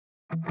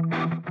Good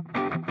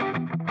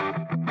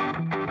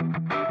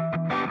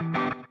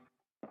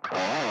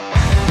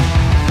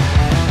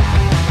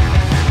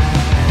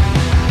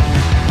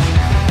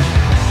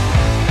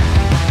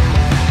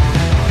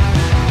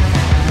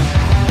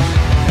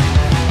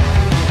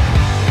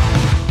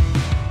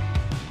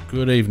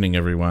evening,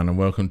 everyone, and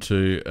welcome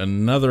to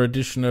another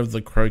edition of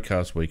the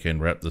CrowCast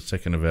Weekend Wrap, the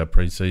second of our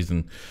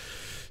preseason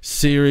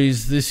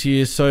series this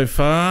year so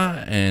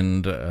far,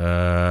 and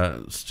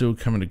still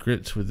coming to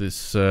grips with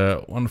this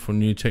wonderful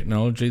new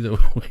technology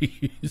that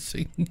we're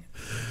using.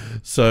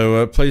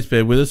 So please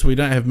bear with us. We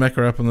don't have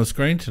Macca up on the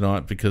screen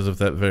tonight because of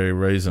that very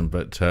reason,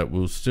 but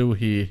we'll still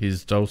hear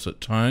his dulcet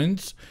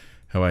tones.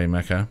 How are you,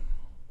 Macca?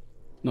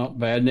 Not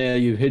bad. Now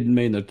you've hidden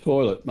me in the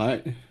toilet,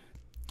 mate.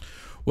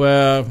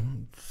 Well,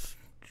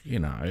 you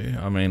know,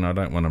 I mean, I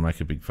don't want to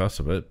make a big fuss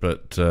of it,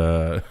 but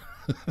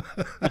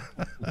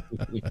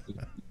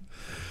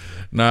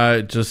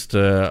no, just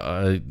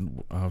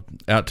I'm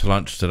out to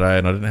lunch today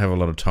and I didn't have a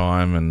lot of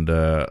time, and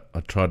I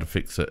tried to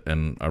fix it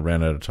and I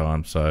ran out of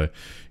time. So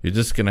you're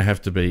just going to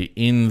have to be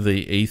in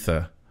the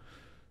ether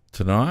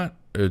tonight.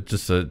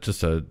 Just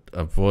a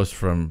voice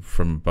from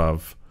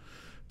above,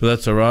 but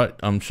that's all right.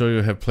 I'm sure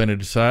you'll have plenty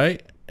to say,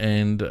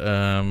 and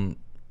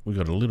we've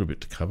got a little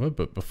bit to cover.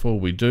 But before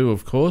we do,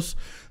 of course,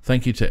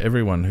 thank you to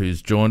everyone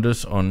who's joined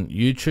us on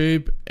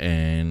YouTube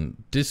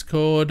and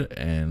Discord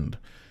and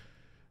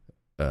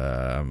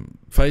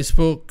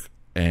Facebook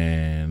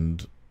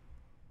and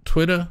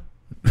Twitter.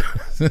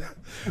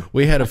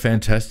 we had a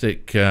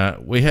fantastic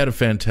opening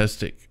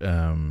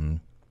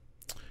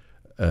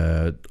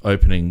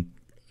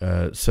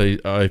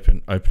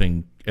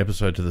opening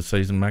episode to the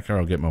season, Macca.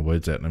 I'll get my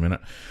words out in a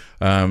minute.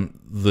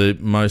 The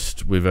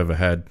most we've ever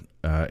had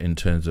in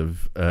terms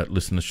of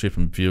listenership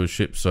and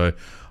viewership. So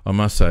I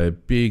must say a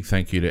big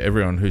thank you to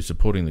everyone who's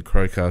supporting the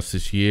CrowCast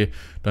this year.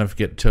 Don't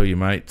forget to tell your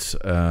mates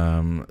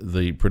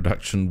the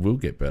production will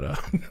get better.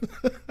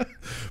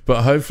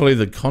 But hopefully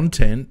the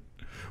content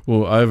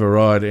will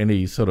override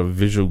any sort of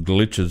visual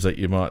glitches that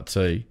you might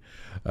see.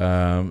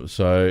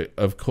 So,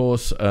 of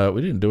course,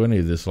 we didn't do any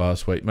of this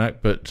last week,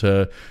 Mac, but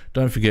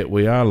don't forget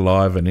we are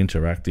live and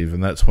interactive,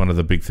 and that's one of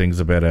the big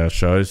things about our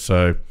show.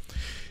 So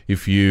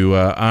if you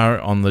are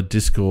on the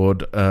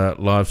Discord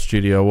live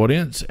studio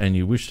audience and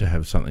you wish to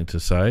have something to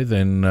say,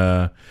 then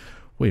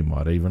we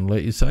might even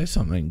let you say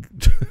something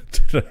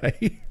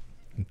today.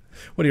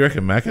 What do you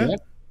reckon, Macca? Yeah.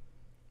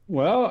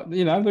 Well,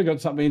 you know, they've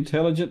got something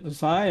intelligent to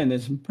say, and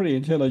there's some pretty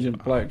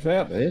intelligent blokes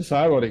out there, so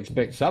I would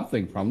expect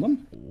something from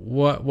them.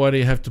 Why do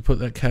you have to put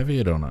that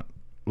caveat on it?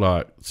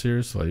 Like,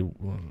 seriously,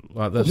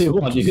 like that's You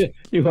want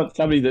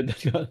somebody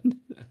that,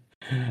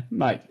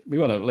 mate, we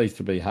want at least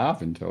to be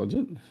half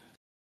intelligent.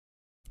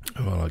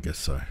 Well, I guess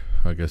so.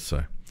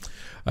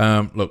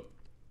 Look,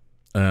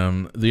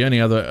 the only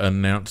other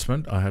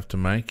announcement I have to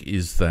make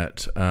is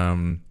that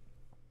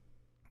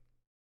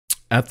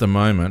at the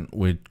moment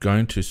we're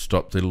going to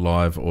stop the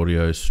live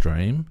audio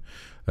stream.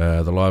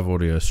 The live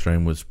audio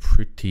stream was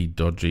pretty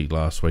dodgy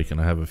last week, and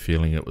I have a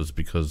feeling it was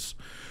because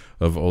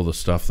of all the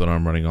stuff that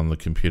I'm running on the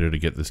computer to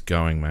get this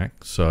going,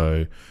 Mac.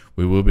 So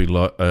we will be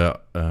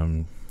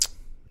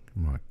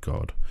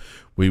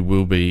we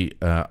will be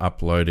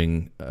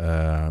uploading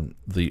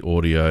the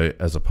audio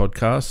as a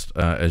podcast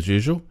as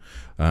usual,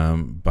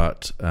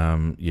 but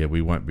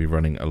we won't be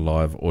running a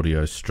live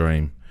audio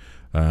stream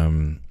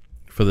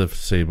for the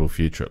foreseeable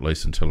future, at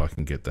least until I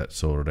can get that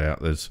sorted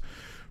out. There's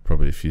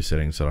probably a few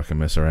settings that I can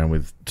mess around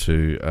with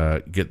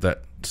to get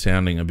that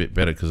sounding a bit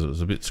better, because it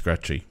was a bit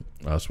scratchy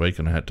last week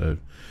and I had to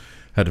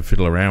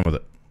fiddle around with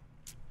it.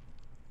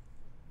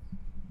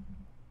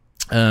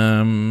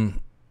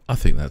 I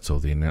think that's all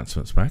the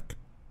announcements, Mac.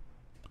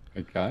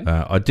 Okay.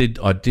 I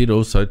did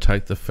also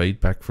take the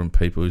feedback from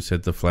people who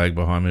said the flag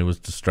behind me was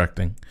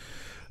distracting.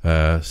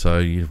 So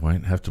you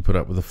won't have to put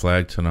up with the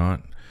flag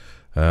tonight.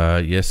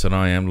 Yes, and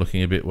I am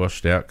looking a bit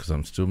washed out because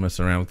I'm still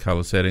messing around with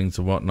colour settings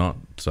and whatnot.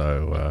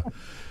 So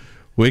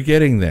we're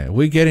getting there.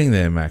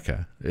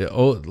 Macca.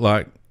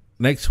 Like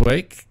next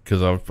week,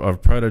 because I've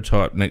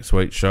prototyped next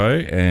week's show,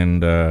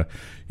 and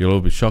you'll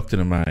all be shocked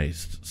and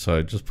amazed.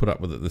 So just put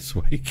up with it this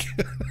week.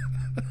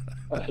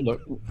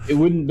 Look, it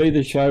wouldn't be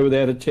the show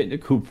without a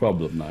technical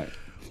problem, mate.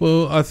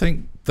 Well, I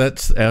think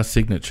that's our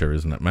signature,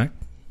 isn't it, Mac?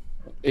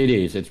 It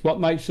is. It's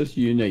what makes us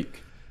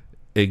unique.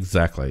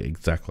 Exactly.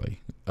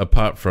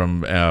 Apart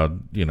from our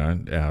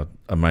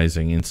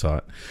amazing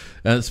insight.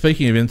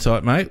 Speaking of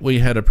insight, mate, we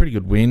had a pretty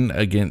good win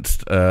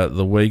against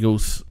the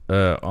Weagles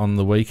on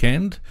the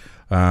weekend.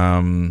 A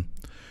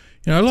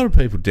lot of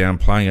people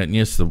downplaying it, and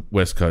yes, the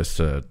West Coast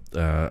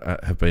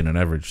have been an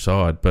average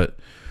side, but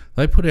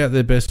they put out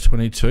their best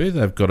 22.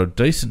 They've got a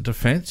decent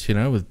defence,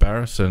 with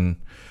Barris and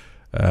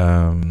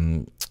McGovern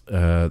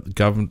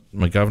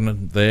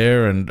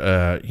there, and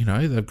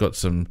they've got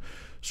some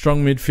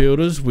strong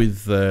midfielders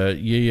with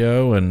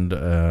Yeo and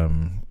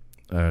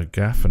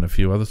Gaff and a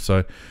few others.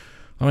 So,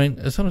 I mean,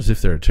 it's not as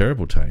if they're a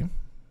terrible team.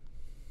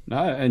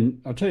 No,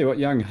 and I'll tell you what,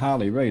 young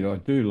Harley Reid, I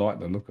do like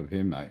the look of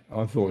him, mate.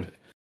 I thought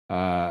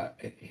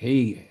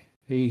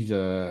he's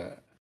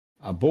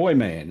a boy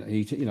man.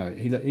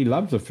 He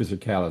loves the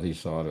physicality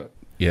side of it.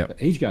 Yeah,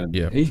 He's going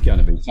yeah.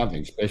 to be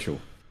something special.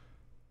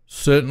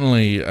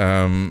 Certainly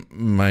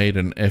made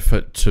an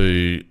effort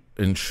to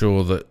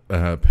ensure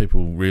that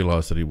people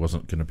realised that he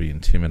wasn't going to be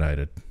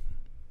intimidated.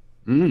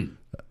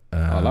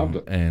 I loved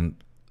it. And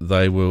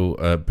they will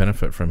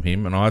benefit from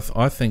him. And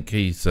I think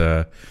he's,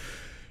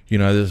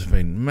 there's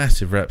been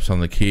massive raps on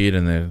the kid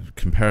and their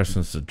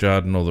comparisons to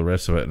Judd and all the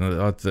rest of it.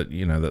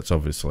 And that's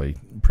obviously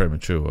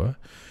premature.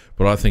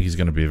 But I think he's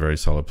going to be a very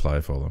solid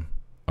player for them.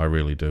 I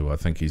really do. I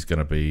think he's going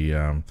to be,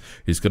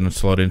 he's going to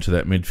slot into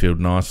that midfield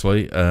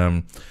nicely.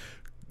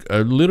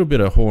 A little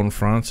bit of Horn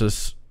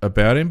Francis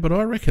about him, but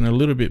I reckon a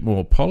little bit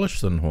more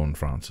polished than Horn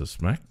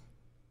Francis, Mac.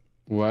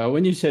 Well,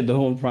 when you said the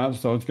Horn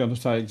Francis, I was going to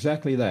say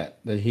exactly that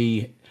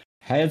he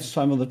has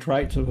some of the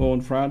traits of Horn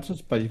Francis,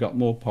 but he's got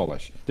more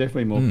polish,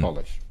 definitely more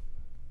polish.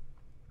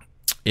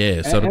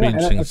 Yeah, so it'll be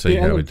interesting to see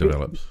how he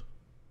develops.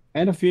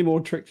 And a few more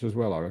tricks as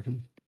well, I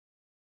reckon.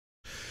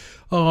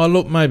 Oh,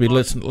 look, maybe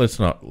let's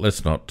not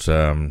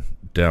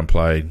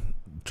downplay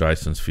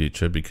Jason's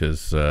future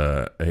because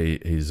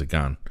he's a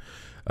gun.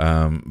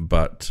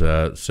 But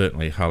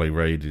certainly Harley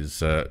Reid has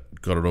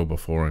got it all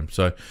before him.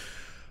 So,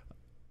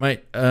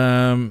 mate,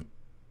 so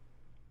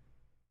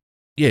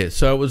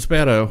it was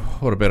about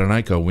an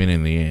 8-goal win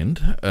in the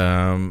end,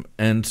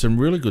 and some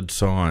really good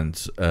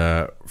signs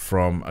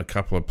from a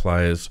couple of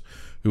players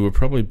who were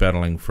probably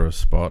battling for a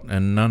spot,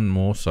 and none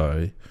more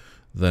so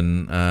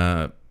than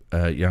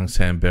young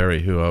Sam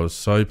Berry, who I was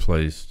so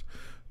pleased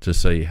to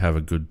see have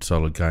a good,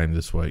 solid game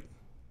this week.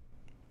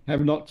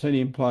 Have not seen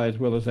him play as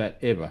well as that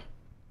ever.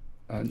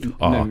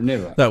 No,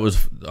 never.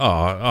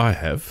 I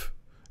have.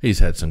 He's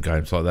had some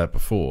games like that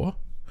before,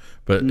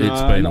 but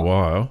it's been a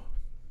while.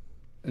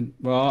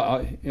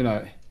 Well,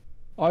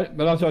 I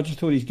just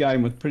thought his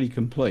game was pretty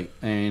complete,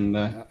 and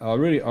I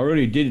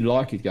really did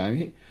like his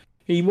game.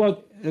 He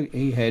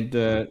had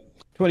 22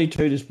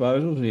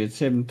 disposals, and he had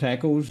 7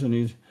 tackles, and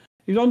he's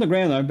on the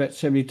ground though about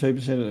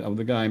 72% of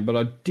the game. But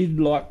I did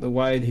like the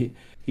way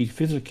his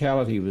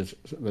physicality was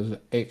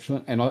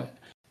excellent,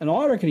 and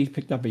I reckon he's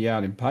picked up a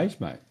yard in pace,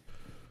 mate.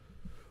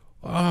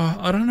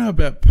 I don't know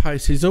about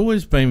pace. He's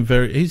always been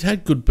he's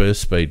had good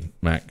burst speed,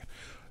 Mac.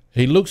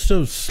 He looks to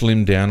have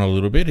slimmed down a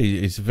little bit.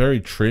 He's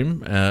very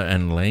trim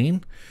and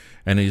lean,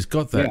 and he's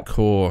got that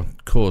core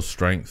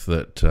strength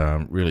that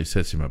really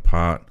sets him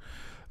apart.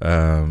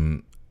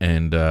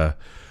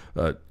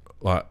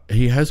 Like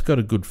he has got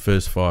a good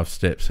first 5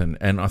 steps, and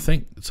I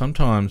think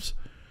sometimes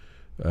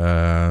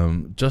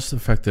just the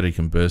fact that he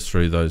can burst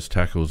through those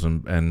tackles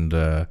and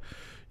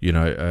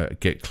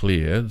get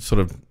clear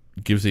sort of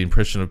gives the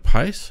impression of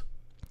pace.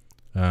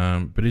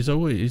 But he's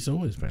always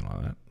been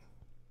like that.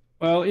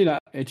 Well,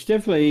 it's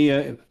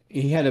definitely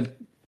he had a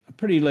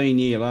pretty lean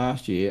year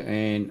last year,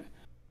 and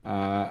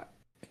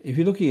if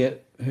you're looking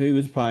at who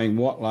was playing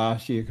what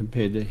last year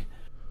compared to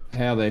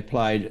how they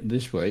played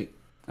this week,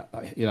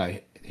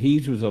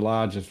 his was the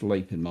largest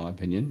leap in my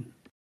opinion.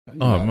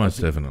 Most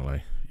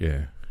definitely,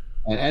 yeah.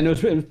 And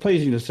it was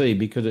pleasing to see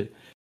because it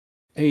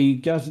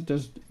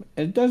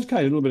does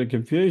create a little bit of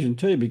confusion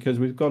too, because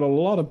we've got a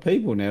lot of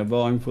people now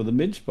vying for the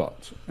mid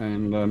spots,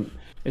 and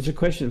it's a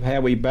question of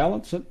how we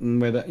balance it, and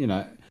whether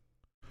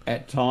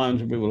at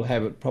times we will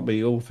have it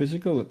probably all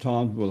physical, at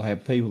times we'll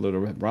have people that are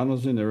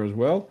runners in there as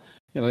well.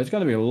 There's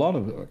going to be a lot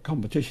of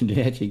competition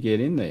to actually get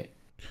in there.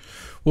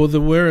 Well,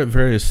 there were at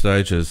various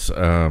stages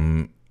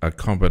a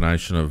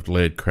combination of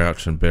Laird,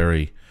 Crouch and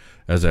Berry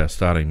as our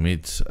starting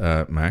mids,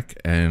 Mac,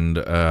 and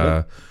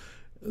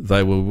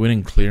they were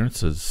winning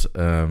clearances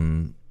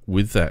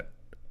with that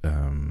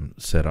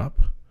setup.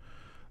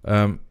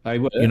 They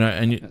were,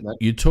 and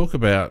you talk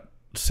about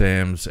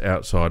Sam's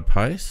outside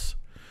pace,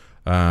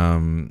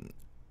 and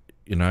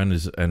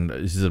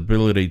his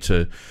ability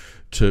to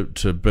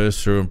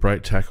burst through and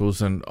break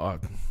tackles, and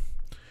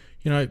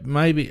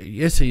maybe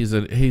yes,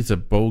 he's a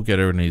ball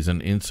getter and he's an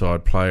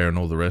inside player and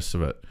all the rest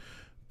of it.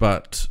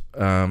 But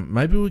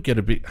maybe we get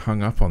a bit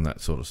hung up on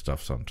that sort of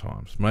stuff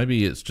sometimes.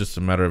 Maybe it's just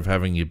a matter of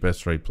having your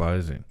best 3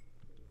 players in.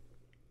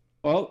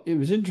 Well, it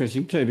was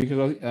interesting too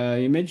because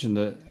you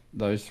mentioned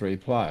those 3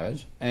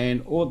 players,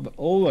 and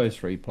all those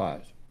 3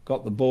 players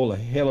got the ball a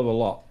hell of a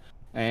lot.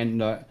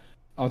 And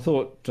I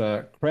thought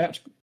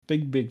Crouch,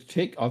 big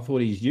tick. I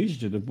thought his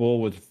usage of the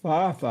ball was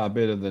far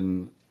better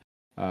than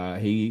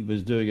he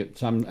was doing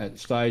at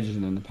stages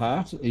in the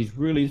past. He's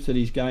really set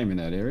his game in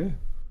that area.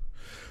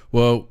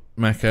 Well,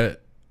 Macca,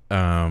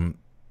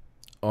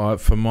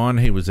 for mine,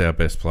 he was our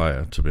best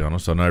player, to be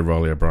honest. I know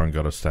Rolly O'Brien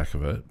got a stack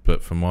of it,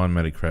 but for mine,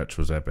 Matty Crouch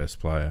was our best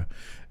player.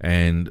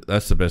 And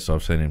that's the best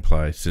I've seen him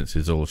play since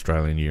his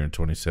All-Australian year in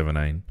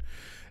 2017.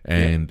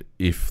 And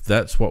if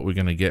that's what we're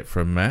going to get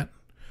from Matt,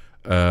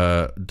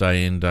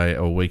 day in, day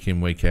or week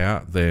in, week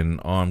out, then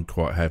I'm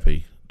quite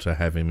happy to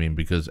have him in,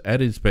 because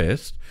at his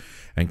best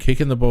and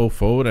kicking the ball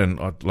forward, and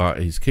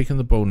he's kicking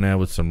the ball now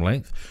with some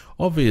length.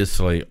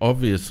 Obviously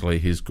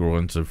his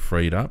groins have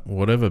freed up.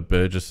 Whatever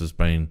Burgess has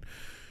been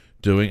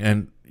doing,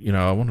 and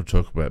I want to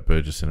talk about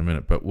Burgess in a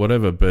minute, but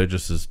whatever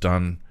Burgess has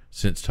done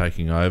since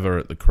taking over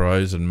at the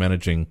Crows and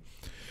managing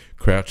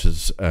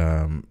Crouch's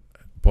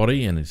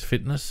body and his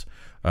fitness.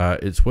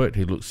 It's worked.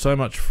 He looks so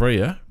much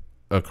freer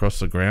across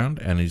the ground,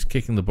 and he's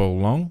kicking the ball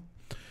long.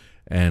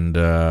 And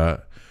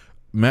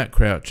Matt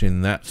Crouch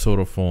in that sort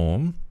of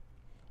form,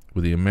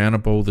 with the amount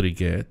of ball that he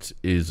gets,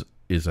 is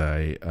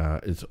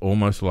it's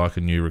almost like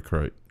a new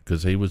recruit,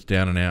 because he was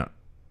down and out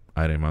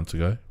 18 months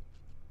ago.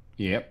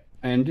 Yep.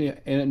 And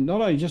not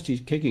only just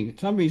his kicking,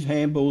 some of his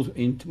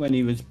handballs when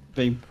he was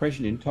being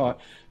pressured in tight,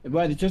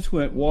 but they just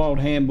weren't wild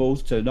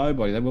handballs to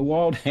nobody. They were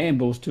wild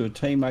handballs to a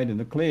teammate in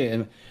the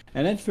clear,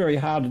 and that's very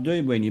hard to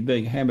do when you're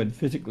being hammered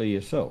physically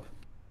yourself.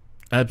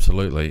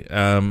 Absolutely.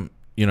 The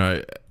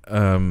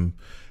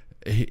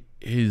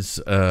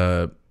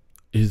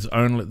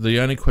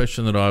only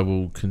question that I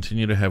will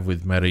continue to have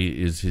with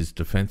Matty is his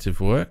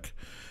defensive work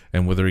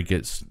and whether he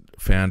gets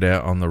found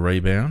out on the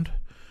rebound.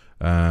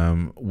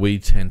 We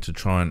tend to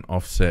try and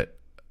offset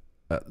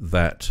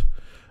that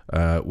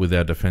with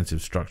our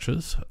defensive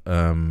structures.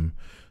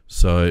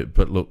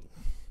 But look,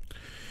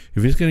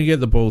 if he's going to get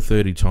the ball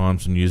 30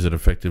 times and use it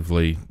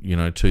effectively,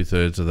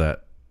 2/3 of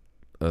that,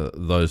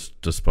 those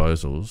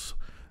disposals,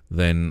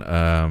 then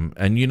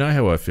and you know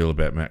how I feel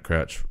about Matt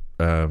Crouch,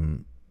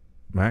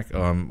 Mac.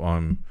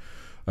 I'm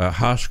a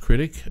harsh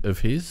critic of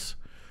his,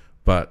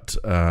 but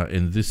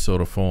in this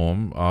sort of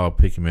form, I'll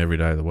pick him every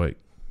day of the week.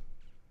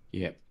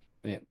 Yeah.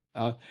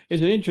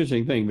 It's an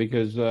interesting thing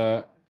because,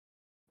 I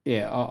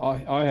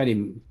had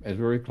him as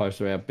very close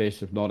to our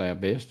best, if not our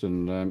best,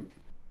 and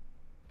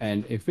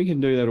if we can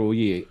do that all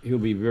year, he'll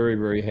be very,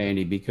 very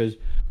handy because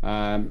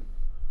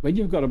when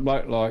you've got a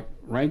bloke like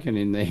Rankin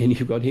in there and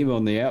you've got him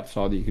on the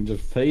outside that you can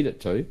just feed it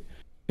to,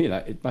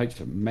 it makes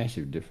a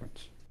massive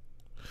difference.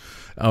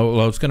 Oh,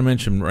 well, I was going to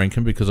mention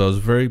Rankin because I was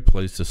very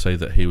pleased to see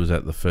that he was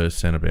at the first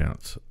centre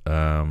bounce.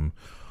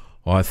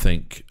 I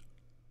think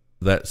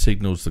that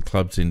signals the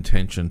club's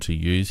intention to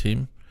use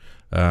him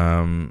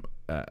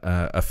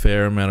a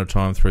fair amount of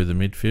time through the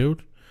midfield.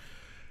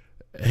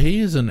 He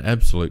is an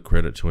absolute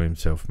credit to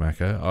himself,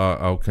 Macca.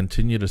 I'll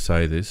continue to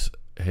say this.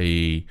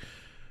 He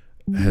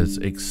has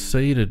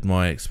exceeded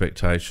my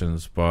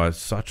expectations by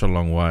such a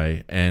long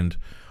way, and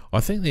I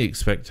think the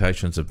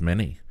expectations of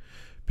many,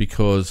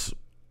 because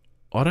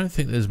I don't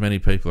think there's many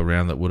people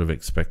around that would have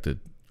expected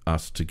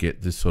us to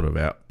get this sort of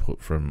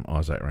output from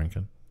Isaac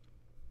Rankin.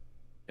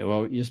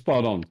 Well, you're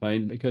spot on,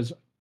 Dean, because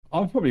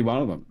I'm probably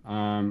one of them.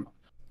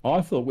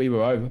 I thought we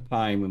were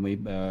overpaying when we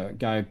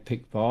gave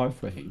pick 5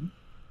 for him.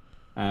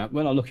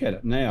 When I look at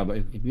it now, but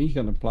if he's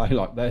going to play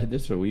like that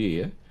this whole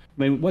year,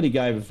 I mean, what he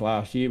gave us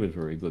last year was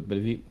very good. But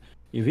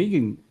if he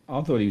can,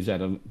 I thought he was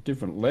at a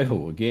different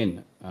level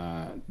again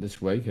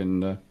this week,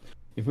 and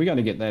if we're going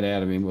to get that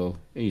out of him, well,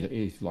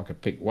 he's like a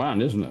pick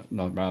 1, isn't it?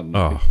 Not rather than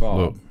a pick 5.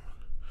 Look,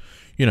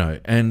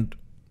 and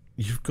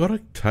you've got to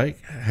take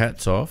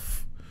hats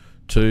off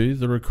to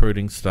the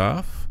recruiting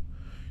staff.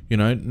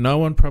 No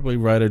one probably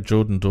rated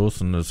Jordan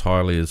Dawson as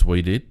highly as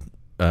we did.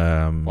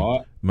 I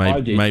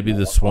did. Maybe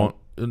the Swan.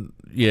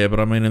 Yeah, but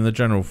I mean, in the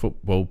general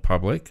football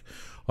public,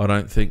 I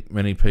don't think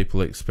many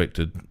people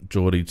expected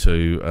Geordie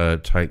to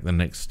take the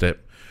next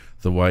step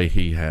the way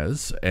he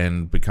has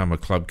and become a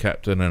club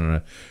captain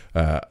and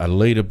a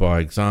leader by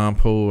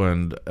example,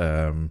 and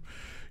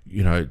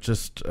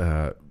just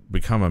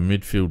become a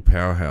midfield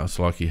powerhouse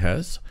like he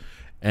has.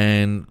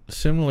 And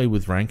similarly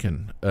with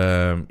Rankin,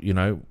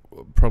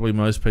 probably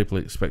most people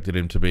expected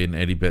him to be an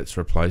Eddie Betts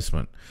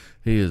replacement.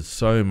 He is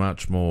so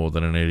much more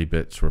than an Eddie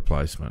Betts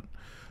replacement.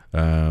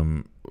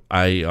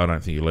 I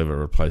don't think he'll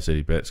ever replace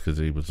Eddie Betts because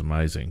he was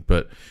amazing.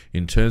 But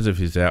in terms of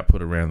his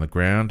output around the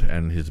ground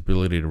and his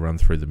ability to run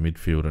through the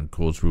midfield and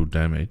cause real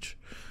damage,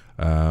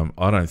 I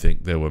don't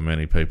think there were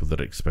many people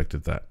that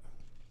expected that.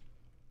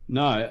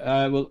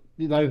 No,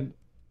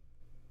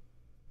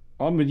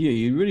 I'm with you.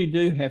 You really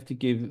do have to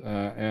give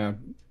our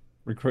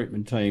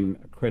recruitment team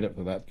credit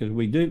for that, because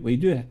we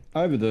do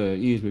over the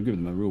years we've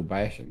given them a real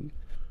bashing,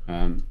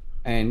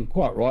 and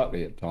quite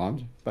rightly at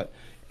times. But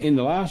in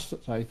the last,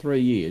 say, 3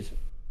 years,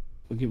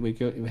 we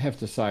have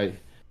to say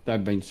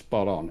they've been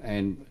spot on.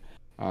 And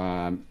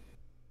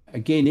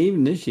again,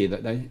 even this year,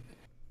 that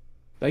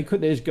they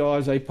could. There's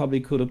guys they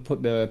probably could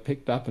have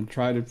picked up and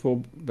traded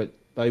for, but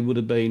they would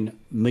have been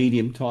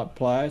medium type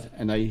players,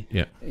 and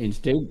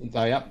instead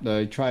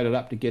they traded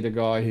up to get a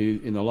guy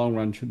who in the long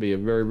run should be a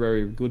very,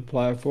 very good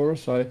player for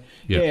us. So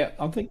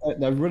I think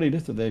they've really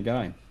lifted their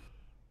game.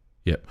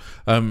 Yep.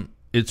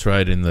 It's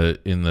right in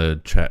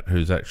the chat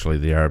who's actually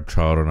the Arab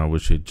child, and I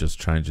wish he'd just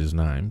change his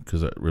name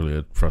because it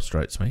really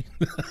frustrates me.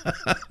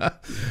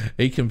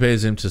 He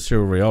compares him to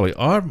Cyril Rioli.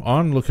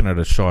 I'm looking at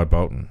a Shai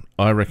Bolton.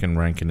 I reckon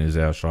Rankin is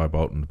our Shai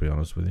Bolton, to be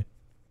honest with you.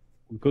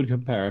 Good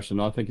comparison.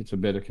 I think it's a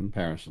better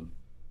comparison.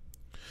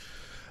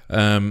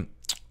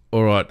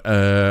 All right.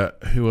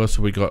 Who else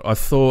have we got? I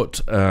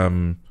thought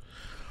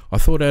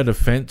our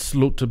defence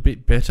looked a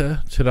bit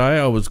better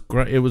today. It was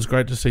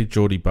great to see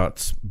Geordie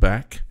Butts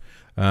back.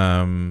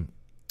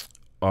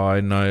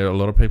 I know a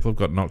lot of people have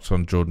got knocks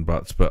on Jordan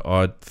Butts, but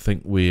I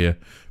think we're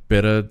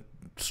better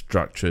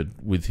structured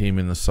with him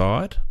in the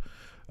side.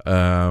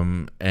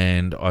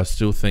 And I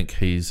still think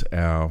he's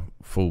our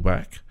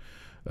fullback.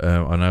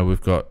 I know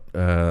we've got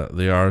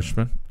the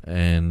Irishman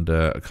and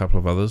a couple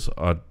of others.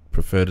 I'd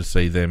prefer to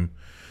see them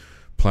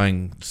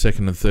playing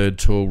second and third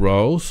tall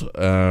roles.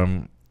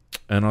 And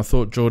I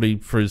thought Geordie,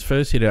 for his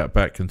first hit out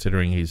back,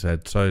 considering he's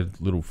had so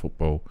little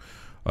football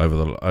over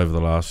the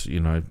last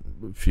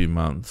few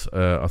months,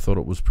 I thought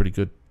it was pretty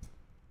good.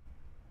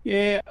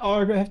 Yeah,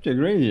 I have to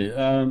agree with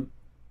you.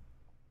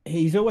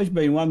 He's always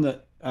been one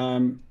that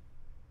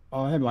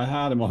I have my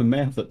heart in my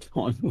mouth at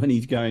times when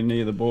he's going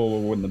near the ball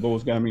or when the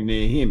ball's going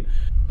near him.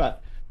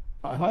 But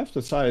I have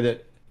to say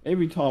that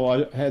every time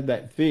I had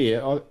that fear,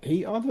 I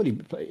thought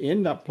he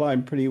ended up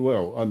playing pretty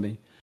well. I mean,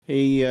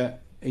 he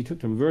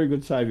took some very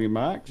good saving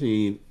marks.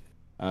 He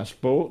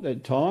sport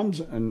at times,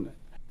 and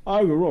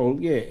overall,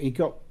 yeah, he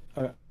got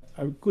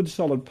a good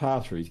solid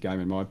path through his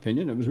game, in my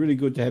opinion. It was really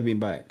good to have him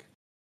back.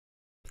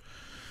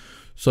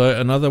 So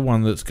another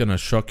one that's going to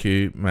shock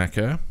you,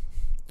 Macca,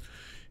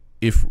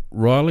 if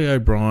Riley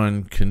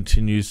O'Brien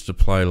continues to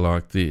play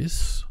like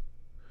this,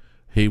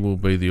 he will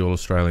be the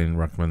All-Australian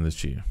ruckman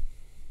this year.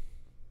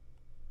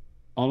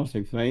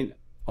 Honestly, Fiend,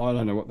 I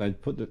don't know what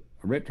they'd put a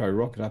retro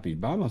rocket up his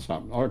bum or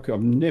something.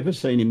 I've never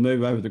seen him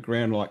move over the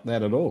ground like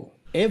that at all,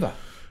 ever.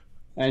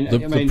 And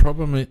the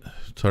problem is...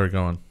 Sorry,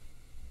 go on.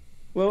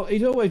 Well,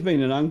 he's always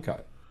been an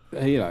unco,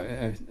 but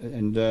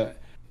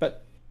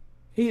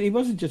he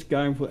wasn't just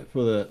going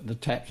for the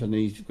taps, and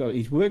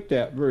he's worked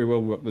out very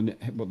well what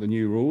the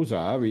new rules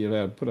are. You're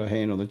allowed to put a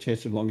hand on the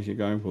chest as long as you're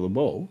going for the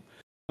ball,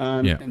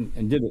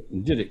 and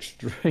did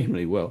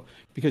extremely well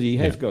because he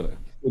has got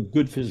a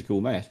good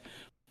physical mass.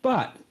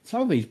 But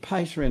some of his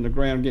pace around the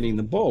ground getting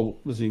the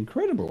ball was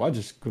incredible. I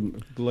just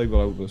couldn't believe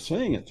what I was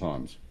seeing at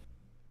times.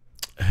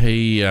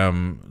 He,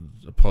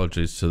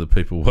 apologies to the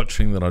people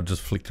watching that I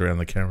just flicked around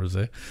the cameras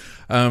there.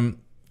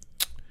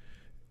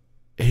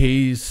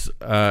 His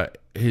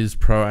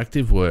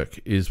proactive work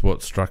is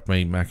what struck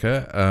me,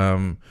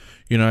 Macca.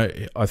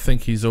 I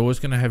think he's always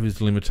going to have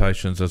his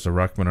limitations as a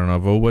ruckman, and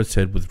I've always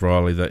said with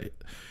Riley that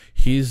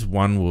his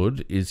one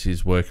wood is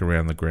his work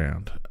around the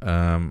ground.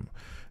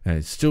 And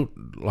it's still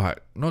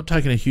not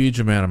taking a huge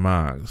amount of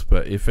marks,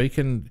 but if he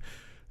can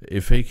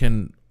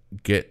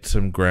get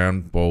some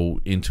ground ball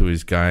into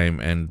his game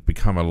and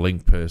become a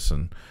link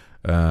person,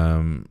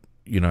 in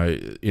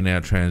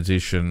our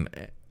transition,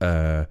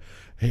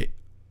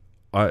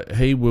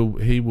 he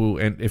will,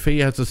 and if he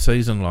has a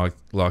season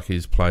like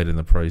he's played in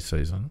the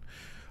preseason,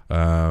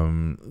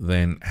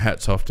 then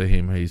hats off to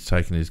him. He's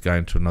taken his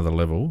game to another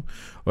level.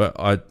 But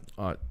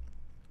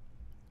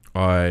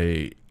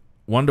I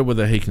wonder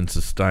whether he can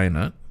sustain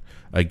it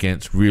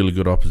against really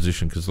good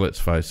opposition, because let's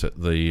face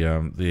it,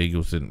 the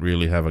Eagles didn't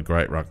really have a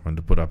great ruckman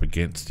to put up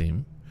against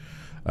him.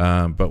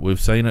 But we've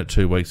seen it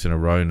 2 weeks in a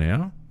row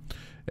now,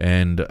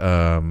 and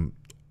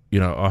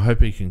I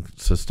hope he can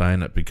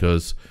sustain it,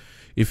 because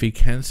if he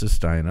can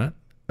sustain it,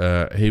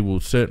 he will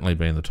certainly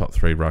be in the top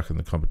 3 ruck in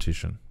the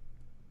competition.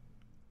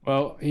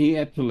 Well, he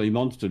absolutely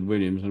monstered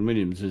Williams, and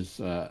Williams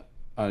is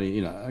only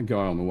a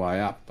guy on the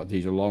way up, but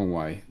he's a long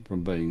way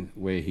from being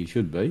where he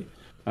should be.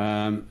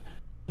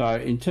 So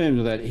in terms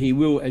of that, he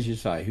will, as you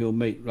say, he'll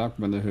meet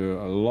ruckmen who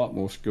are a lot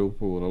more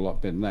skillful and a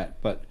lot better than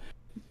that. But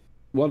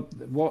what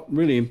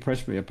really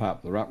impressed me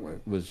apart from the ruck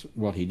work was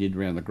what he did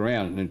around the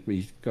ground, and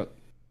he's got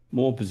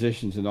more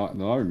possessions than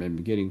I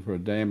remember getting for a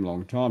damn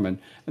long time, and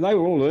they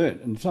were all earned,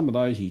 and some of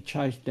those he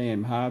chased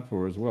damn hard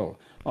for as well.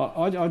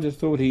 I just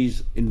thought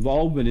his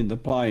involvement in the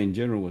play in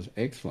general was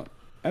excellent,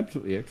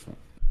 absolutely excellent.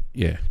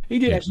 Yeah, he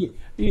did actually.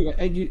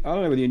 I don't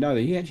know whether you know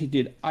that he actually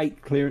did 8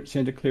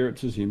 centre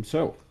clearances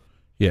himself.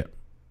 Yeah.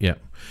 Yeah,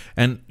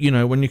 and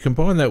when you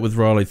combine that with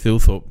Riley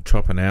Thilthorpe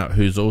chopping out,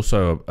 who's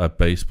also a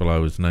beast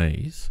below his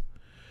knees,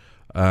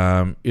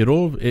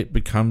 it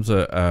becomes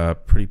a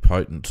pretty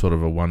potent sort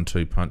of a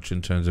 1-2 punch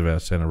in terms of our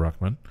centre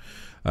ruckman.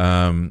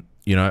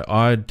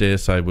 I dare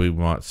say we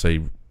might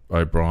see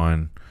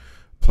O'Brien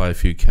play a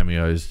few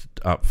cameos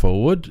up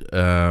forward,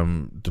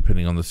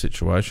 depending on the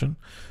situation.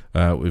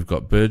 We've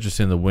got Burgess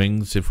in the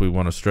wings if we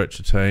want to stretch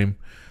a team.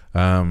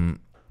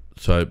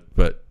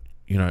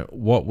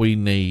 What we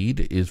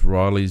need is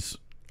Riley's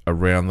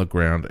around the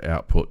ground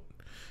output,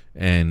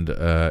 and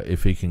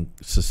if he can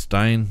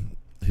sustain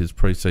his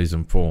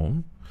preseason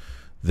form,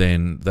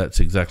 then that's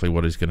exactly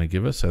what he's going to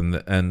give us,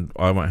 and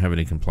I won't have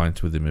any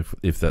complaints with him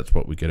if that's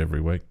what we get every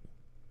week.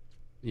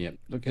 Yeah,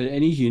 look,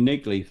 and he's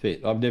uniquely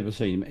fit. I've never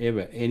seen him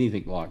ever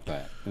anything like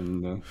that,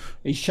 and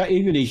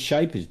even his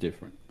shape is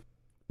different.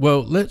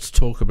 Well, let's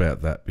talk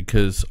about that,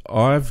 because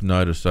I've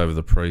noticed over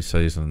the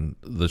preseason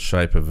the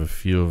shape of a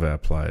few of our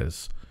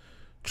players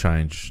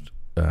changed.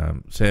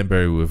 Sam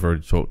Berry we've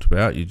already talked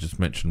about. You just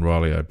mentioned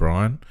Riley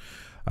O'Brien.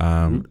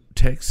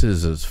 Tex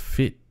is as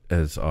fit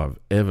as I've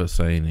ever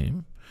seen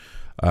him.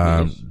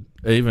 Yes.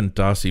 Even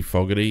Darcy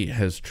Fogarty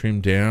has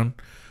trimmed down.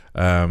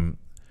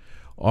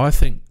 I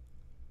think,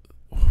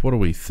 what are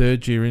we,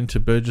 3rd year into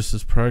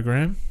Burgess's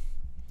program?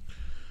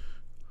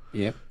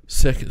 Yep.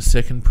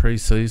 Second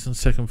pre-season,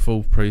 second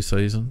full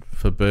pre-season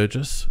for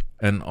Burgess,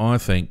 and I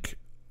think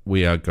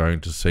we are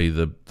going to see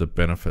the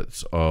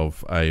benefits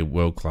of a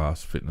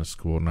world-class fitness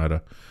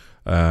coordinator.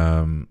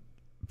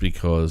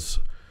 because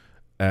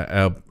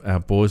our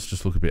boys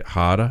just look a bit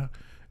harder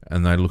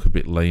and they look a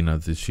bit leaner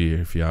this year,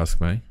 if you ask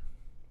me.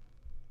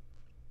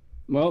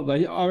 Well,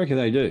 I reckon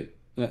they do.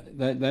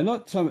 They're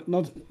not some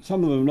of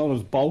them not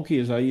as bulky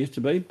as they used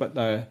to be, but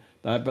they're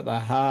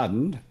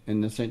hardened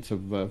in the sense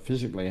of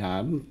physically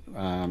hardened,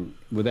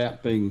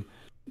 without being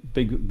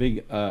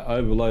big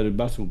overloaded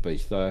muscle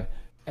beasts. They're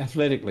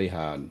athletically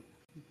hardened.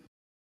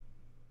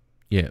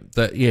 Yeah,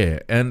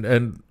 and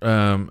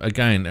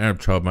again, Arab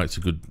Child makes a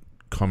good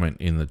comment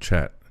in the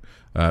chat,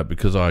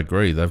 because I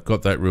agree. They've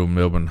got that real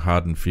Melbourne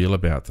hardened feel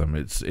about them.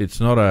 It's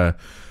not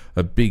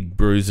a big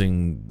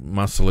bruising,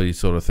 muscly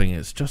sort of thing.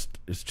 It's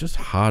just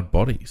hard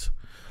bodies.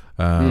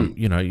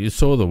 You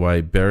saw the way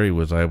Berry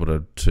was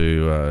able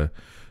to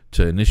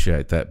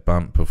initiate that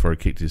bump before he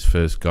kicked his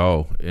first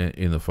goal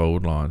in the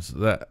forward lines.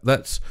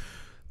 That's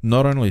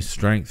not only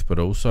strength, but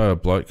also a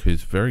bloke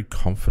who's very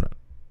confident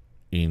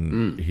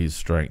in his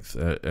strength,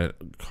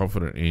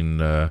 confident in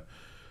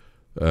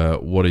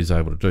what he's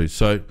able to do.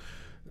 So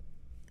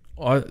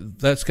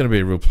that's going to be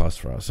a real plus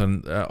for us.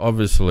 And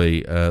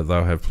obviously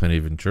they'll have plenty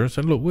of endurance.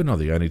 And look, we're not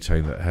the only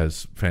team that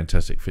has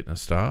fantastic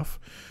fitness staff,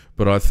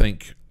 but I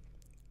think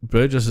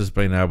Burgess has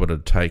been able to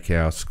take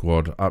our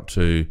squad up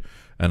to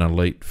an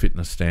elite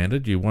fitness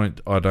standard.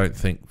 I don't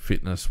think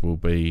fitness will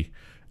be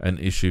an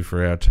issue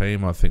for our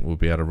team. I think we'll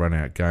be able to run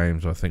out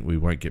games. I think we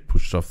won't get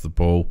pushed off the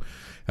ball.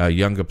 Our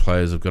younger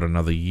players have got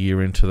another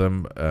year into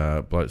them.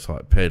 Blokes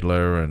like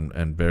Pedler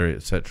and Berry,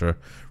 etc.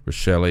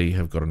 Rochelle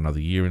have got another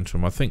year into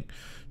them. I think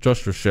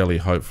Josh Rochelle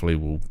hopefully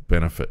will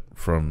benefit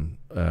from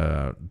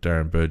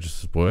Darren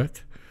Burgess's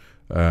work,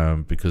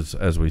 because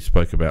as we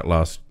spoke about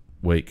last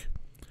week,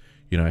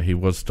 he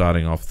was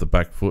starting off the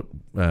back foot,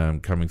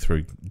 coming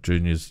through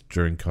juniors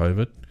during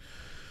COVID.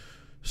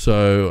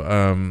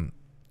 So,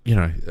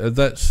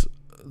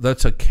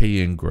 that's a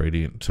key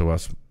ingredient to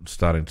us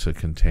starting to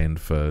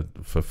contend for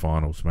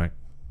finals, Mac.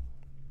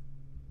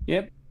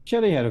 Yep.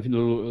 Shelley had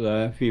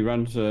a few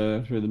runs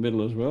through the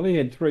middle as well. He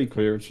had 3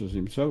 clearances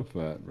himself,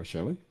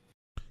 Rochelle.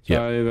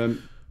 So,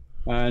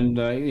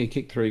 he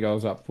kicked 3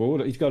 goals up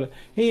forward.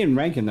 He and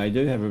Rankin, they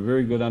do have a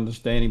very good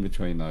understanding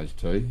between those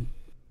two.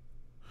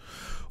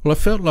 Well,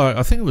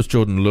 I think it was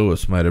Jordan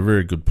Lewis made a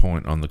very good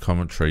point on the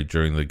commentary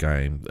during the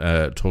game,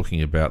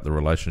 talking about the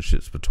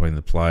relationships between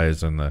the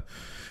players and the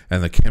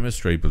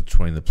chemistry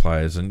between the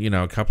players. And,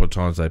 a couple of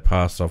times they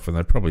passed off and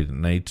they probably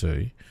didn't need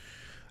to.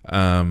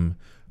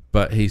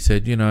 But he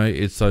said,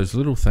 it's those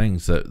little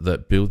things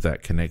that build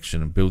that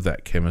connection and build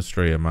that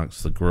chemistry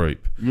amongst the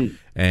group.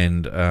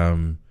 And,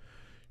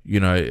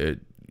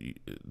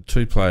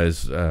 2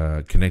 players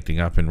connecting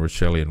up in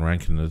Rochelle and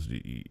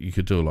Rankin, you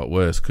could do a lot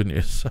worse, couldn't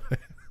you? So...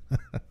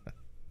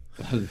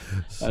 a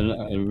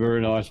very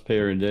nice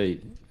pair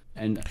indeed.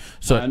 And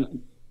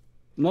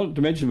not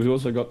to mention, we've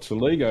also got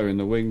Saligo in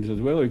the wings as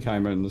well, who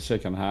came in the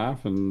second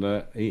half,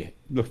 and he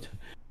looked.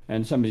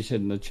 And somebody said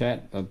in the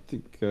chat, I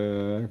think,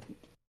 can't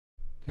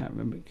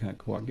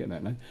quite get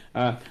that name.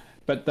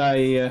 But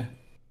they,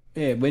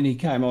 when he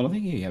came on, I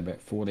think he had about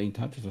 14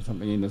 touches or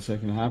something in the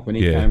second half when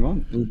he came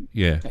on.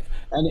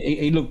 And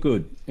he looked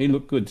good. He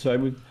looked good.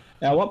 So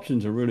our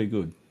options are really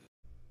good.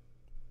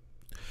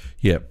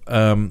 Yeah.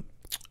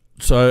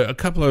 So a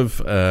couple of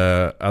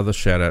other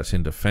shout-outs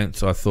in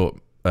defence. I thought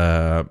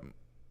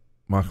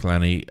Michael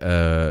Lanny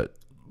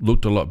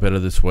looked a lot better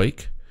this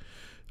week.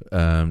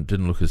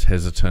 Didn't look as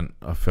hesitant.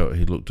 I felt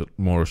he looked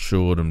more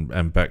assured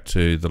and back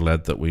to the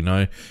lad that we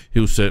know.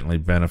 He'll certainly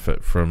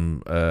benefit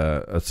from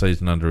a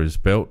season under his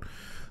belt.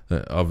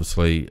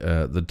 Obviously,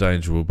 the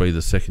danger will be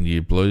the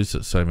second-year blues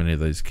that so many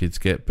of these kids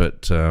get,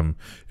 but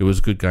it was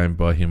a good game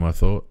by him, I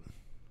thought.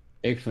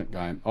 Excellent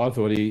game. I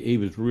thought he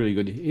was really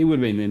good. He would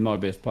have been in my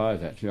best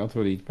players, actually. I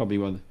thought he's probably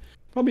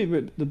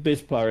the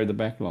best player in the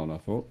back line, I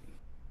thought.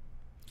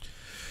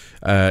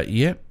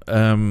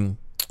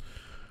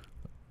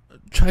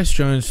 Chase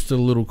Jones still a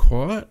little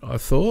quiet, I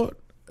thought.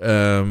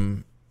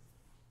 Kind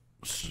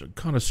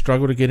of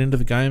struggled to get into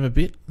the game a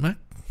bit, Matt.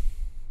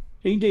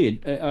 He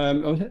did. I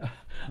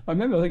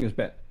remember, I think it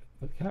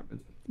was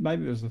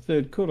maybe it was the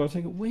third quarter. I was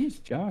thinking, where's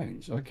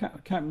Jones? I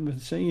can't remember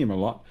seeing him a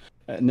lot.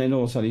 And then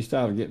all of a sudden he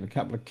started getting a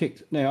couple of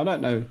kicks. Now, I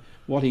don't know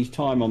what his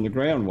time on the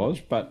ground was,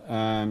 but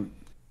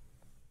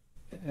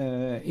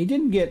he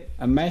didn't get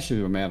a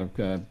massive amount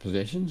of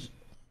possessions.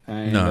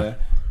 And, no.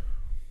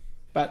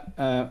 But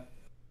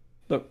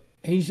look,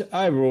 he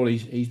played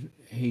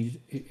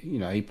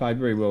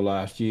very well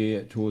last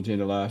year, towards the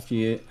end of last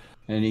year,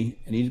 and he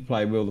did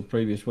play well the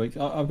previous weeks.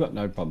 I've got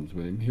no problems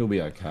with him. He'll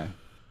be okay.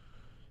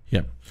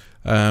 Yeah.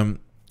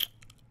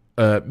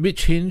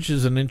 Mitch Hinge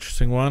is an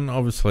interesting one.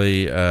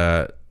 Obviously,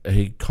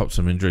 he copped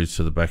some injuries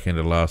to the back end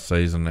of last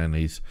season, and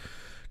he's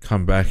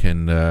come back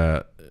and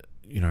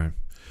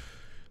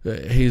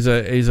he's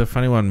a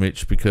funny one,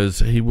 Mitch, because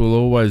he will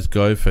always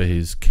go for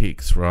his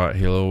kicks, right?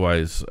 He'll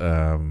always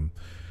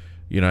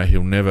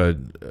he'll never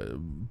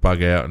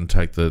bug out and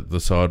take the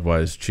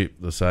sideways chip,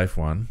 the safe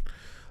one,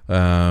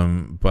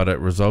 but it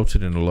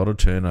resulted in a lot of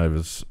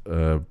turnovers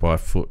by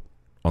foot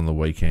on the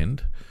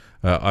weekend.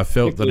 I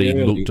felt that he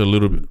looked a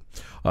little bit.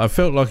 I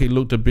felt like he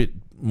looked a bit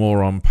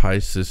more on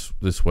pace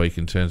this week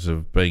in terms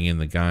of being in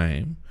the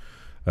game.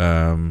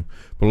 But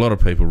a lot of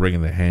people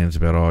wringing their hands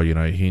about,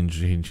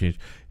 hinge.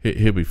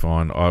 He'll be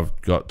fine.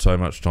 I've got so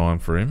much time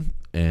for him,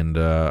 and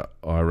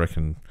I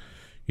reckon,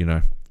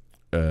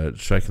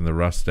 shaking the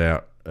rust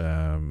out,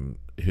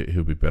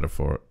 he'll be better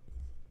for it.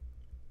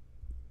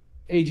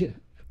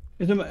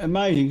 It's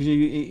amazing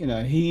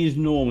because he is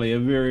normally a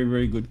very,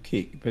 very good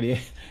kick, but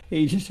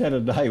he just had a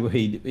day where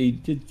he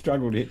did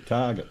struggle to hit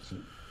targets.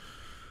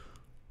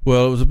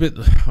 Well, it was a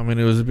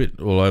bit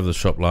all over the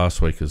shop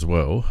last week as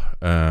well.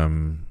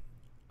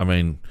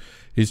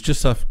 He's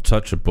just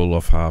such a bull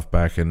off half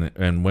back,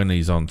 and when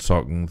he's on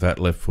sock, that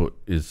left foot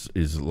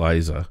is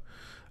laser.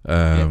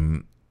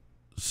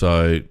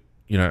 So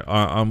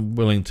I'm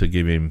willing to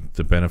give him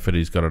the benefit.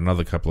 He's got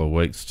another couple of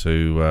weeks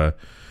to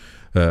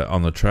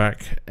on the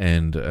track,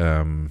 and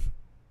I'm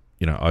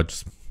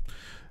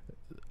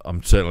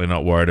certainly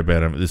not worried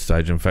about him at this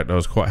stage. In fact, I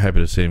was quite happy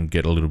to see him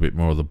get a little bit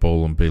more of the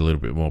ball and be a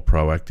little bit more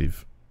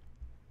proactive.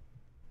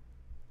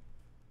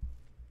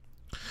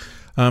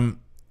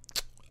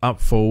 Up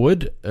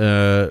forward,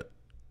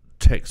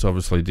 Tex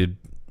obviously did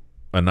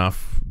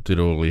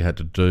all he had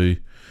to do.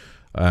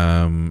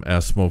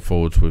 Our small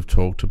forwards we've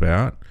talked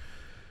about.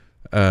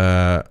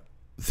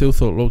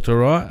 Thilthorpe looked all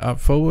right up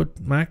forward,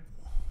 Mac.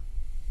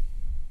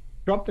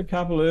 Dropped a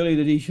couple early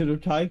that he should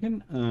have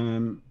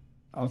taken.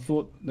 I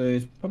thought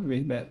there's probably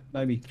about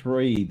maybe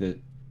 3 that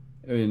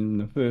in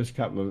the first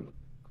couple of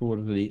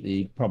quarters that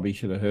he probably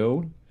should have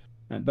held.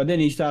 But then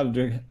he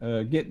started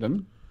to get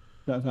them,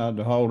 started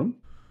to hold them.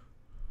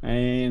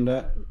 And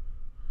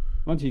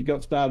once he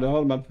got started to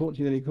hold them,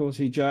 unfortunately, of course,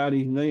 he jarred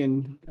his knee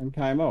and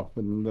came off.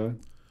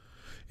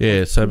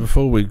 So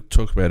before we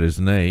talk about his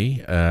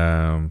knee,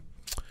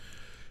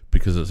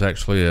 because it's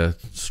actually a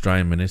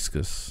strained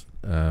meniscus,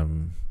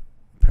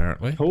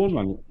 apparently.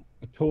 Torn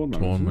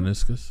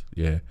meniscus,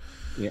 yeah.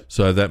 Yeah.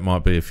 So that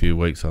might be a few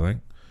weeks, I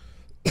think.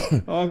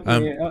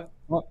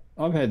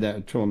 I've had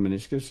that torn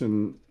meniscus,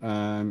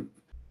 and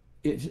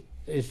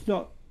it's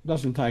not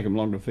doesn't take them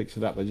long to fix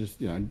it up. They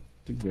just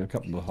a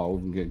couple of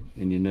holes and get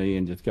in your knee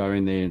and just go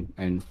in there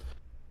and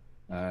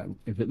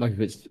if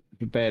it's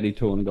badly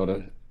torn and got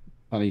a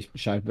funny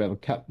shape, they'll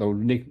cut, they'll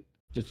nick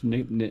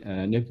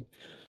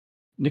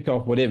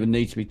off whatever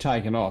needs to be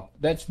taken off.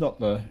 That's not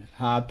the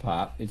hard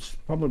part. It's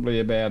probably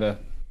about a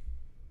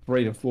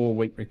 3 to 4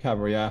 week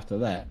recovery after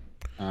that.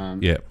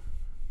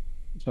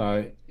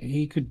 So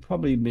he could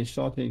probably miss,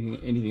 I think,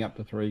 anything up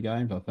to 3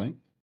 games, I think.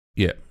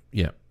 Yeah,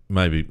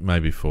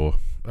 maybe 4.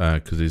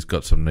 Because he's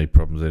got some knee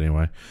problems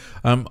anyway.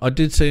 I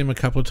did see him a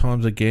couple of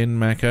times again,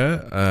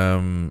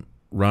 Macca,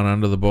 run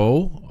under the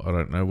ball. I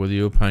don't know whether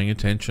you were paying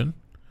attention.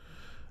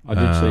 I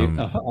did see him.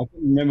 I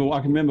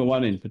can remember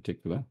one in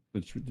particular.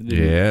 Which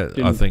didn't,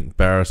 I think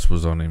Barris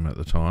was on him at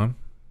the time.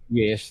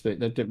 Yes, that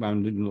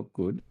one didn't look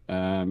good.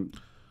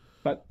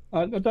 But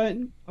I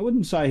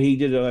wouldn't say he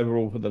did it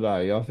overall for the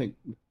day. I think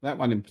that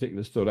one in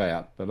particular stood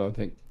out. But I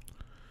think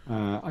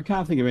I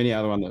can't think of any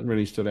other one that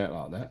really stood out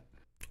like that.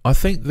 I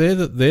think they're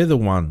the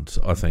ones.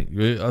 I think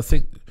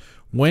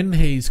when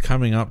he's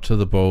coming up to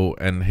the ball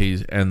and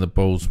the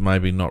ball's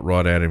maybe not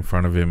right out in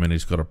front of him and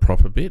he's got a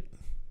proper bit,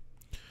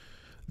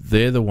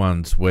 they're the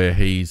ones where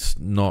he's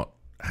not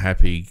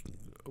happy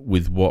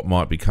with what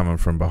might be coming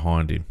from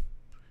behind him,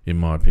 in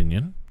my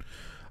opinion.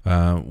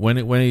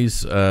 When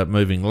he's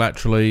moving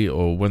laterally,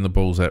 or when the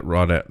ball's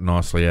right out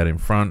nicely out in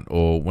front,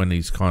 or when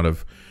he's kind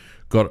of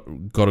got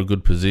a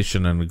good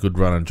position and a good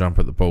run and jump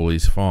at the ball,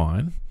 he's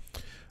fine.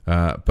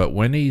 But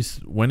when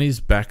his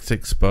back's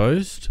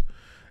exposed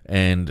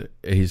and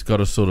he's got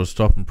to sort of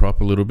stop and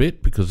prop a little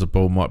bit because the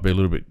ball might be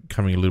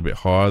coming a little bit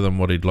higher than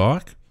what he'd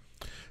like,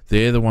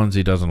 they're the ones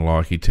he doesn't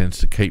like. He tends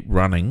to keep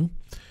running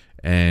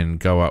and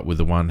go up with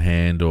the one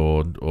hand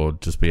or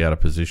just be out of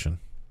position.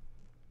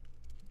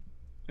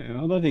 I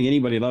don't think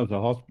anybody loves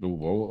a hospital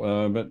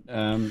ball, but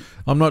I'm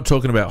not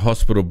talking about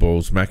hospital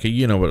balls, Mackie.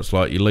 You know what it's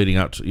like.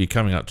 You're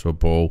coming up to a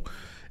ball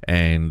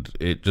and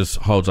it just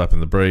holds up in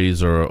the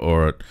breeze,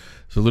 or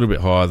it's a little bit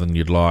higher than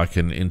you'd like,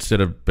 and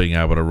instead of being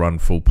able to run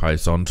full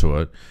pace onto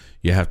it,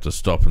 you have to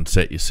stop and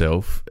set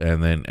yourself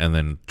and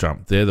then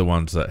jump. They're the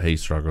ones that he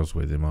struggles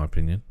with, in my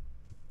opinion.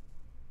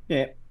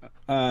 Yeah.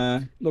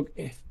 Look,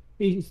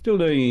 he's still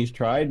doing his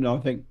trade, and I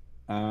think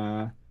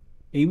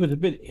he was a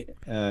bit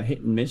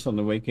hit and miss on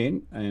the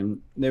weekend,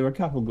 and there were a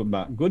couple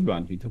of good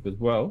ones he took as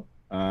well.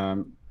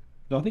 So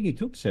I think he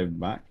took 7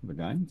 marks for the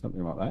game,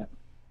 something like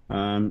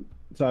that.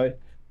 So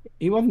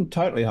he wasn't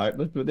totally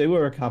hopeless, but there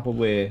were a couple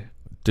where...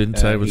 Didn't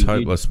say it was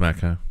hopeless,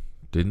 Macca.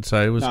 Didn't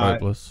say it was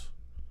hopeless.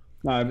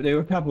 No, but there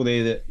were a couple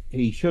there that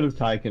he should have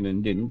taken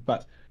and didn't.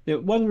 But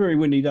it was a very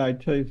windy day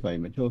too,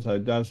 Clem, which also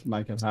does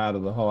make it harder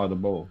the higher the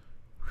ball.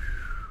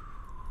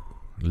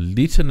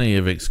 Litany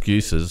of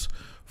excuses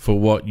for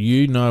what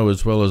you know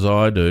as well as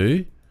I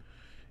do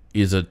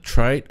is a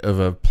trait of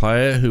a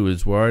player who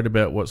is worried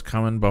about what's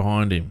coming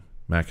behind him,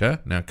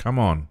 Macca. Now, come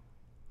on.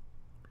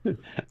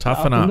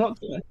 Toughen up.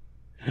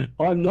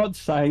 I'm not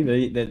saying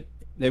that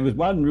there was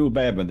one real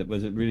bad one that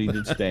really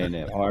did stand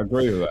out. I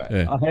agree with that.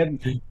 Yeah. I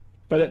haven't,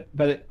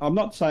 I'm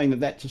not saying that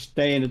that's a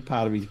standard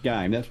part of his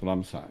game. That's what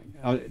I'm saying.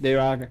 There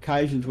are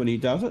occasions when he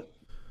does it,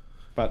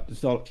 but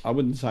it's not. I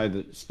wouldn't say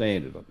that it's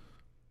standard.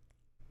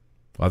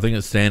 I think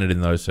it's standard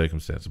in those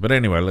circumstances. But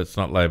anyway, let's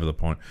not labour the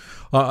point.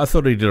 I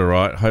thought he did all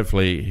right.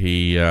 Hopefully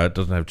he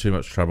doesn't have too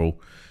much trouble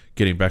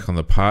getting back on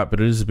the park,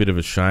 but it is a bit of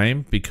a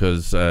shame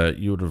because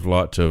you would have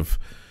liked to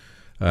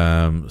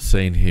have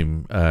seen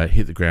him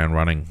hit the ground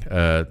running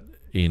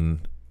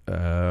in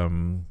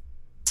round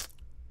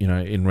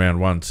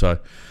one. So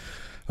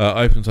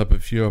opens up a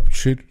few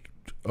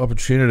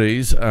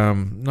opportunities,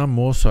 none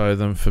more so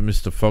than for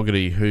Mr.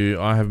 Fogarty, who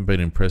I haven't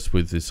been impressed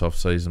with this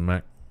off-season,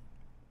 Mac.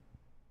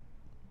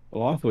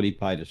 Well, I thought he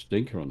played a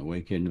stinker on the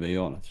weekend, to be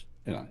honest.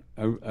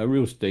 A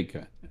real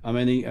stinker. I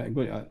mean,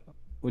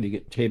 would he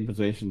get 10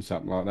 possessions,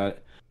 something like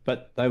that?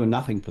 But they were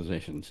nothing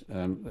possessions.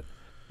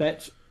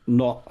 That's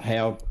not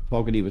how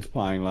Fogarty was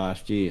playing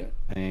last year,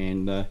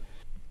 and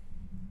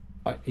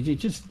he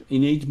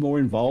needs more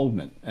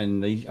involvement.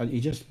 And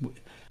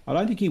I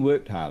don't think he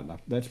worked hard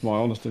enough. That's my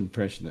honest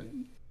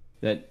impression.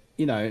 That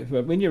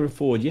when you're a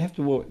forward, you have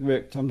to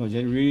work. Sometimes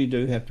you really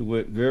do have to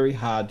work very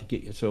hard to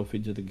get yourself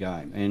into the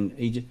game,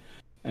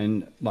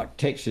 and like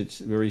Tex, it's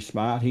very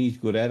smart. He's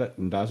good at it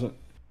and does it.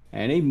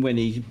 And even when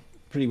he's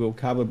pretty well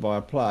covered by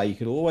a player, you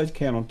can always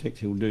count on Tex.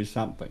 He'll do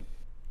something.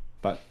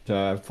 But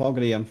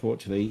Fogarty,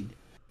 unfortunately,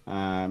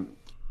 I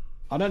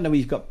don't know.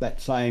 He's got that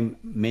same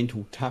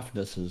mental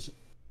toughness as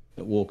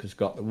that Walker's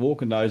got. That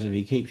Walker knows if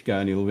he keeps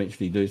going, he'll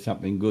eventually do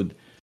something good.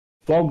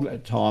 Fog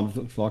at times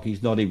looks like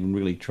he's not even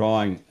really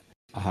trying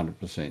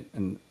 100%.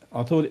 And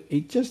I thought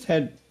he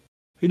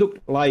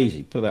looked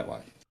lazy. Put it that way.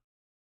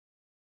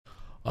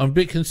 I'm a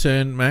bit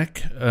concerned,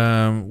 Mac.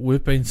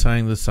 We've been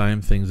saying the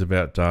same things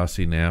about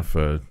Darcy now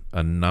for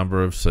a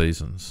number of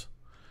seasons,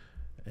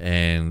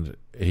 and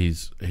he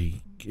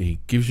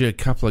gives you a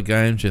couple of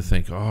games, you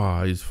think,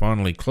 oh, he's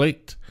finally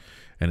clicked,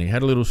 and he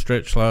had a little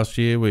stretch last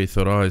year where you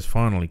thought, oh, he's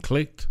finally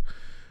clicked,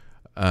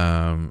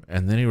 and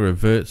then he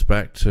reverts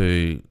back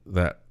to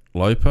that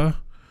Loper.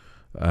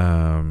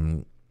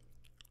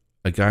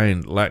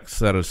 Again, lacks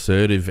that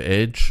assertive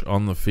edge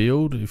on the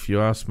field, if you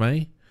ask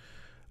me.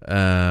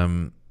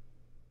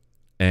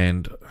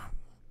 And,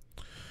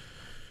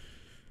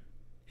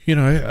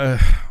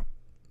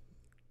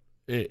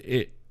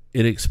 it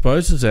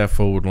exposes our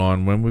forward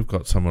line when we've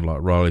got someone like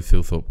Riley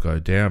Thilthorpe go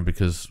down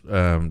because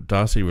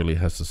Darcy really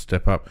has to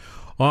step up.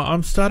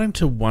 I'm starting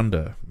to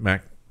wonder,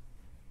 Mac,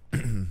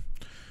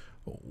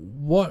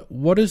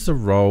 what is the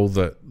role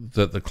that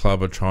the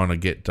club are trying to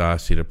get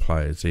Darcy to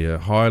play? Is he a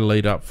high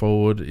lead-up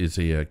forward? Is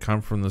he a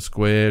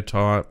come-from-the-square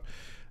type?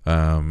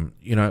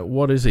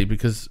 What is he?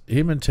 Because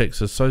him and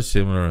Tex are so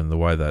similar in the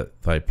way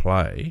that they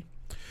play.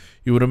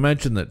 You would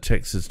imagine that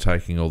Tex is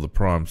taking all the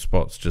prime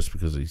spots just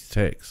because he's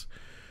Tex.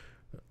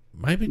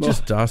 Maybe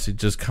just Darcy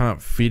just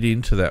can't fit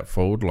into that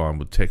forward line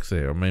with Tex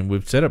there. I mean,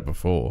 we've said it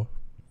before.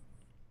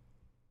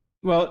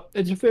 Well,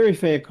 it's a very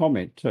fair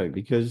comment too,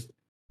 because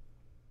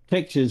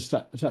Tex is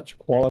such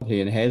quality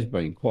and has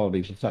been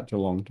quality for such a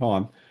long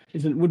time.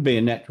 It would be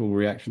a natural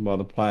reaction by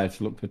the players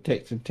to look for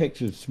Tex. And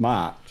Tex is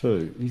smart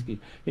too.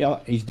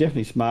 He's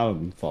definitely smarter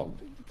than Fogg.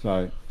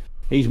 So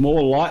he's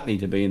more likely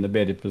to be in the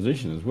better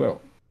position as well.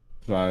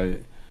 So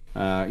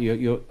I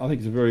think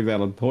it's a very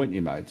valid point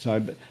you made. So,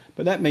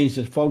 but that means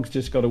that Fogg's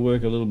just got to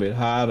work a little bit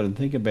harder and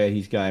think about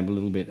his game a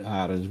little bit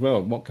harder as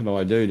well. What can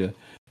I do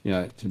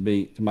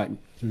to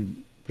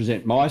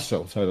present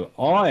myself so that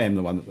I am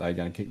the one that they're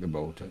going to kick the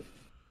ball to?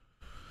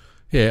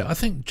 Yeah, I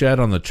think Jad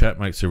on the chat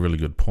makes a really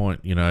good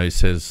point. He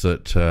says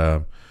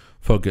that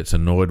Fogg gets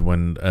annoyed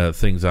when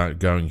things aren't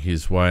going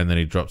his way and then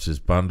he drops his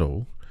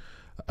bundle.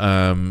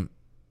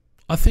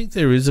 I think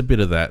there is a bit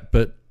of that,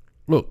 but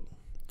look,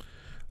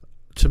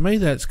 to me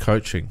that's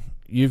coaching.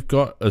 You've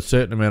got a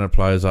certain amount of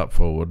players up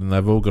forward and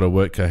they've all got to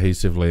work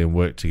cohesively and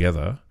work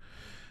together.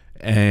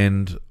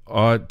 And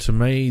to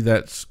me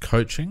that's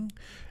coaching.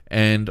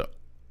 And,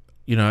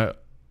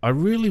 I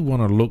really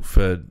want to look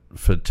for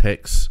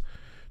Tex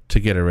to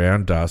get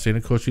around Darcy, and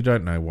of course you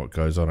don't know what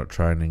goes on at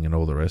training and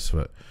all the rest of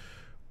it.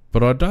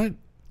 But I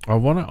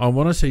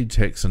want to see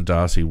Tex and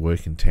Darcy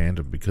work in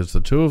tandem, because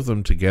the two of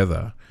them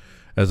together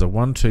as a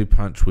 1-2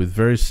 punch with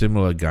very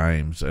similar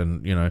games,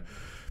 and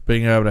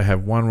being able to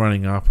have one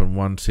running up and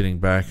one sitting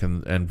back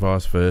and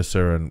vice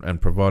versa,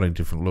 and providing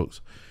different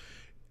looks,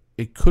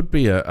 it could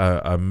be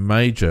a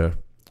major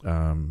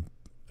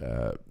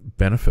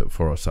benefit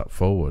for us up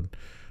forward.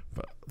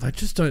 But they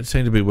just don't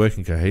seem to be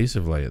working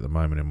cohesively at the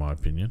moment, in my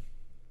opinion.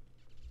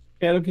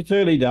 Yeah, look, it's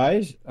early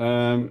days,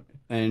 but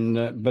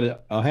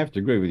I have to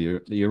agree with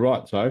you. You're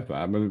right so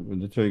far.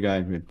 With the two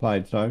games we've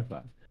played so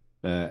far,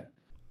 I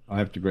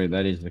have to agree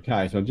that is the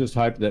case. I just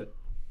hope that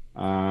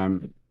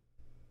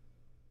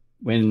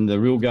when the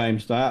real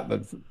games start,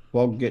 that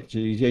Fogg gets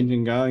his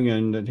engine going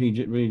and that he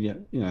really,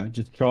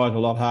 just tries a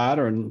lot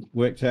harder and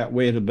works out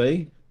where to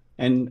be.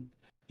 And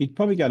he's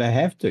probably going to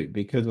have to,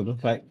 because of the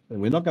fact that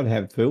we're not going to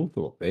have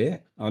Thilthorpe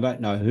there. I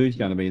don't know who's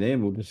going to be there.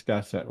 We'll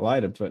discuss that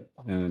later, but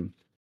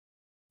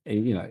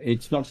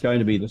it's not going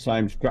to be the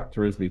same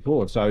structure as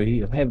before. So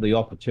he'll have the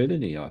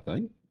opportunity, I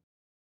think.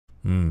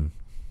 Hmm.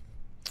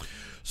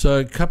 So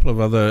a couple of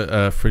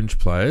other fringe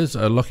players,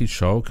 Lockie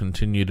Scholl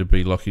continue to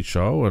be Lockie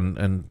Scholl,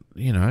 and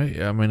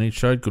I mean, he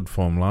showed good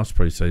form last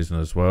pre-season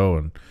as well,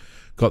 and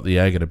got the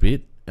agate a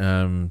bit.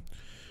 I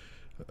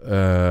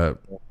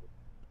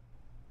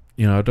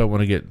don't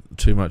want to get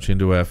too much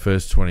into our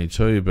first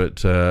 22, but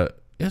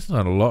he hasn't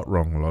done a lot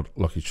wrong,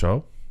 Lockie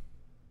Scholl.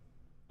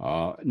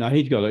 No,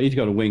 he's got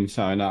a wing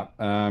sewn up.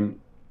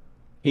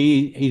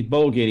 His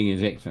ball getting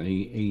is excellent.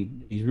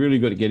 He's really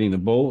good at getting the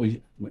ball.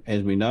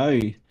 As we know,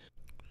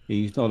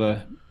 he's not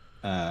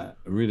a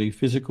really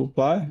physical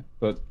player,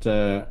 but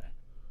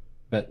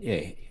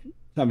yeah,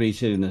 somebody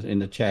said in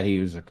the chat he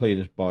was the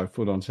cleanest by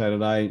foot on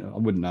Saturday. I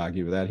wouldn't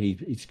argue with that.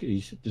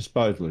 His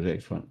disposal is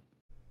excellent.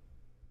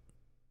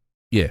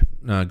 Yeah,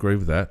 no, I agree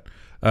with that.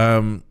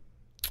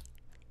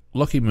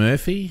 Lockie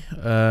Murphy,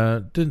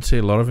 didn't see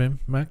a lot of him,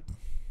 Mac.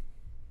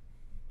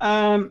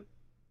 I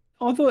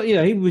thought,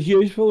 he was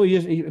useful.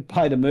 He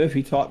played a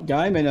Murphy type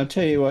game, and I'll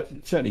tell you what,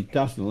 it certainly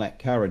doesn't lack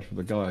courage for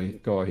the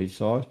guy his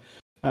size.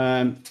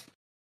 I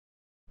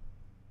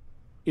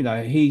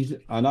know he's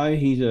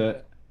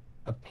a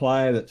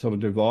player that sort of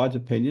divides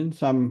opinion.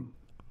 Some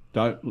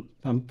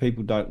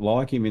people don't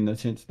like him in the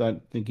sense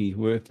don't think he's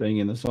worth being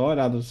in the side.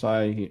 Others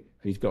say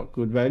he's got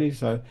good value.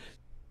 So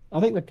I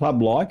think the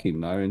club like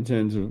him though, in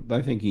terms of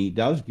they think he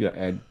does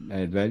add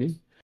value.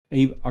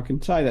 I can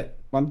say that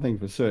one thing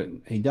for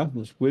certain, he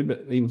doesn't squib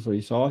it even for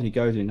his size. He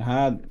goes in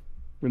hard,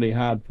 really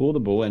hard for the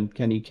ball, and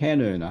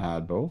can earn a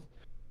hard ball.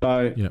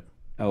 So, yep.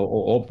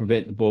 or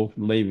prevent the ball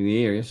from leaving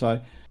the area.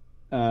 So,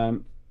 I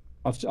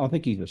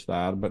think he's a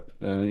starter, but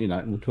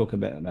we'll talk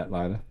about that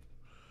later.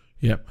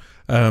 Yep.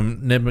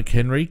 Ned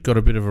McHenry got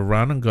a bit of a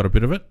run and got a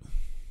bit of it.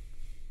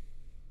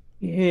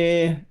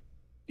 Yeah.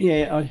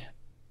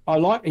 I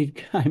liked his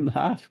game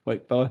last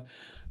week, but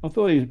I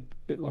thought he was a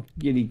bit like a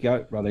giddy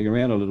goat running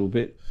around a little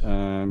bit.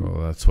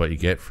 Well, that's what you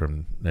get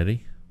from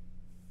Neddy.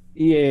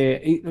 Yeah,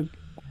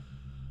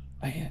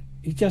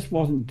 he just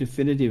wasn't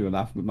definitive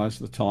enough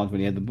most of the times when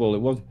he had the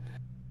ball.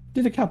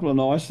 Did a couple of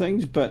nice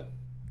things, but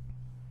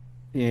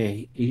yeah,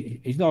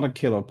 he's not a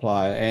killer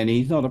player, and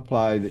he's not a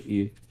player that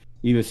you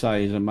would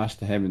say is a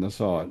must-have in the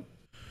side.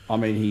 I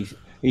mean,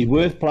 he's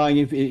worth playing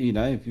if you're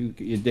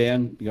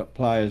down, you got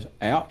players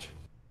out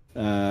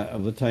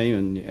of the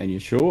team and you're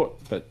short,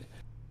 but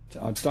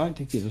I don't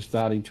think he's a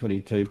starting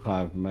 22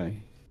 player for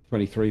me,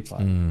 23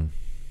 player.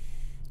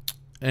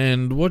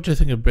 And what do you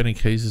think of Benny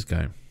Keys'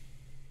 game?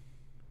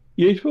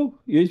 Useful.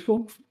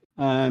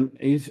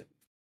 He's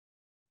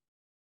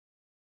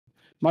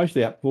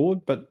mostly up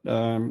forward, but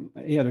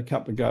he had a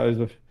couple of goes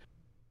of.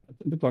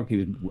 It looked like he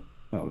was.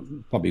 Well,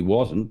 probably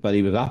wasn't, but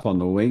he was up on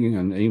the wing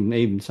and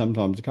even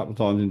sometimes a couple of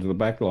times into the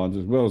back lines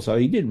as well. So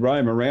he did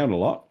roam around a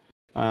lot.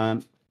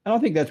 And I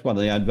think that's one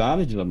of the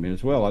advantages of him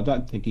as well. I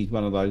don't think he's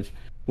one of those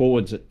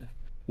forwards that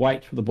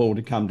waits for the ball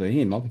to come to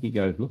him. I think he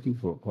goes looking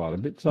for it quite a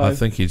bit. So I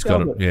think he's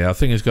got a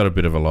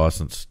bit of a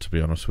license, to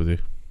be honest with you.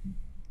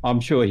 I'm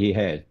sure he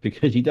has,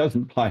 because he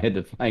doesn't play at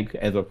the flank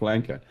as a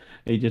flanker.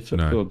 He just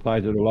sort of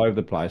plays it all over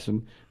the place.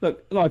 And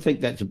look, I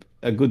think that's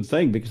a good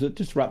thing because it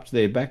disrupts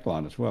their back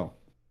line as well.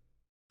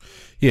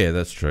 Yeah,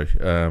 that's true.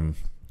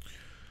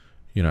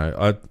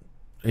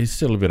 He's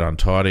still a bit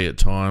untidy at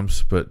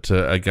times, but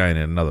again,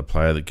 another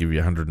player that give you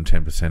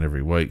 110%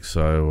 every week,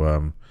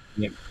 so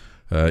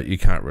you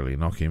can't really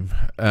knock him.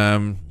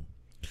 I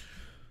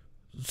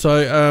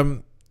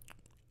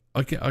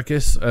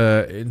guess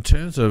in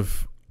terms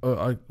of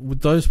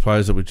with those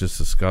players that we just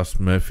discussed,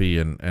 Murphy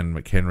and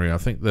McHenry, I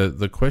think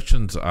the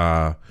questions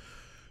are,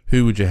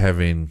 who would you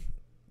have in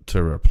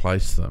to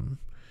replace them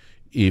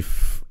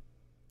if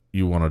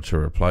you wanted to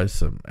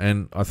replace them?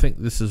 And I think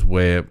this is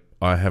where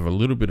I have a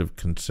little bit of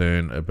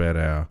concern about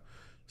our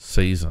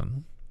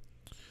season.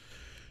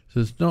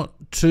 There's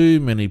not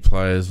too many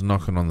players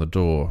knocking on the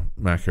door,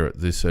 Macca, at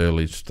this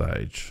early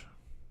stage.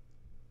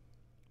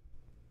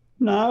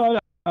 No,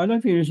 I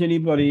don't think there's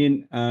anybody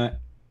in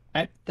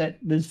at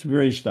this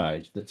very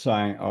stage that's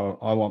saying, "Oh,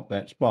 I want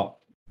that spot."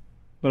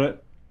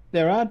 But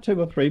there are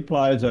 2 or 3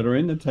 players that are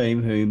in the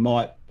team who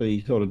might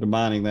be sort of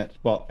demanding that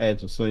spot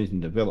as the season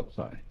develops.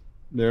 So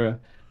there are.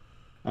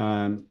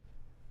 I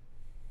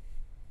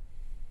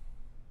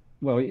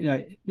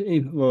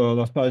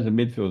suppose the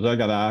midfielders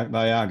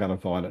they are going to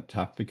find it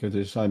tough because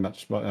there's so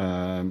much,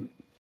 and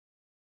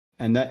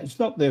that it's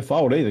not their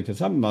fault either, because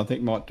some of them I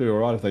think might do all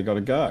right if they got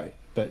to go,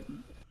 but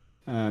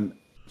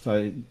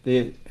so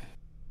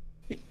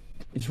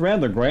it's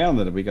around the ground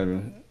that we're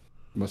going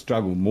to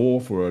struggle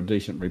more for a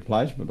decent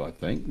replacement. I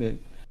think the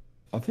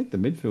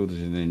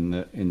midfielders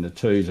in the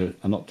twos are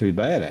not too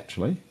bad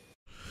actually,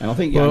 and I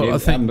think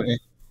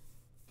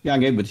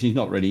Young Edwards, he's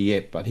not ready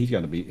yet, but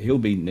he'll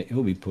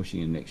be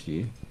pushing in next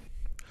year.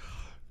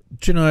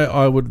 Do you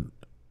know,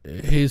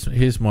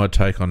 here's my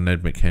take on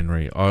Ned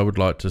McHenry. I would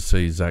like to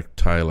see Zach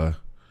Taylor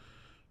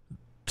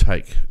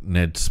take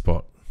Ned's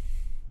spot,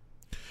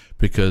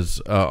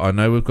 because I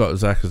know we've got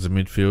Zach as a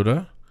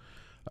midfielder,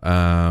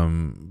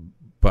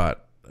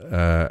 but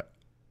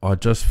I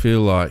just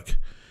feel like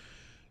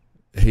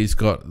he's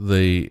got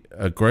the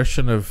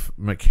aggression of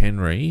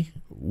McHenry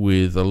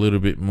with a little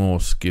bit more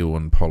skill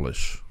and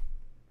polish.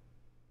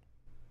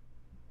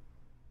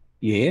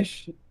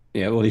 Yes.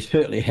 Yeah, well, he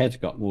certainly has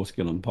got more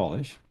skill and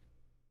polish.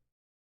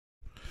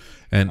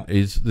 And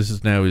this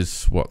is now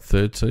his,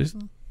 third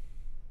season?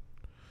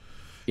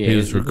 Yeah, he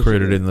was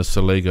recruited in the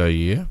Saligo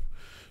year.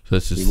 So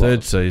it's his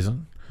third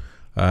season.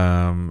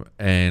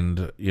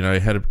 And, he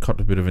had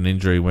caught a bit of an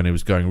injury when he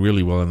was going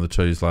really well in the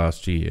twos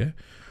last year.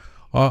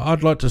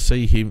 I'd like to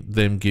see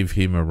them give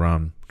him a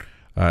run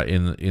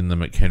in the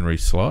McHenry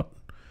slot.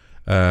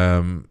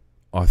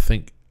 I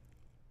think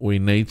we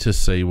need to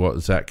see what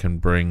Zach can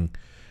bring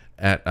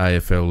at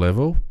AFL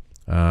level.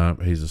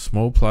 He's a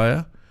small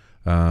player,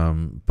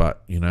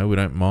 but we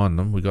don't mind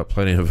them. We got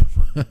plenty of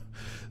them,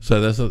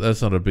 so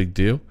that's not a big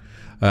deal.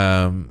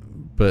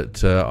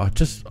 But I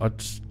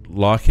just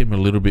like him a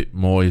little bit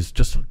more. He's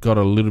just got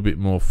a little bit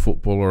more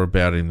footballer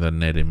about him than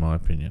Ned, in my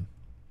opinion.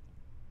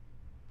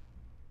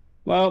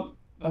 Well,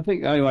 I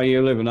think the only way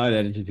you'll ever know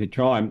that is if you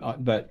try him.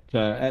 But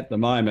at the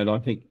moment, I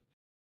think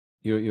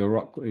you're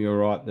right. You're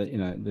right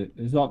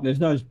that there's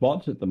no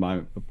spots at the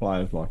moment for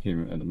players like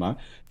him at the moment.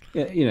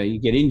 You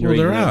get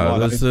injuries. Well,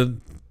 There's the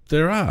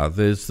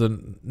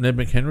Ned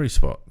McHenry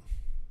spot.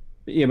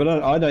 Yeah, but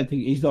I don't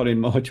think he's not in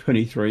my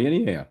 23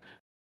 anyhow.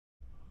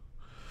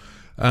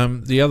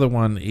 The other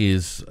one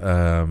is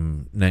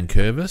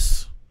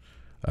Nankervis.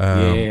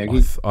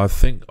 I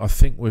think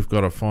we've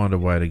got to find a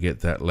way to get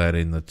that lad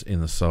in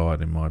the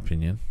side, in my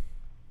opinion.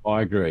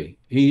 I agree.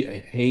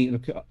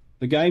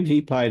 The games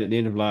he played at the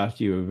end of last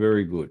year were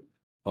very good.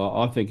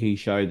 I think he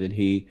showed that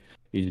he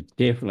is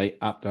definitely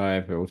up to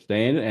AFL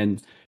standard,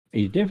 and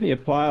he's definitely a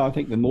player. I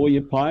think the more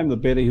you play him, the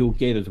better he'll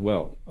get as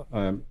well.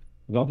 I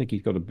think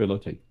he's got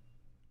ability.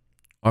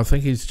 I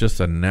think he's just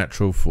a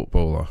natural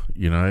footballer.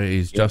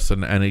 He's just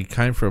and he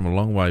came from a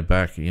long way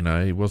back. He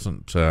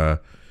wasn't. He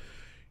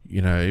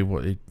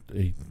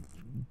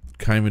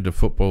came into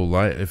football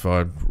late, if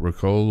I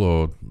recall,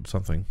 or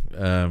something.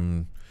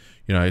 He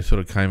sort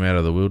of came out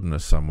of the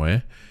wilderness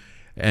somewhere,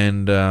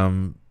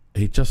 and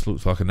he just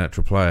looks like a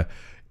natural player.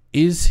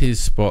 Is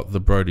his spot the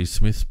Brodie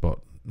Smith spot,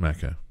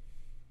 Macca?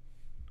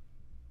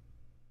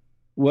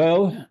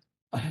 Well,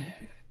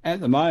 at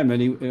the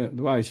moment, the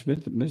way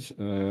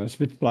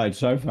Smith played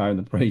so far in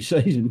the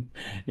pre-season,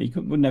 he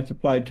wouldn't have to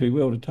play too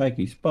well to take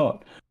his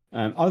spot.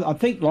 I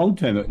think long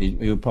term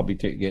he'll probably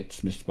get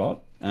Smith's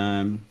spot.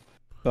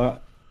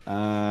 But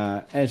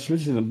as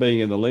Smith being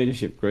in the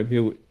leadership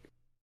group,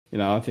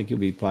 I think he'll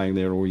be playing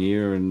there all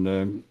year,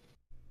 and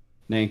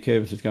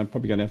Nankervis is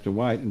probably going to have to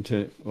wait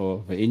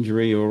for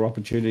injury or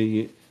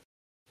opportunity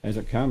as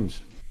it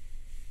comes.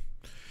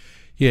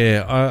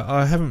 Yeah,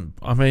 I haven't.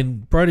 I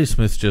mean, Brodie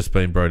Smith's just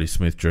been Brodie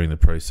Smith during the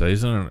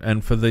pre-season,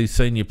 and for these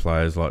senior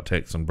players like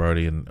Tex and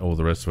Brodie and all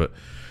the rest of it,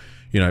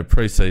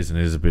 pre-season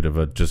is a bit of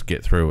a just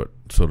get through it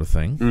sort of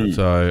thing.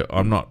 So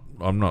I'm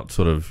not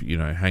sort of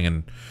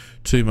hanging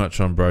too much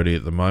on Brodie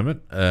at the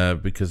moment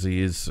because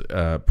he is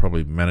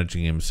probably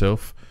managing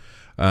himself.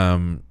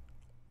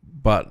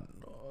 But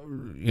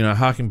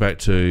harking back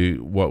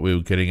to what we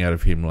were getting out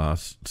of him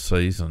last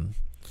season,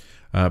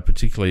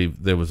 particularly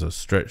there was a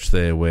stretch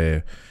there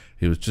where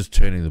he was just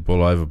turning the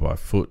ball over by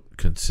foot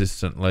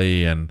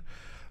consistently, and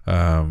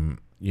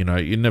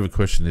you never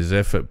question his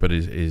effort, but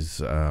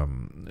his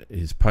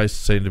pace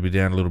seemed to be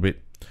down a little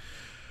bit.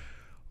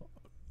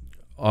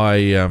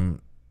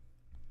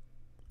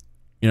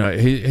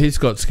 He's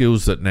got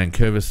skills that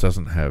Nankervis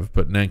doesn't have,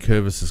 but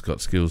Nankervis has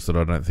got skills that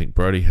I don't think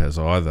Brodie has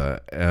either.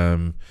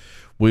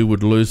 We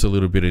would lose a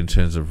little bit in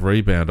terms of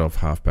rebound off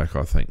halfback,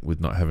 I think, with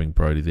not having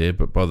Brodie there,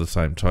 but by the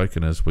same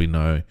token, as we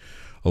know,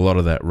 a lot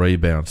of that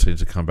rebound seems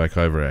to come back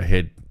over our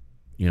head,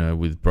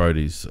 with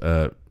Brodie's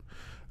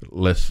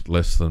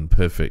less than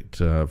perfect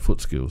foot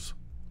skills.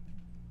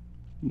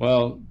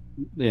 Well,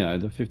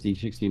 the 50,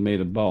 60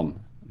 metre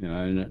bomb,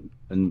 and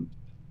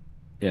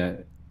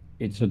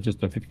it's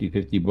just a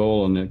 50-50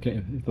 ball, and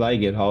if they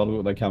get hold of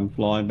it, they come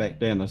flying back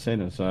down the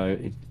centre. So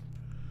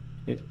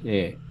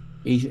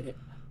he's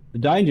the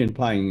danger in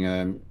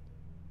playing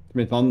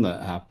Smith on the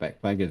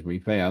halfback flank, as we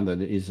found, that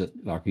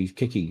he's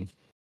kicking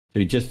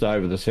to just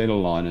over the centre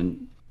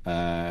line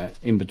and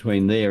in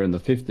between there and the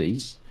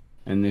 50s.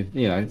 And if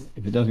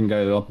it doesn't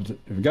go to the opposite,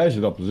 if it goes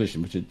to the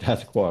opposition, which it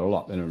does quite a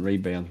lot, then it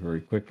rebounds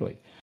very quickly.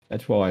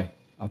 That's why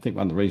I think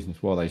one of the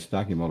reasons why they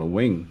stuck him on a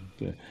wing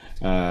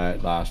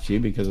last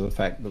year, because of the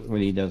fact that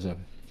when he does a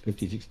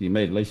 50, 60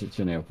 metre, at least it's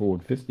in our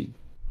forward 50.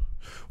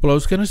 Well, I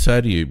was going to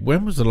say to you,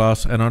 when was the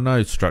last, and I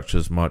know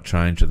structures might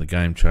change and the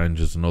game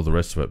changes and all the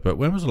rest of it, but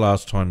when was the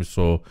last time you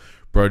saw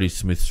Brodie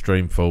Smith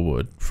stream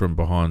forward from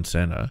behind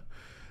centre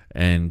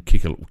and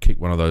kick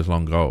one of those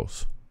long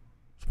goals?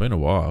 It's been a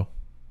while.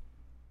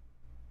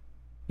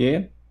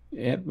 Yeah.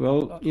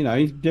 Well,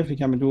 he's definitely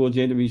coming towards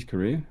the end of his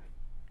career.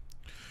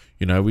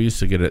 We used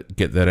to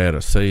get that out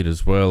of seed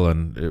as well,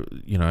 and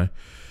I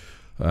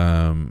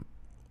mean,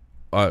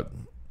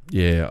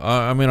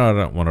 I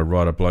don't want to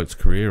write a bloke's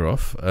career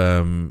off,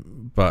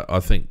 but I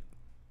think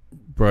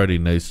Brody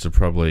needs to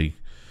probably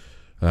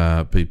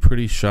be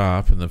pretty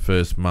sharp in the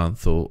first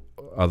month, or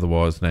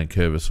otherwise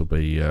Nankervis will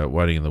be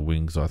waiting in the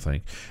wings, I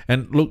think.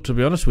 And look, to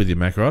be honest with you,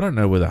 Macca, I don't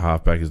know whether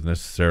halfback is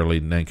necessarily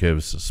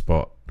Nankervis'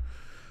 spot.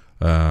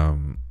 I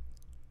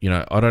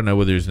don't know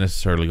whether he's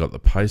necessarily got the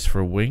pace for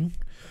a wing,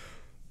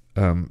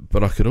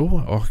 but I could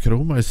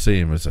almost see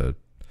him as a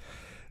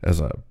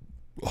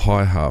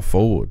high half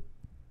forward.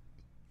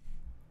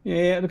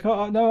 Yeah, look,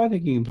 I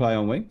think he can play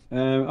on wing.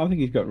 I think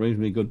he's got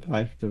reasonably good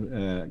pace,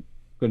 good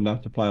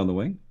enough to play on the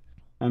wing.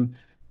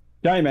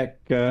 J-Mac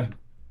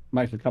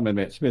makes a comment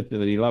about Smith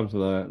that he loves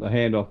the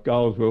handoff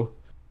goals. Well,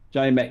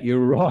 J-Mac, you're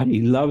right.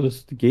 He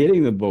loves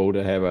getting the ball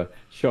to have a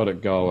shot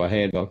at goal, a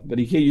handoff, but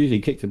he usually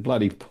kicks a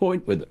bloody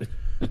point with it.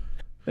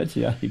 That's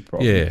the only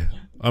problem. Yeah,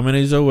 I mean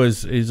he's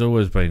always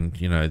been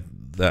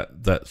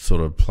that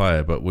sort of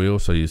player, but we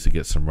also used to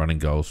get some running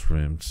goals from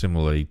him,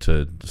 similarly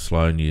to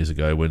Sloane years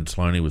ago when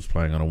Sloane was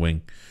playing on a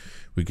wing.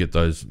 We get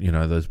those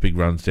big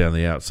runs down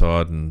the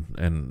outside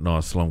and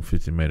nice long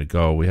 50-metre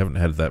goal. We haven't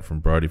had that from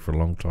Brody for a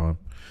long time.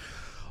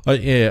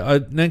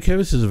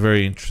 Nankervis is a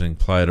very interesting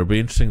player. It'll be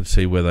interesting to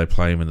see where they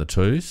play him in the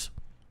twos,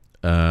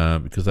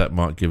 because that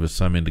might give us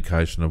some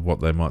indication of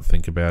what they might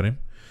think about him.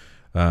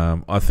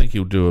 I think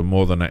he'll do a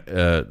more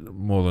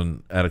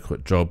than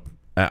adequate job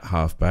at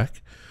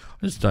halfback.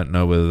 I just don't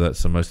know whether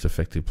that's the most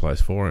effective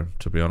place for him,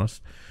 to be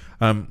honest.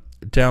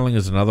 Dowling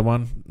is another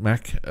one,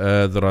 Mac,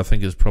 that I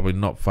think is probably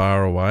not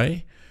far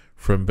away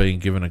from being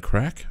given a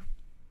crack.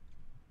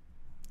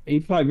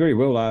 He played very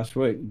well last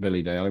week,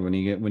 Billy Dowling,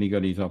 when he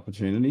got his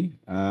opportunity.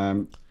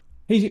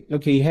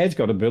 He has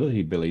got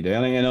ability, Billy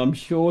Dowling, and I'm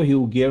sure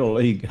he'll get a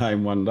league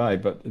game one day.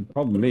 But the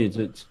problem is,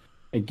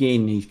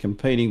 he's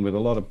competing with a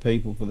lot of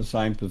people for the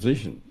same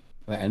position,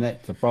 and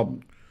that's the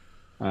problem.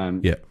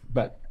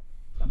 But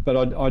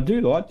I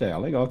do like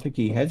Dowling. I think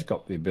he has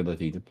got the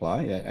ability to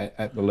play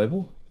at the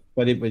level,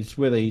 but it's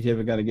whether he's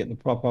ever going to get the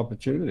proper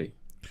opportunity.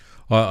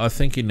 I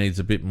think he needs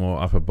a bit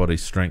more upper body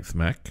strength,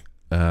 Mac,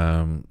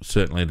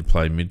 certainly to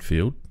play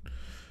midfield.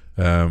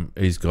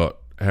 He's got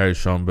Harry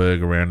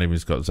Schonberg around him.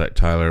 He's got Zach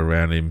Taylor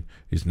around him.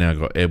 He's now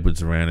got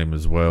Edwards around him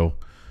as well.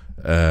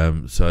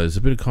 So there's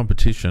a bit of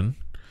competition,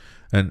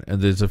 and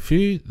there's a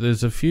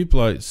few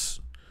blokes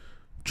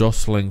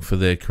jostling for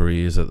their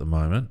careers at the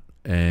moment,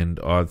 and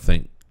I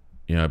think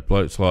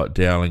blokes like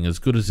Dowling, as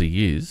good as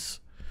he is,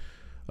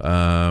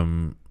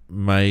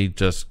 may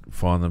just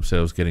find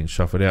themselves getting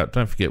shuffled out.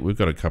 Don't forget, we've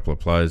got a couple of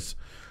players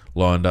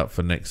lined up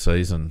for next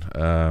season.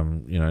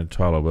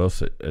 Tyler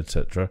Wells,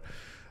 etc.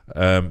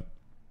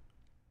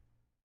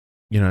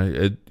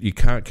 You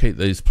can't keep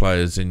these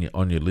players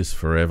on your list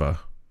forever.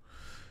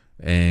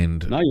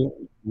 And no,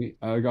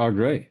 I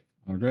agree.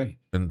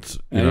 And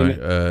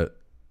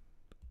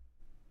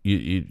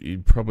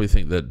you'd probably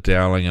think that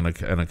Dowling and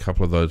a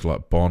couple of those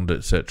like Bond,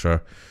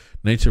 etc.,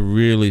 need to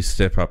really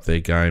step up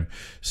their game,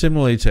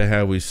 similarly to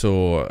how we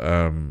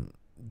saw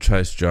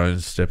Chase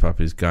Jones step up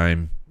his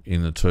game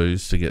in the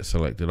twos to get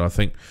selected. I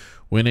think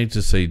we need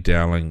to see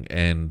Dowling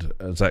and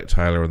Zach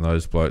Taylor and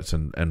those blokes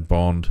and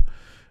Bond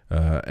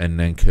and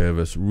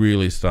Nankervis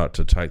really start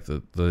to take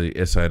the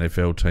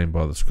SANFL team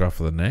by the scruff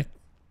of the neck,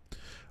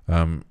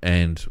 and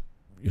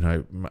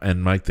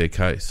make their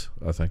case,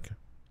 I think.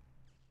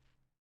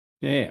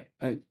 Yeah,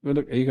 well,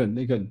 look,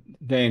 you got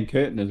Dan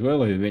Curtin as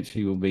well, who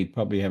eventually will be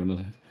probably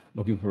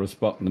looking for a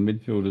spot in the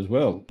midfield as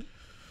well.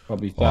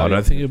 Probably. I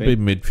don't think it'll be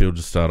midfield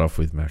to start off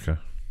with, Macca.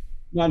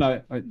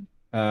 No,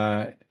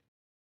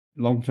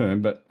 long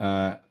term, but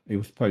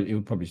he'll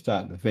probably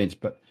start in defence.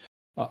 But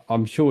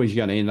I'm sure he's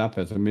going to end up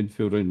as a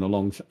midfielder in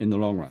the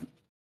long run.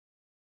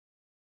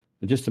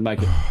 But just to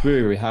make it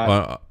very, very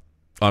hard.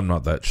 I'm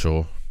not that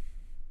sure.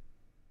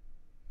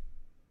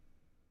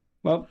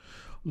 Well,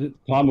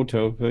 time will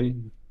tell.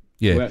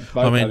 Yeah,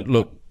 I mean,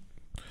 look,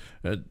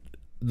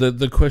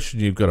 the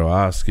question you've got to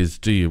ask is,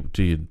 do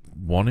you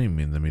want him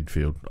in the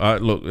midfield?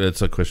 Look,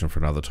 it's a question for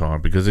another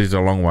time, because he's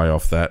a long way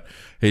off that.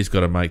 He's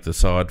got to make the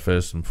side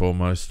first and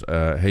foremost.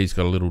 He's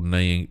got a little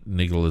knee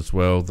niggle as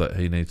well that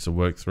he needs to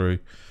work through.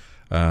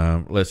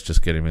 Let's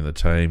just get him in the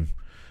team,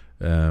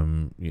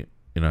 and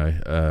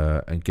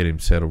get him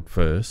settled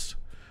first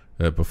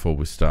before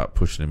we start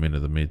pushing him into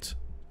the mids.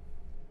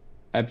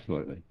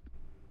 Absolutely.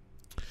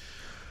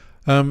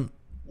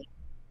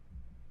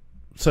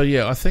 So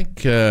yeah, I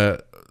think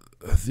the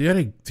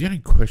only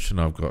question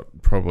I've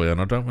got probably,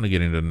 and I don't want to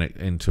get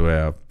into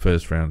our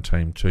first round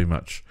team too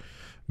much,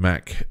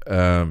 Mac,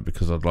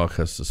 because I'd like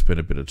us to spend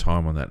a bit of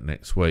time on that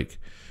next week.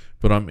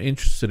 But I'm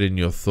interested in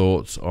your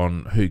thoughts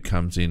on who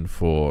comes in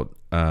for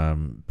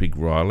Big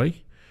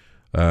Riley,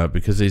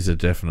 because he's a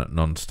definite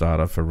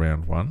non-starter for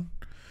round one.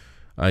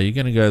 Are you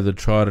going to go the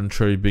tried and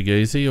true Big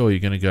Easy, or are you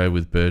going to go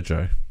with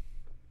Burjo?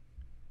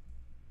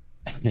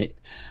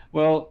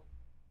 Well,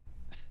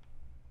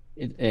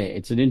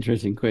 it's an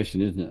interesting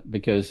question, isn't it?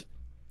 Because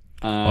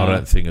I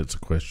don't think it's a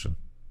question.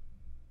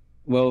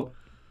 Well,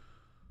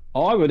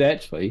 I would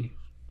actually,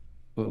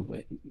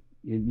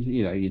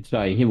 you'd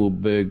say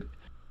Himmelberg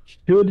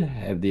should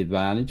have the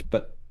advantage,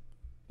 but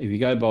if you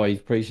go by his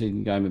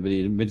preseason game, but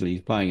admittedly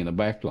he's playing in the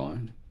back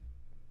line.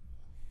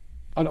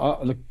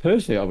 Look,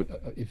 personally, I would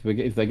if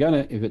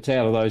it's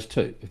out of those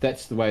two, if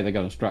that's the way they're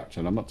going to structure,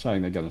 and I'm not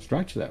saying they're going to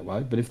structure that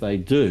way, but if they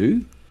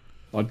do,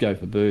 I'd go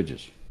for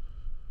Burgess.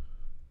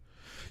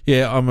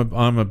 Yeah, I'm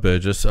a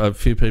Burgess. A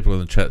few people in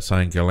the chat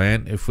saying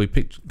Gallant. If we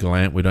picked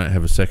Gallant, we don't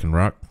have a second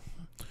ruck.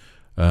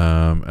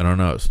 And I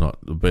know it's not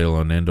the be all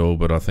and end all,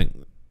 but I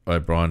think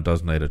O'Brien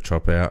does need a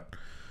chop out.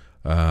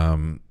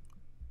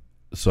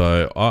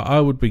 So I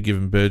would be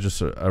giving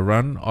Burgess a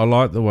run. I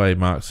like the way he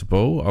marks the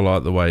ball. I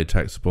like the way he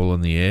attacks the ball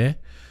in the air.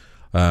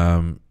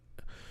 To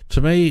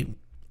me,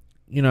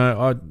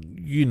 Macca,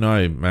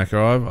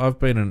 I've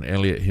been an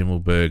Elliot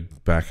Himmelberg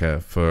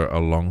backer for a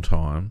long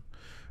time,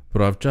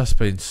 but I've just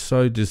been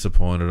so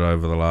disappointed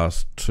over the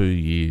last 2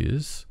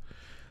 years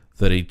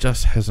that he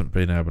just hasn't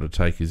been able to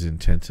take his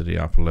intensity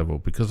up a level,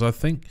 because I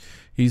think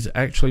he's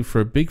actually, for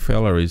a big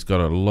fella, he's got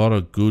a lot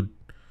of good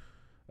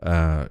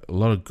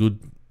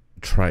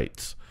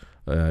traits.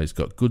 He's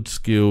got good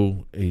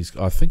skill.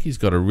 I think he's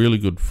got a really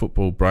good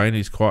football brain.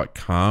 He's quite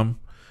calm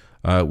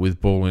with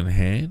ball in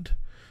hand,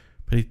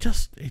 but he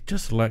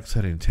just lacks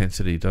that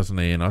intensity, doesn't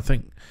he? And I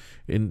think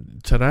in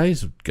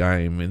today's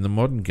game, in the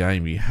modern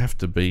game, you have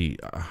to be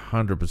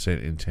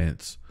 100%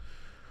 intense.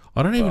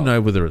 I don't even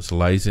know whether it's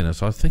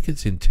laziness. I think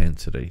it's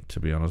intensity,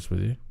 to be honest with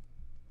you.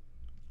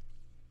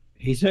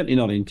 He's certainly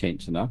not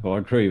intense enough. I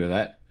agree with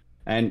that.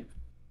 And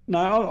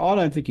no, I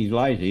don't think he's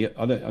lazy.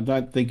 I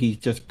don't think he's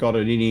just got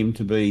it in him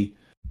to be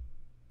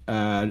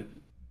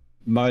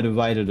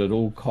motivated at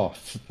all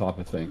costs type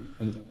of thing.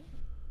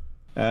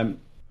 Yeah,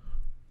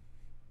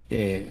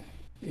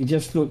 he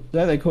just looked.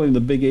 They call him the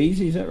Big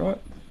Easy. Is that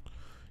right?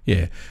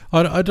 Yeah,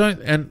 I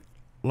don't. And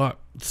like,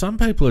 some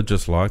people are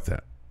just like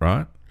that,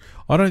 right?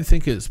 I don't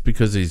think it's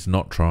because he's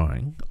not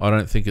trying. I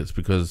don't think it's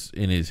because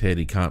in his head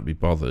he can't be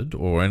bothered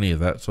or any of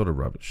that sort of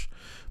rubbish.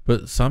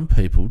 But some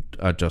people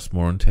are just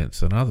more intense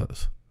than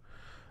others.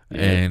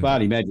 Yeah, and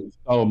Barney Magic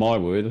stole my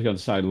word. I was going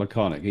to say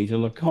laconic. He's a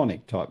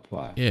laconic type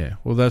player. Yeah,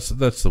 well, that's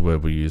the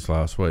word we used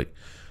last week.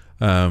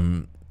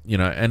 And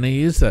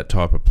he is that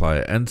type of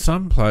player. And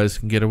some players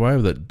can get away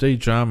with it. D.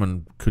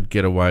 Jarman could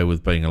get away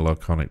with being a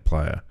laconic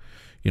player.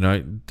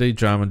 D.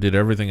 Jarman did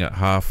everything at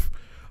half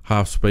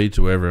speed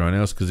to everyone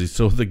else because he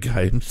saw the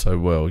game so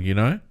well.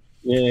 Yeah.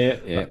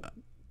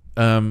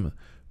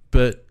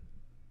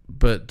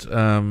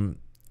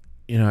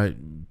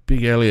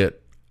 Big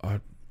Elliot,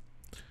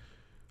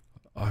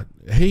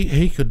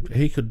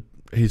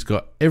 he's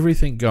got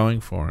everything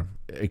going for him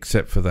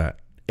except for that.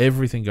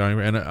 Everything going,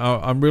 and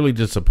I'm really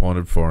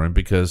disappointed for him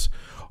because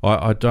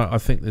I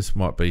think this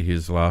might be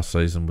his last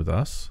season with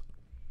us,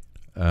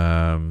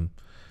 and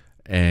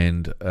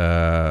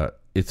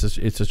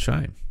it's a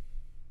shame.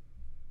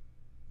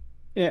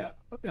 Yeah,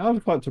 I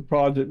was quite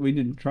surprised that we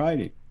didn't trade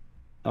him.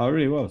 I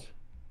really was.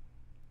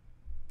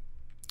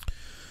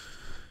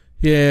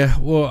 Yeah,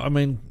 well, I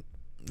mean,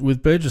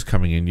 with Burgess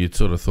coming in, you'd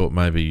sort of thought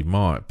maybe you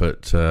might,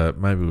 but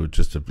maybe we were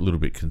just a little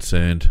bit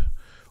concerned,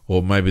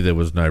 or maybe there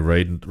was no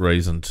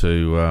reason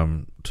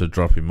to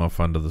drop him off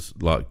under this,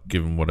 like,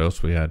 given what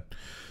else we had.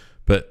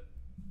 But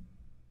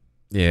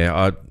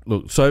yeah,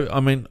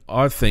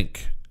 I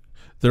think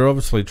they're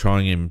obviously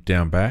trying him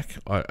down back.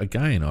 I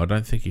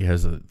don't think he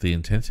has the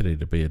intensity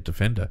to be a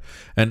defender.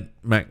 And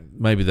Mac,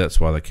 maybe that's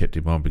why they kept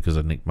him on, because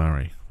of Nick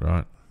Murray,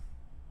 right?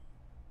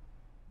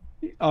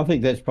 I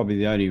think that's probably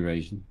the only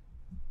reason.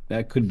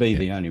 That could be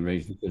the only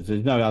reason, because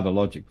there's no other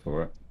logic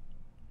for it.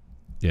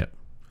 Yeah.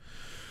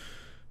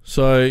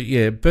 So,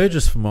 yeah,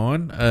 Burgess for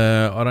mine.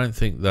 I don't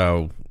think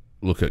they'll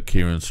look at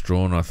Kieran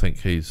Strawn. I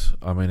think he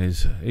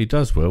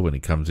does well when he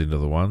comes into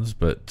the ones,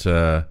 but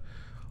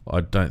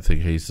I don't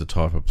think he's the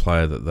type of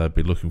player that they'd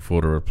be looking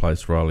for to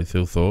replace Riley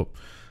Thilthorpe.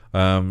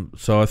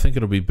 So I think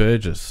it'll be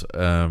Burgess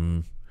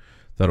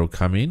that'll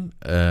come in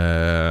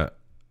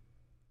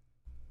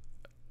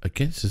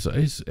against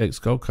his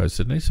ex-Gold Coast,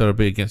 isn't he? So it'll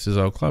be against his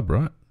old club,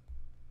 right?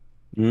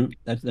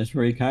 That's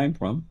where he came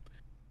from.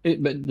 We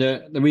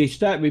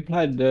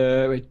played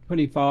with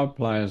 25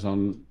 players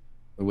on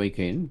the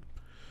weekend.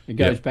 It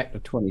goes back to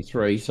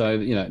 23, so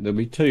there'll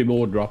be 2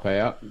 more drop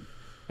out,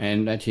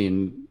 and that's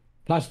in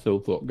plus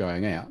Thilthorpe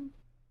going out.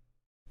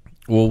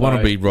 Well, one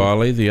will be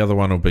Riley, the other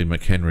one will be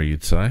McHenry,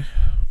 you'd say.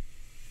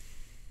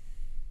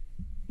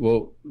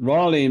 Well,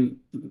 Riley,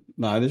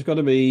 no, there's got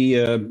to be.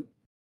 It'll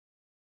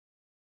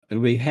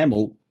be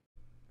Hamill.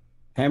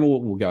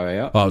 Hamill will go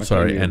out. Oh,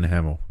 sorry, and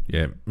Hamill.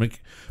 Yeah.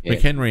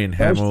 McHenry and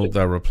Hamill,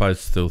 they'll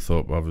replace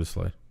Thilthorpe,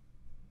 obviously.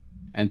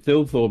 And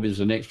Thilthorpe is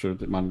an extra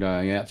one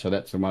going out, so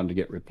that's the one to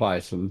get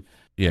replaced. And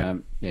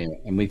and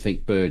we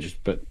think Burgess.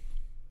 But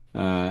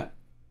I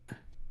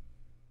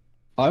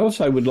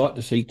also would like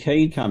to see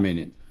Keane come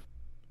in.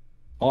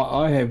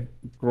 I have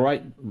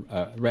great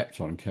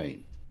raps on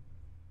Keane.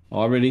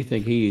 I really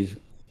think he is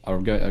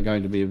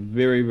going to be a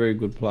very, very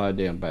good player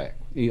down back.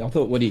 I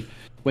thought when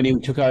he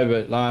took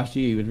over last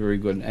year, he was very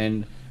good.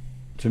 And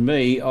to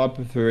me, I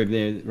prefer him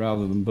there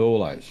rather than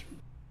Borlase.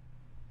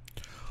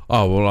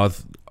 Oh, well,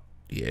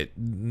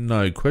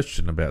 no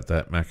question about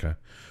that, Macca.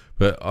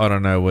 But I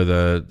don't know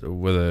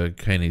whether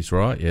Keeney's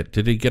right yet.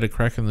 Did he get a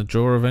crack in the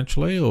jaw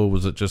eventually, or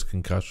was it just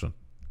concussion?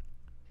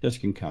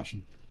 Just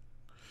concussion.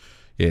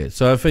 Yeah,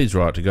 so if he's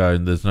right to go,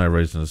 and there's no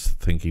reason to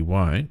think he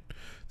won't,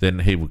 then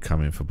he would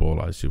come in for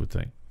Borlase, you would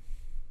think.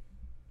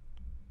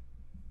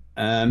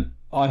 I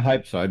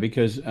hope so,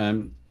 because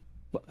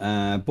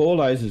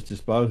Borlase's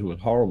disposal was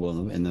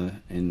horrible in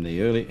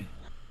the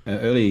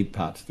early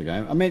parts of the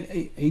game. I mean,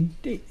 he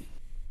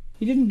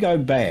didn't go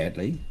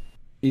badly.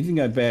 He didn't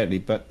go badly,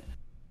 but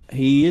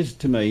he is,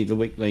 to me, the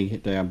weak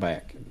link down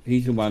back.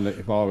 He's the one that,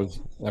 if I was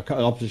an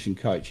opposition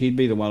coach, he'd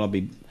be the one I'd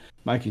be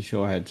making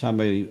sure I had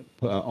somebody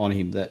put on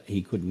him that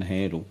he couldn't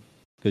handle.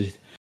 Because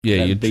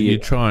yeah,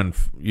 you'd try and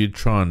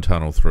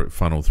funnel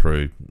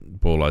through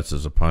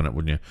Borlase's opponent,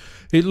 wouldn't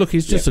you?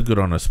 He's just a good,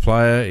 honest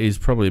player. He's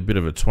probably a bit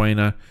of a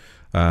tweener.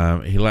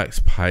 He lacks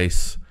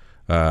pace.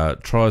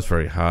 Tries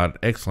very hard.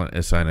 Excellent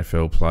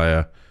SANFL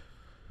player.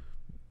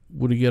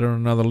 Would he get on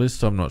another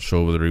list? I'm not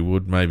sure whether he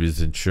would. Maybe his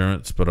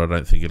insurance, but I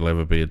don't think he'll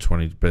ever be a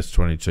best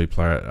 22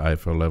 player at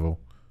AFL level.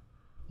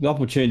 The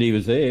opportunity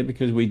was there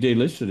because we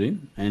delisted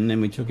him, and then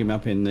we took him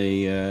up in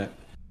the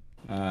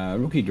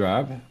rookie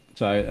draft.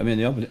 So, I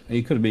mean,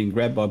 he could have been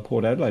grabbed by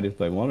Port Adelaide if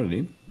they wanted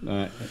him.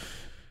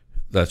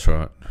 That's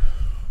right.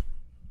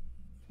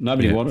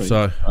 Nobody wanted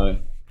him.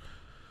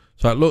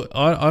 So look,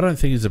 I don't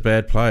think he's a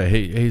bad player.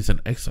 He was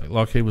an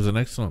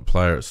excellent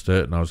player at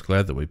Sturton. I was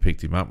glad that we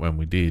picked him up when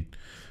we did.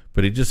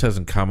 But he just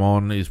hasn't come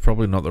on. He's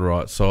probably not the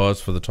right size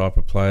for the type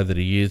of player that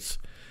he is.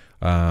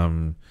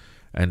 And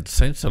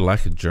seems to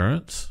lack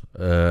endurance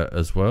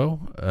as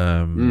well,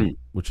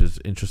 which is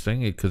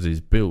interesting because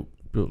he's built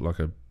like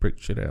a brick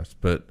shithouse.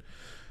 But,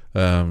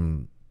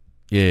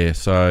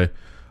 so,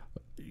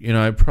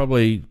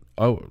 probably...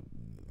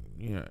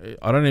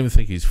 I don't even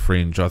think he's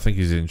fringe. I think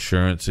his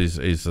insurance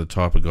is the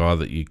type of guy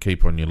that you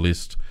keep on your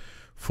list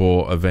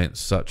for events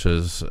such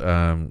as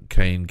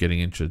Keane getting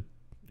injured,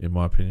 in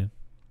my opinion.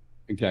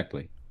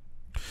 Exactly.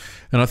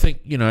 And I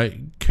think,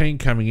 Keane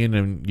coming in,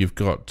 and you've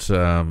got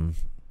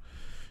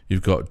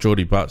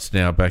Geordie Butts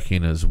now back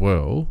in as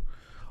well.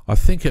 I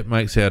think it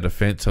makes our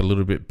defence a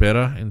little bit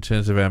better in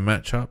terms of our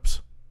matchups.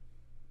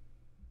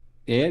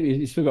 Yeah,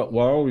 you've still got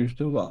Worrell, you've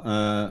still got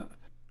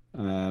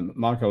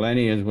Michael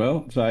Lanny as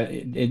well. So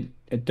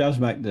it does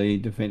make the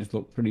defence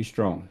look pretty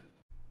strong.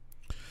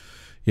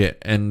 Yeah,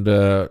 and,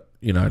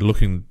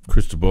 looking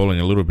crystal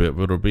balling a little bit,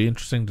 but it'll be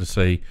interesting to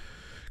see,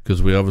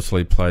 because we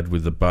obviously played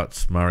with the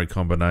Butts-Murray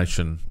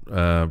combination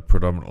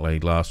predominantly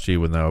last year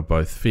when they were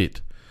both fit,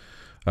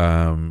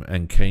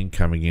 and Keane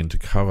coming in to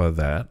cover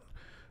that.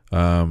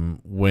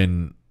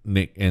 When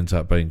Nick ends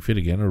up being fit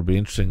again, it'll be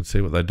interesting to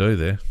see what they do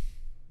there.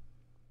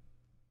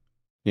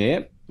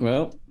 Yeah,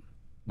 well,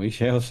 we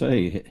shall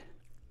see.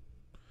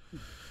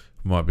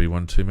 Might be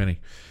one too many.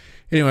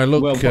 Anyway,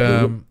 look...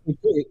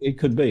 it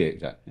could be,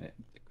 exactly.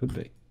 It could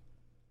be.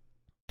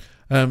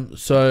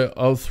 So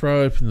I'll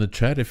throw open the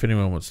chat if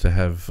anyone wants to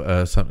have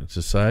something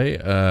to say,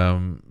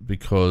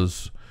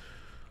 because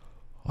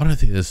I don't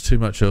think there's too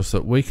much else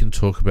that we can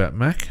talk about,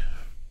 Mac.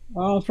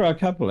 I'll throw a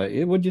couple at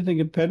you. What do you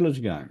think of Pedlar's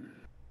game?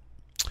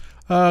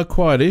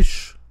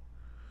 Quiet-ish.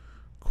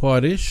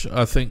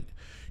 I think,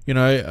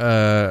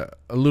 a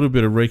little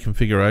bit of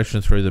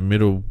reconfiguration through the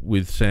middle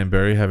with Sam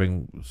Berry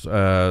having,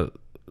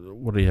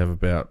 what do you have,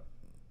 about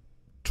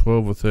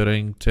 12 or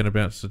 13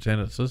 10-bounce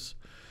attendances.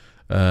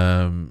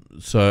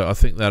 So I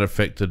think that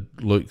affected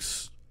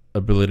Luke's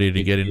ability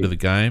to get into the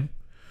game.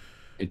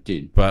 It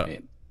did. But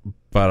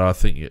I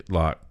think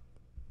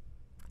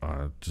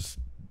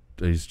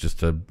he's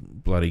just a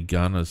bloody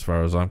gun as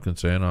far as I'm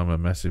concerned. I'm a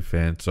massive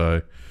fan,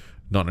 so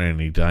not in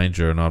any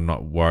danger, and I'm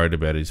not worried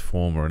about his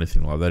form or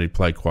anything like that. He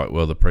played quite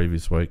well the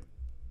previous week.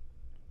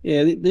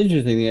 Yeah, the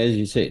interesting thing, as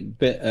you said,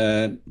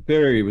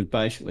 Berry was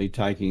basically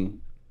taking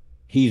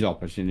his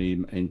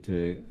opportunity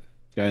into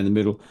go in the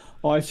middle.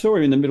 I saw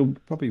him in the middle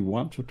probably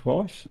once or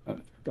twice.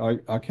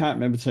 I can't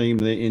remember seeing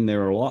him in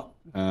there a lot.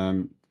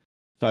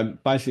 So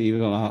basically, he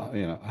was on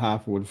a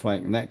half forward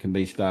flank, and that can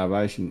be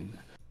starvation.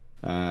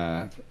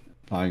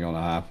 Playing on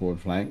a half forward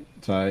flank.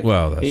 So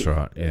that's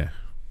right. Yeah,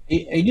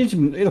 he did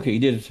some. Look, he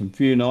did some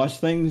few nice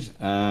things,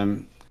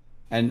 and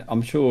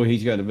I'm sure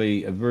he's going to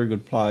be a very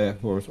good player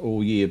for us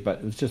all year. But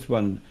it was just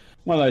one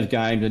of those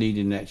games that he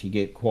didn't actually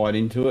get quite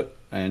into it,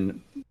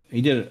 and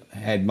he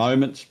had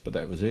moments, but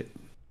that was it.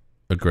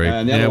 Agreed.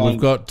 Now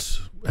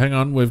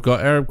we've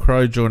got Arab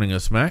Crow joining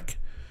us, Mac,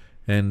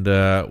 and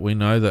we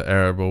know that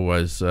Arab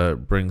always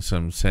brings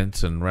some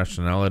sense and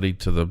rationality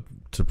to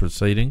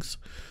proceedings.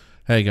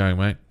 How you going,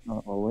 mate?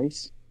 Not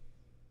always.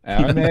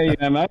 Arab, how you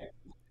going, mate?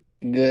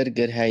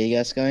 Good. How you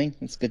guys going?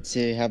 It's good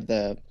to have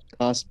the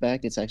cast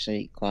back. It's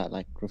actually quite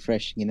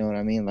refreshing, you know what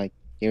I mean? Like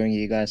hearing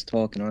you guys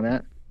talk and all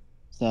that.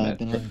 So I've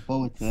been looking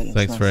forward to it.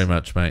 Thanks very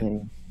much, mate.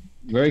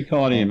 Very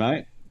kind of you,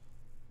 mate.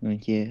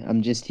 Thank you.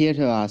 I'm just here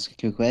to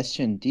ask you a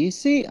question. Do you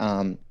see,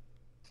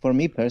 for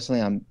me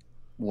personally, I'm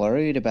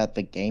worried about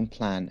the game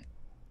plan.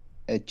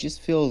 It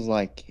just feels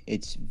like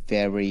it's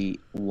very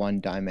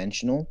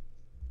one-dimensional,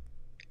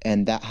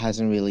 and that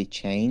hasn't really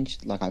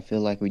changed. I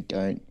feel like we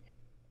don't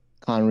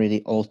can't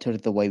really alter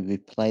the way we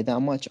play that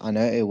much. I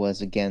know it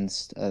was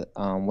against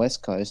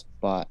West Coast,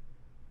 but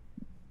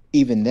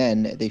even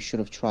then, they should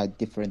have tried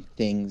different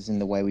things in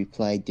the way we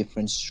play,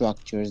 different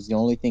structures. The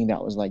only thing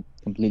that was like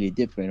completely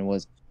different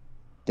was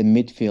the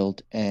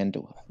midfield and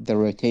the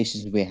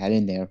rotations we had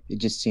in there. It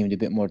just seemed a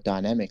bit more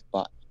dynamic,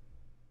 but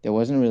there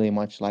wasn't really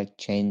much like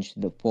change to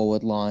the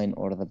forward line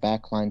or the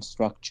back line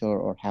structure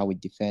or how we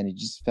defend. It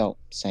just felt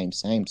same.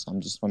 So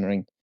I'm just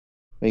wondering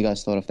what you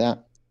guys thought of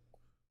that.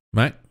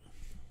 Mate?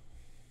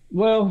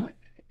 Well,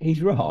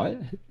 he's right.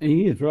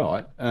 He is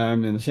right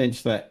in the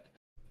sense that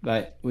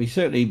we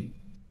certainly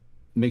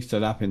mixed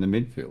it up in the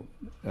midfield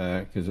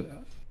because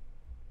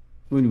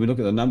when we look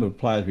at the number of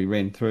players we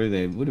ran through,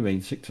 there would have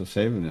been 6 or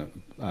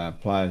 7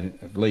 players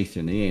at least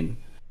in the end.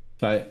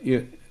 So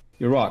you're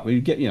right. We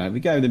gave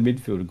the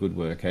midfield a good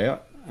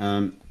workout.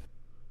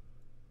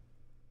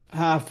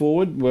 Half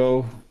forward,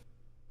 well,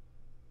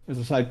 as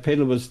I say,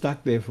 Pedler was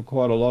stuck there for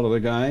quite a lot of the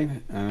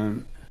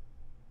game,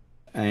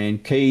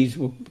 and Keys,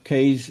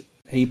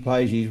 he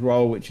plays his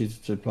role, which is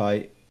to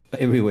play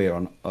everywhere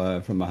on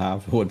from the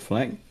half forward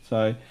flank.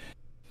 So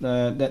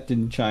that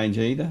didn't change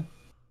either.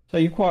 So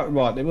you're quite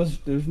right. There was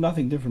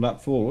nothing different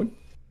up forward,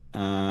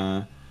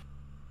 and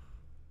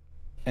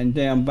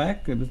down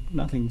back there was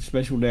nothing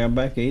special down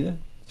back either.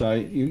 So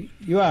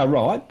you are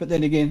right, but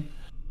then again,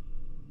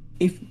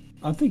 if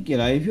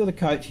you're the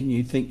coach and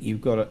you think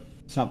you've got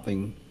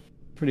something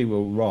pretty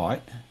well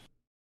right,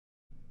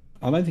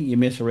 I don't think you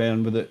mess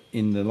around with it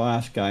in the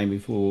last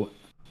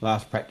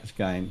practice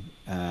game,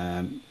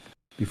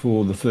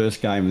 before the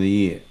first game of the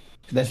year.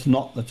 That's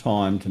not the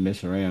time to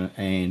mess around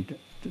and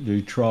to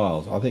do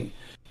trials. I think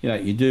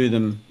you do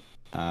them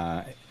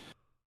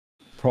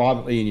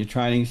privately in your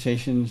training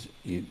sessions.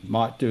 You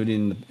might do it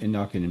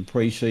in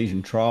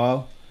pre-season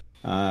trial,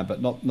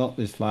 but not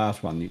this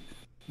last one.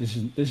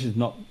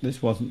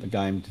 This wasn't the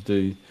game to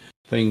do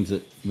things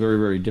that very,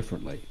 very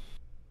differently.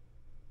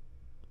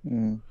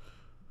 Well,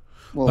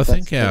 I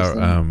think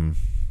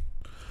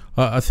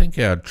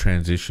our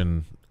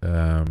transition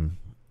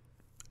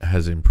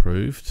has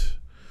improved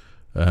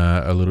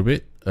a little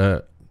bit.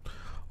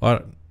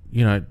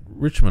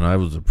 Richmond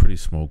Oval's a pretty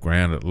small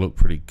ground. It looked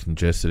pretty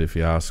congested, if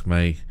you ask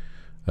me.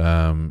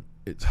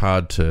 It's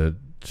hard to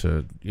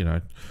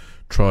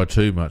try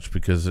too much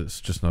because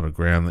it's just not a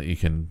ground that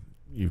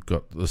you've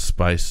got the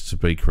space to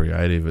be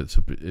creative.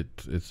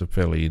 It's a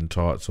fairly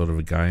tight sort of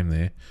a game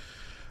there.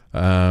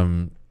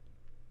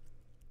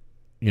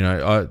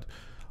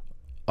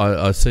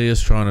 I see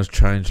us trying to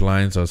change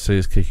lanes. I see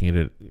us kicking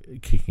it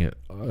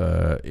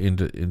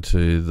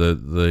into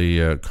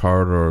the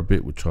corridor a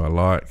bit, which I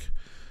like.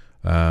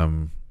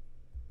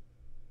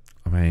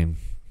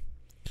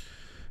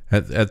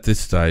 At this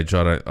stage,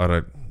 I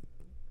don't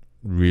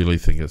really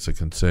think it's a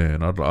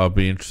concern. I'll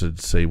be interested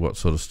to see what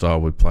sort of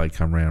style we play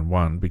come round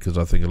 1, because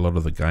I think a lot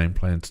of the game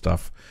plan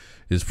stuff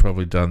is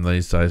probably done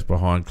these days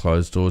behind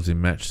closed doors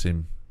in match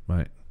sim,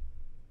 mate.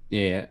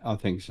 Yeah, I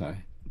think so.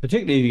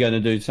 Particularly if you're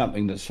going to do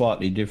something that's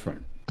slightly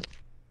different.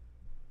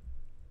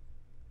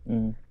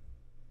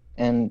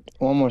 And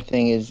one more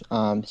thing is,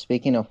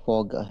 speaking of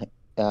Fogarty,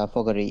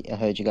 I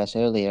heard you guys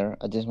earlier.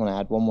 I just want to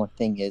add one more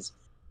thing is,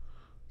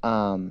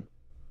 I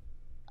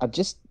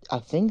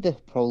think the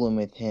problem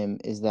with him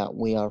is that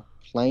we are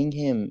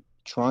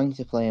trying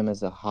to play him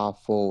as a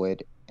half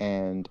forward,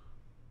 and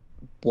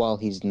while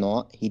he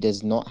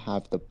does not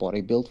have the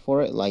body build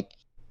for it. Like,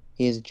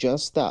 he's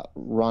just that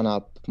run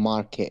up,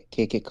 mark it,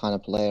 kick it kind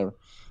of player.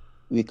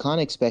 We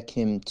can't expect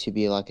him to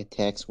be like a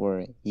Tex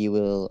where he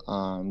will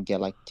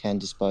get like 10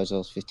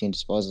 disposals, 15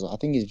 disposals. I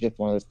think he's just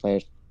one of those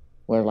players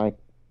where like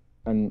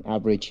on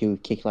average he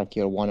would kick like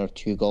your 1 or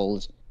 2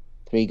 goals,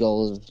 3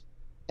 goals,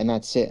 and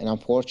that's it. And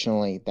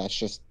unfortunately, that's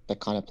just the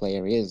kind of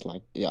player he is.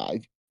 Like, yeah,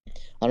 I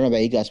don't know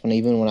about you guys, but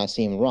even when I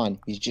see him run,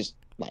 he's just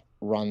like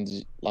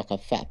runs like a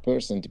fat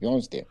person, to be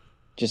honest with you.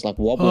 Just like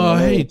wobbling all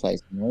over the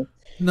place,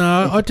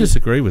 No, I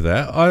disagree with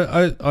that.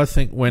 I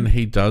think when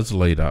he does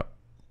lead up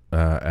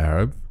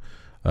Arab,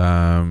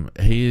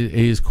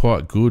 he is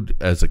quite good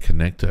as a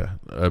connector,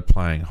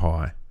 playing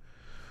high.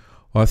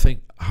 I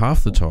think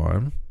half the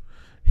time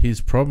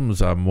his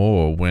problems are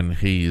more when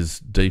he is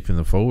deep in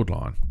the forward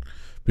line,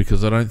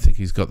 because I don't think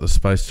he's got the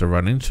space to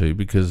run into,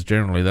 because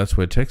generally that's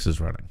where Tex is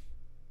running.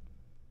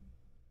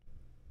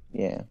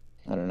 Yeah,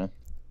 I don't know.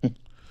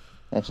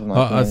 That's just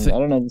my opinion. I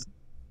don't know.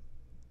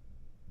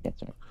 Yeah,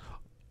 sorry.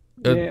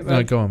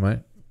 No, go on, mate.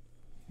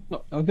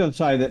 I was going to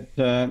say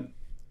that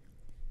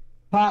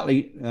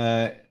partly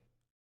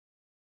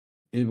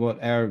is what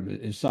Arab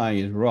is saying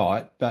is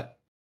right, but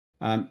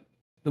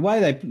the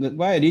way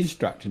it is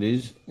structured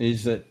is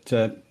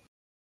that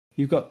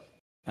you've got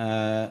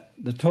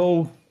the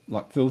tall,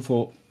 like Phil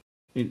Thorpe,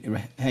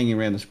 hanging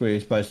around the square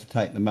is supposed to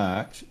take the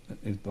marks,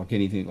 like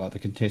anything like the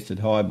contested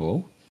high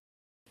ball,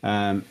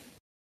 and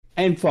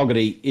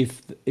Fogarty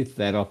if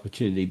that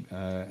opportunity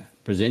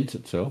presents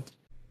itself.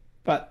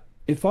 But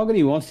if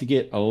Fogarty wants to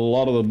get a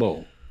lot of the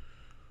ball,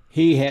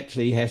 he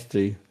actually has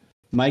to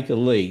make a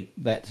league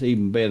that's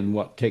even better than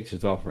what Tex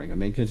is offering. I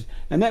mean,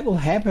 and that will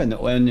happen,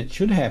 and it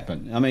should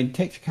happen. I mean,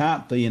 Tex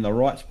can't be in the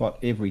right spot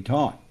every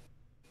time.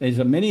 There's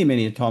many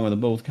a time when the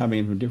ball's coming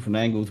in from different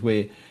angles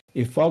where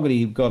if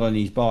Fogarty got on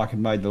his bike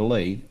and made the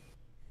lead,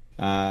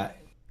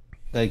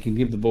 they can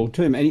give the ball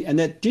to him. And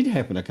that did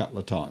happen a couple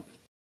of times.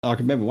 I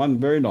can remember one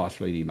very nice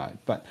lead he made.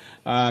 But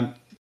I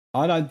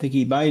don't think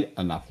he made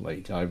enough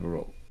leads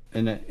overall.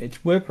 And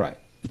it's work rate.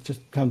 It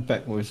just comes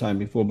back to what we were saying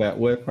before about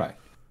work rate.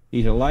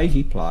 He's a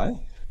lazy player,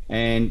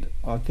 and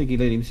I think he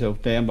let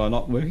himself down by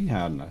not working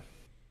hard enough.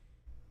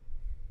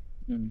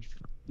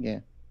 Yeah.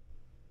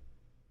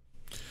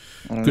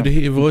 Good to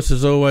hear your voice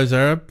as always,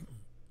 Arab.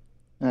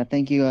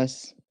 Thank you,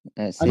 guys.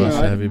 Nice to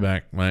have you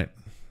back, mate.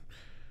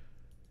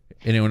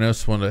 Anyone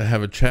else want to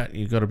have a chat?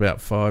 You've got about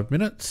 5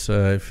 minutes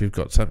if you've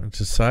got something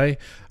to say.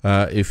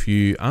 If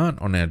you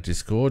aren't on our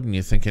Discord and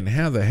you're thinking,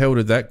 how the hell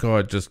did that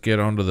guy just get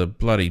onto the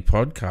bloody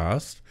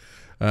podcast?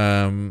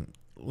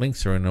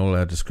 Links are in all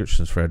our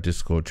descriptions for our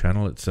Discord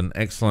channel. It's an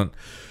excellent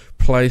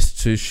place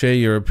to share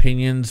your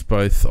opinions,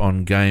 both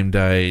on game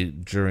day,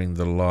 during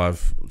the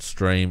live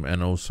stream,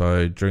 and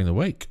also during the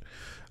week.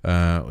 We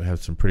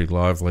have some pretty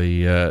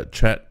lively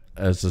chat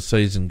as the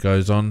season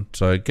goes on,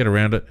 so get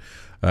around it.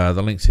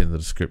 The link's in the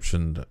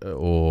description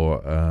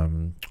or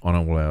on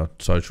all our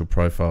social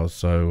profiles.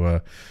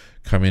 So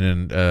come in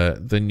and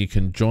then you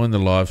can join the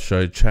live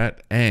show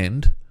chat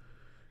and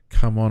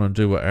come on and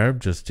do what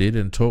Arab just did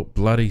and talk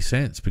bloody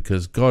sense,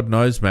 because God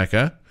knows,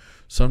 Macca,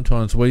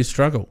 sometimes we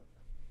struggle.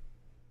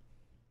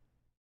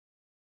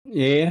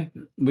 Yeah,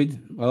 we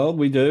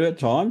do at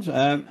times.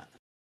 I'm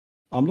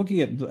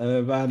looking at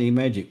Vardy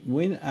Magic.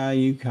 When are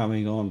you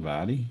coming on,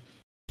 Vardy?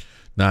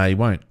 No, he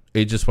won't.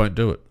 He just won't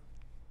do it.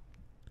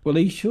 Well,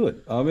 he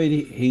should. I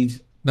mean,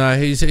 he's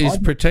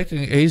protecting.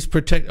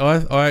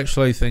 I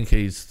actually think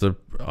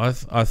I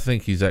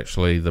think he's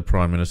actually the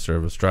Prime Minister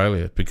of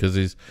Australia, because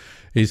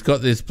he's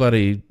got this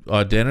bloody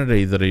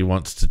identity that he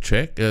wants to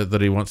check,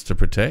 that he wants to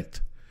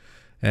protect,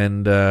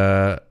 and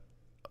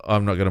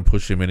I'm not going to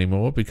push him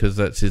anymore because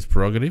that's his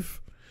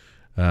prerogative.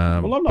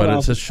 Well, I'm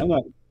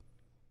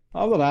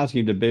not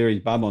asking him to bear his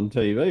bum on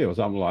TV or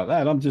something like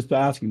that. I'm just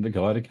asking the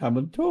guy to come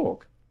and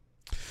talk.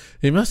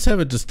 He must have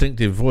a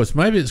distinctive voice.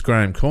 Maybe it's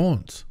Graham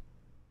Corns.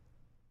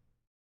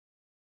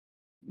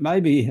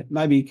 Maybe,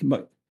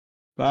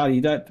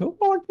 Vardy don't talk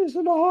like this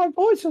in a high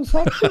voice or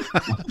something.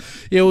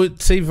 Yeah, well,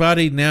 see,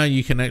 Vardy, now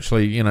you can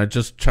actually,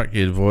 just chuck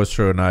your voice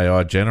through an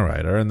AI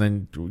generator, and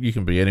then you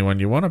can be anyone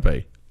you want to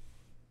be.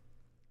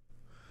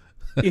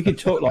 You can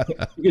talk like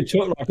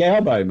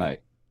Albo,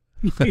 mate.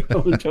 You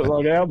can talk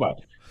like Albo.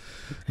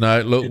 No,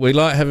 look, we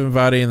like having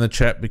Vardy in the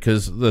chat,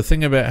 because the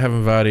thing about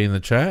having Vardy in the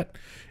chat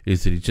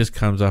is that he just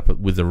comes up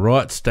with the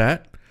right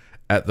stat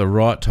at the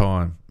right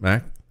time,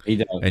 Mac. He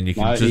does. And you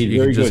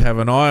can just have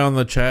an eye on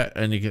the chat,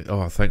 and you get,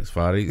 oh, thanks,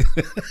 Vardy.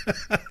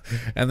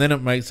 And then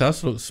it makes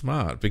us look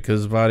smart,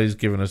 because Vardy's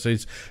given us,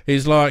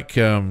 he's like,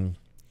 in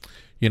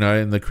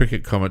the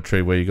cricket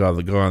commentary where you got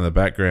the guy in the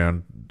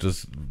background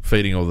just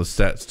feeding all the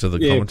stats to the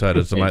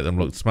commentators to make them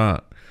look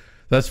smart.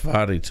 That's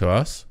Vardy to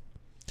us,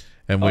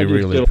 and we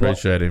really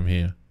appreciate him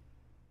here.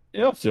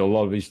 Yeah, I've seen a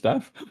lot of his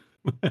stuff.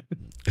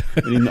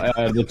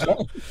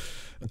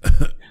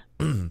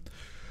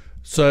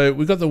 So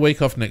we got the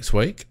week off next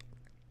week,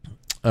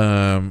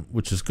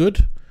 which is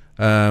good.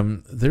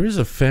 There is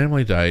a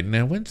family day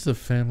now. When's the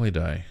family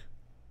day?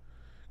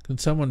 Can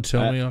someone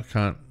tell me? I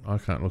can't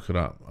look it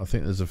up. I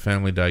think there's a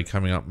family day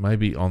coming up,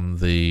 maybe on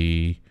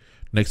the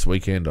next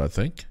weekend, I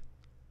think.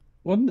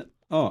 Wasn't it?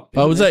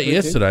 Was that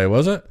yesterday?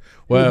 Was it?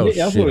 Well,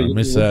 shit, I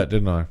missed that,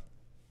 didn't I?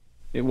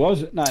 It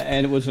was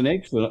and it was an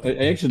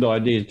excellent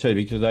idea too,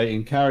 because they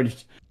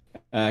encouraged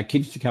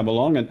kids to come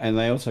along, and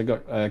they also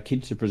got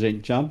kids to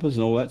present jumpers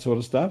and all that sort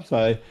of stuff.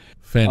 So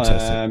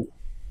fantastic.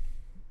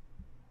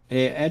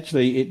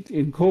 Actually, it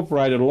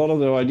incorporated a lot of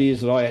the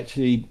ideas that I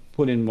actually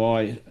put in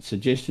my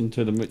suggestion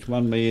to them, which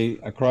won me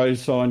a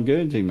Crow's signed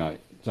Guernsey, mate.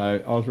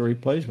 So I was very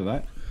pleased with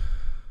that.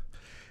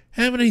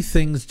 How many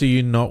things do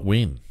you not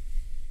win?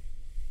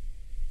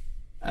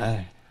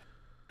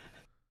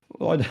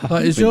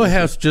 Is your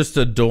house just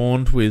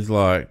adorned with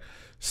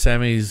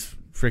Sammy's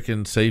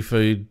freaking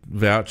seafood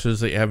vouchers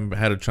that you haven't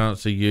had a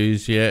chance to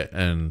use yet,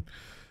 and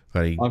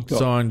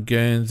signed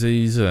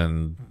Guernseys,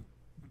 and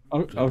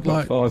I've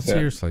got 5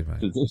 seriously,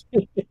 mate.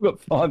 I've got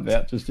 5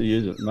 vouchers to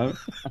use at the moment.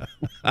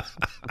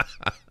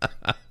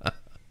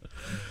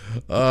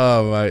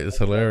 Oh, mate, it's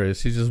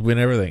hilarious. You just win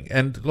everything,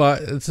 and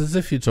it's as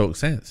if you talk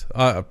sense.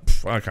 I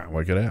can't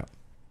work it out.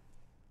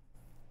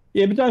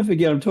 Yeah, but don't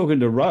forget, I'm talking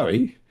to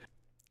Rowie.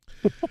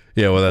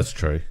 Yeah, well, that's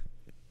true.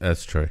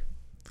 That's true.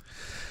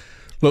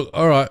 Look,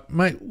 all right,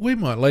 mate, we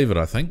might leave it,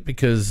 I think,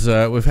 because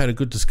we've had a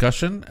good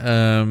discussion,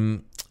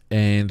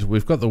 and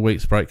we've got the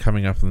week's break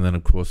coming up, and then,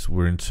 of course,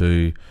 we're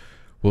into,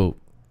 well,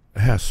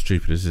 how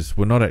stupid is this?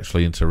 We're not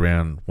actually into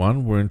round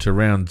 1. We're into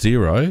round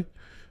 0,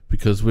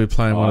 because we're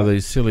playing one of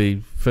these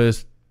silly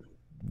first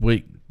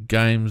week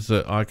games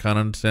that I can't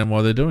understand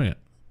why they're doing it.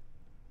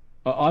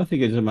 I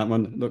think it's a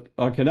one. Look,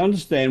 I can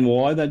understand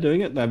why they're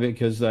doing it, though,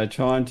 because they're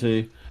trying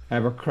to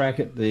have a crack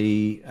at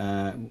the.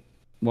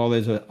 While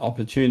there's an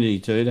opportunity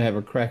to have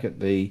a crack at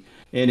the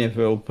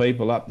NFL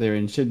people up there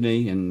in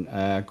Sydney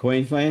and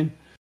Queensland,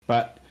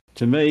 but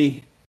to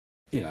me,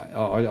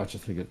 I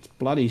just think it's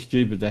bloody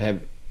stupid to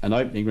have an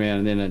opening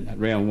round and then a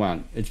round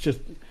one. It's just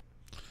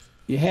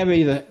you have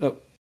either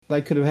look.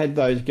 They could have had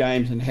those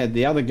games and had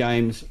the other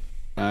games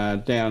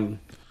down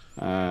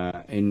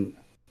in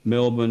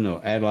Melbourne or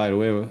Adelaide or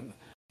wherever.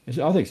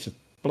 I think it's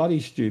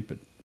bloody stupid.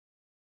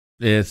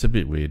 Yeah, it's a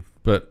bit weird,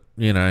 but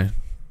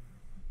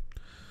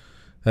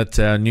that's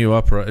our new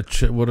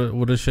operator.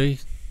 What is she?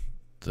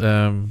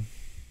 Football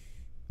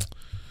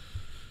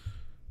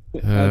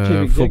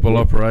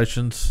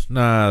operations.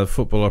 No,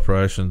 football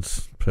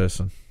operations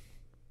person.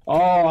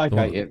 Oh,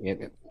 okay.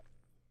 Yep.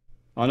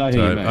 I know who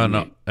you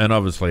mean. And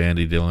obviously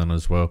Andy Dillon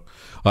as well.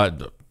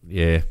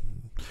 Yeah.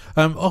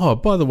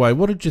 By the way,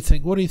 what did you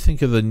think? What do you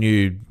think of the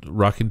new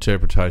ruck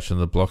interpretation,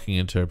 the blocking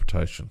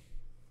interpretation?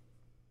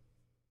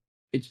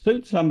 It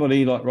suits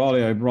somebody like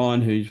Riley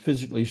O'Brien, who's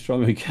physically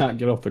strong, who can't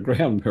get off the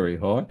ground very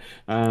high.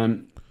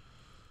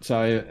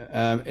 So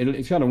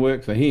it's going to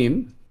work for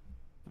him.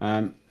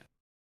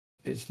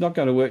 It's not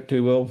going to work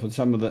too well for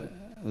some of the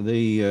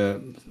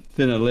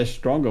thinner, less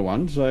stronger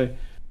ones. So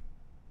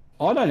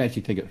I don't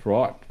actually think it's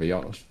right, to be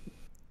honest.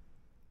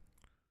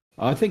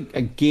 I think,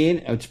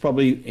 again, it's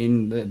probably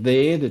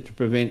there to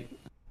prevent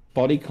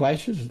body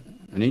clashes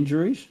and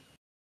injuries.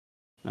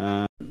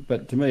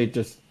 But to me, it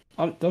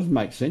doesn't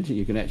make sense that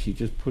you can actually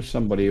just push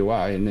somebody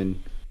away and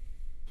then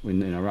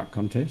win in a ruck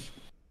contest.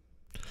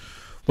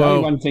 Well,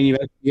 only one thing you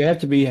have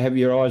to have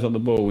your eyes on the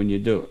ball when you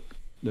do it.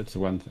 That's the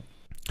one thing.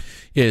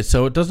 Yeah,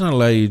 so it doesn't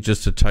allow you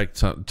just to take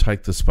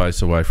the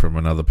space away from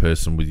another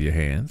person with your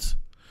hands.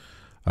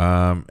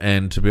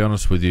 And to be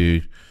honest with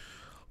you,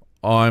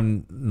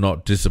 I'm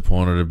not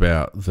disappointed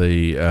about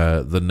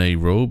the knee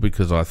rule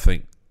because I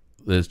think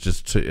there's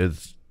just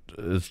it's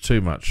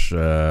too much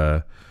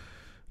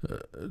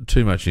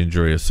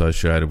injury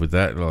associated with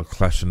that, like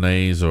clash of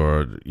knees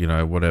or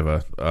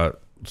whatever.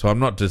 So I'm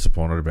not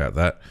disappointed about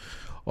that.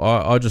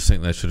 I just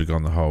think they should have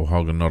gone the whole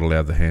hog and not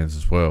allowed the hands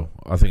as well.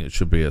 I think it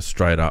should be a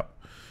straight up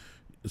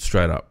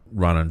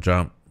run and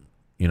jump,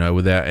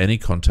 without any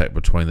contact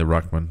between the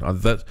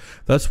ruckman.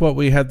 That's what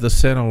we had the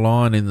centre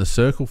line in the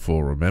circle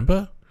for,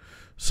 remember?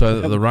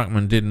 So that the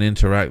ruckman didn't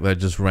interact, they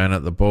just ran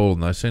at the ball,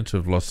 and they seem to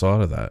have lost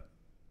sight of that.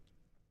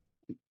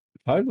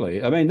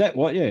 Totally. I mean,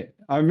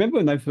 I remember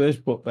when they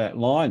first put that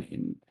line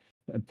in,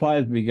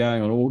 players would be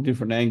going on all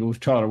different angles,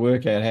 trying to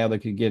work out how they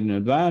could get an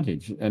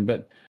advantage.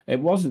 But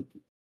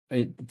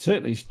it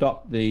certainly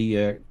stopped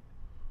the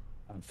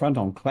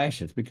front-on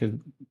clashes because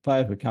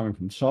players were coming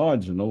from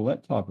sides and all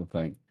that type of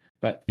thing.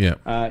 But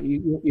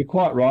you're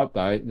quite right,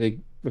 though. The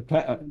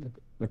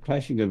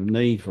clashing of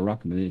knee for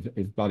ruckman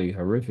is bloody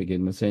horrific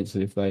in the sense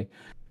that if they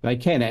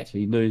can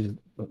actually lose,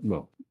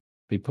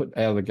 be put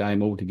out of the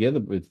game altogether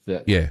with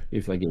that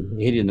if they get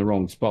hit in the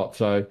wrong spot.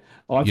 So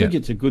I think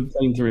it's a good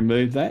thing to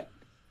remove that.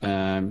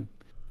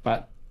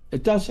 But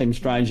it does seem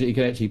strange that you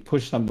could actually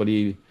push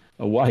somebody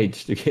away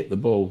just to get the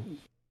ball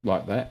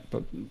like that.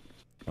 But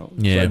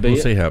we'll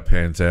see how it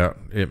pans out.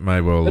 It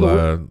may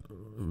well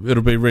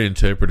it'll be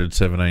reinterpreted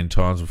 17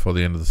 times before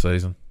the end of the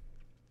season.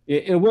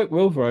 Yeah, it'll work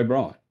well for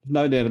O'Brien.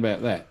 No doubt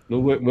about that.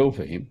 It'll work well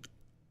for him.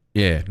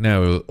 Yeah,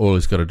 now all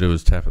he's got to do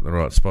is tap at the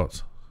right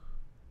spots.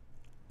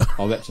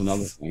 Oh, that's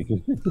another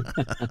thing.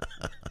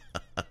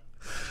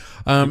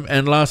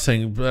 And last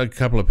thing, a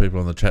couple of people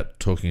on the chat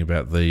talking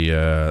about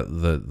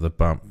the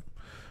bump.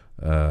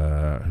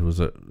 Who was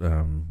it?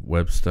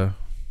 Webster.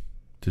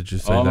 Did you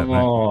see that,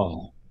 mate?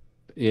 Oh,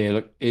 yeah.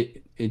 Look,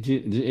 it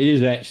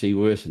is actually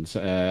worse than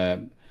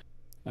Sam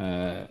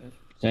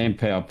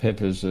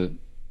Powell-Peppers.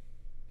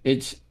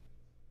 It's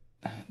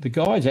the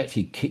guy's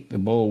actually kicked the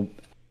ball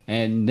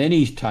and then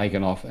he's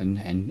taken off and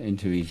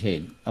into his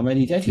head. I mean,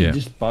 he's actually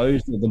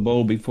disposed of the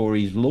ball before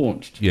he's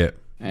launched. Yeah.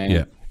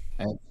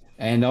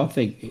 And I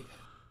think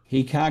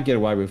he can't get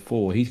away with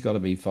 4. He's got to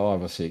be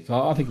 5 or 6.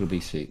 I think it'll be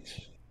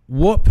 6.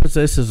 What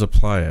possesses a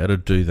player to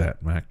do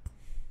that, Mac?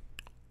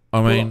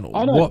 I mean,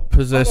 what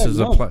possesses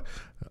a player?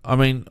 I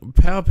mean,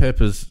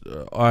 Powell-Peppers,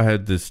 I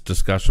had this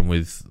discussion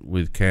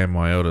with Cam,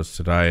 my eldest,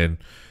 today, and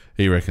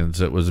he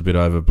reckons it was a bit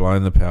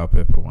overblown, the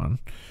Powell-Pepper one.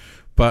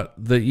 But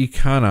you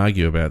can't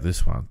argue about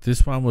this one.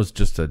 This one was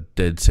just a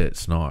dead set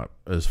snipe,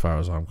 as far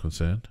as I'm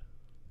concerned.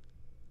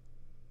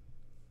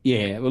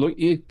 Yeah, well, look,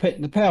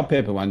 the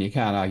Powell-Pepper one, you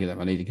can't argue that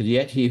one either, because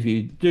if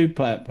you do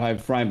play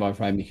frame by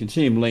frame, you can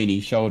see him lean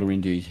his shoulder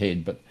into his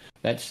head, but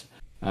that's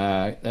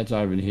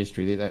over in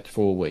history. That's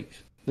 4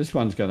 weeks. This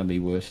one's going to be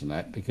worse than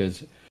that,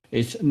 because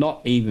it's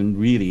not even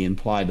really in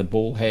play. The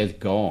ball has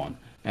gone,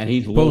 and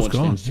he's launched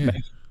and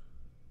smashed,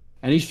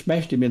 and he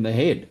smashed him in the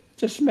head.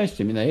 Just smashed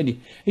him in the head.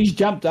 He's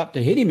jumped up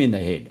to hit him in the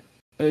head.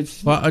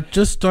 Well, I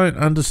just don't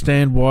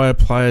understand why a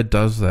player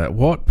does that.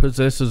 What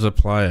possesses a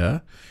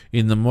player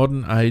in the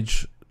modern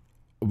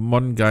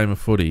game of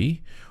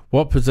footy?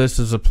 What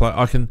possesses a play?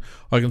 I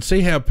can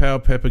see how Power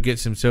Pepper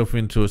gets himself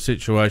into a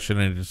situation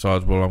and he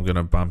decides, well, I'm going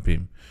to bump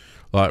him.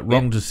 Like,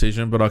 wrong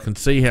decision, but I can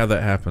see how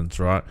that happens,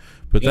 right?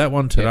 But that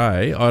one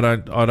today, I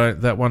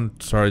don't. That one,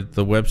 sorry,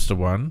 the Webster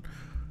one,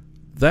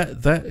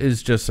 that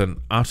is just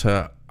an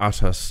utter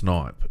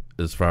snipe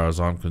as far as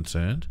I'm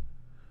concerned.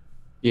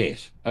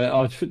 Yes,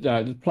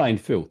 plain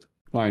filth,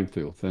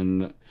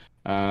 and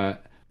I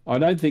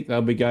don't think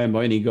they'll be going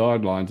by any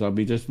guidelines. They'll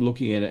be just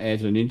looking at it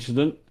as an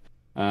incident,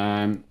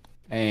 and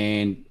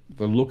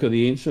the look of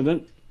the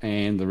incident,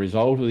 and the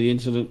result of the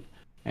incident,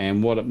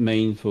 and what it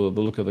means for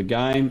the look of the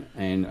game.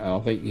 And I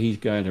think he's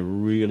going to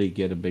really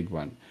get a big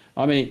one.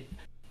 I mean,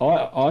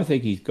 I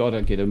think he's got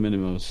to get a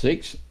minimum of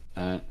 6,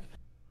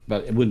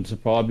 but it wouldn't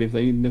surprise me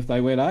if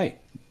they went 8.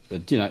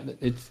 But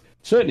it's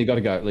certainly got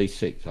to go at least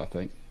 6, I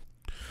think.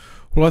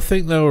 Well, I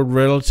think they were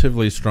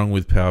relatively strong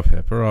with Power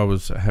Pepper. I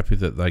was happy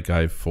that they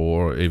gave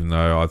 4, even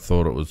though I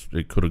thought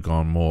it could have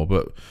gone more.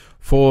 But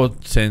 4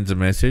 sends a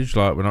message,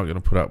 like, we're not going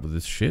to put up with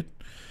this shit.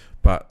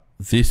 But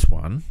this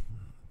one,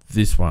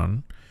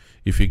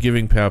 if you're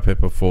giving Power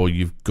Pepper 4,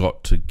 you've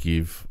got to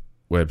give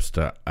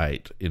Webster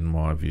 8, in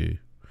my view.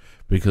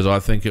 Because I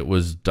think it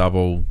was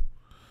double,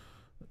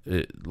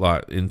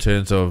 like, in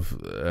terms of,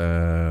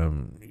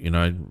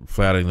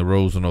 flouting the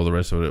rules and all the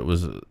rest of it, it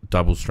was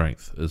double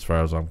strength as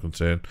far as I'm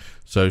concerned.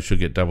 So should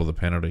get double the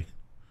penalty.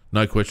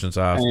 No questions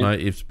asked, no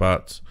ifs,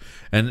 buts.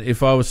 And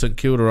if I was St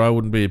Kilda, I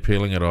wouldn't be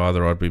appealing it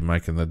either. I'd be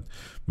making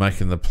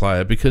the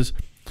player. Because,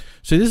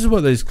 see, this is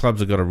what these clubs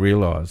have got to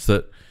realise,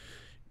 that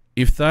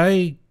if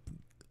they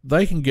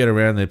can get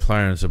around their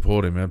player and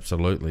support him,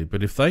 absolutely.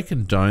 But if they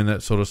condone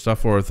that sort of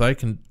stuff, or if they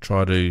can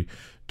try to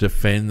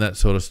defend that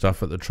sort of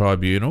stuff at the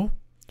tribunal,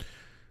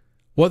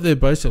 what they're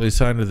basically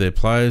saying to their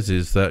players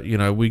is that,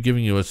 we're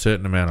giving you a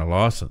certain amount of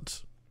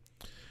licence.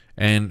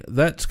 And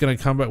that's going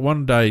to come back.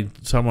 One day,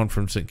 someone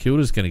from St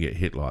Kilda is going to get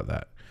hit like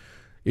that.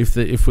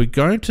 If we're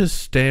going to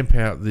stamp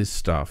out this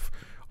stuff,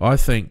 I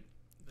think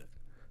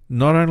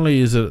not only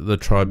is it the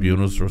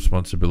tribunal's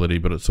responsibility,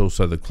 but it's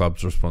also the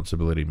club's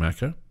responsibility,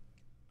 Macca.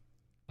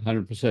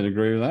 100%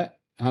 agree with that.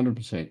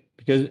 100%.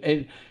 Because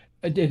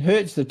it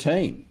hurts the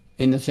team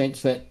in the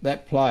sense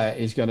that player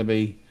is going to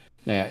be,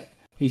 now,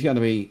 he's going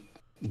to be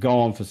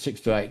gone for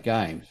 6 to 8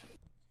 games,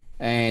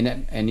 and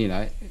he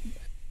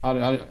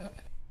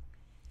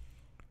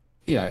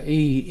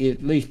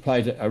at least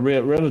plays a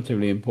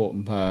relatively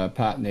important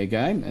part in their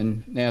game,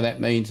 and now that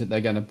means that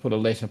they're going to put a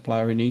lesser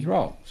player in his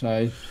role.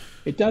 So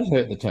it does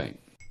hurt the team.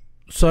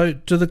 So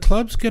do the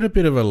clubs get a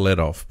bit of a let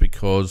off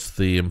because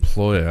the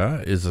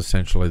employer is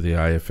essentially the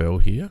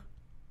AFL here?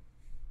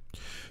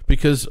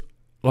 Because,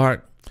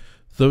 like,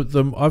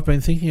 I've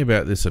been thinking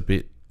about this a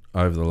bit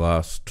over the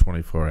last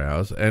 24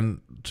 hours, and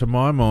to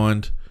my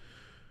mind,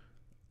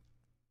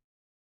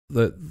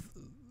 the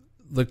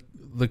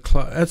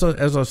club, as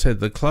I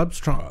said, the clubs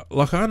try.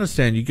 Like, I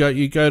understand you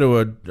go to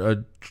a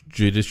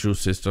judicial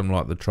system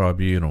like the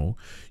tribunal,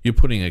 you're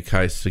putting a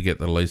case to get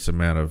the least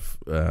amount of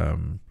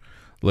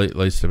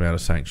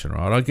sanction,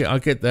 right? I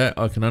get that.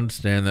 I can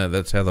understand that.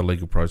 That's how the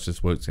legal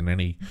process works in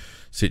any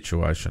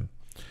situation.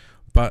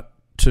 But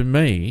to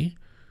me,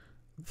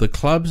 the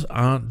clubs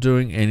aren't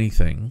doing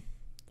anything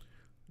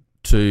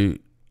to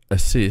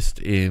assist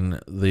in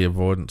the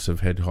avoidance of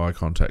head-high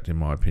contact, in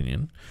my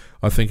opinion.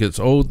 I think it's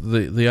all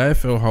the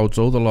AFL holds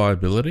all the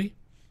liability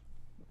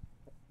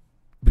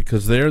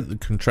because they're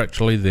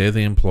contractually they're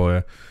the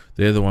employer,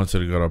 they're the ones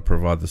that have got to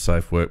provide the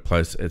safe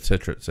workplace,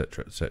 etc.,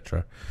 etc.,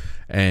 etc.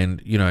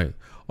 And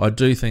I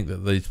do think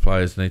that these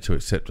players need to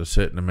accept a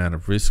certain amount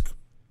of risk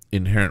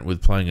inherent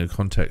with playing a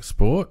contact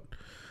sport.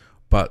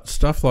 But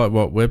stuff like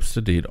what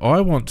Webster did,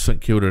 I want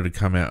St Kilda to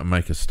come out and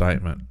make a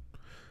statement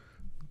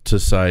to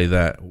say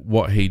that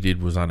what he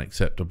did was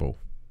unacceptable.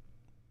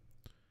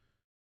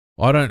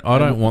 I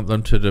don't want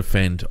them to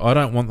defend. I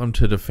don't want them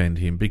to defend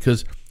him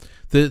because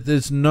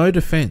there's no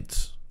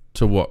defence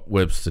to what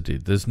Webster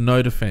did. There's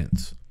no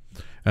defence,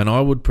 and I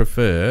would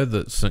prefer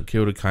that St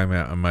Kilda came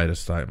out and made a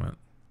statement.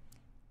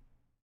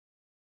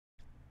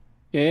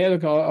 Yeah,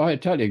 look, I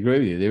totally agree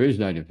with you. There is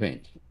no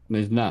defence.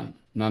 There's none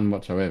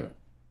whatsoever.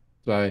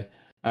 So,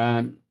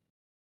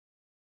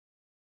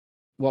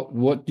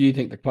 what do you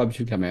think the club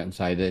should come out and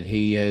say, that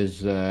he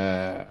has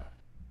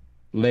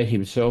let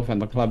himself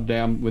and the club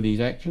down with his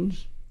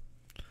actions?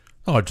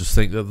 I just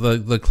think that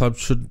the club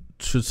should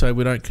say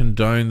we don't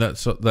condone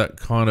that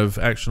kind of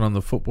action on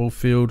the football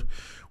field.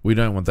 We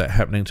don't want that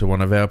happening to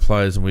one of our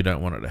players, and we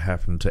don't want it to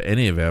happen to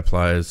any of our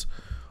players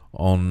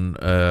on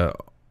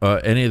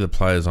any of the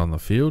players on the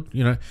field.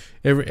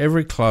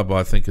 Every club,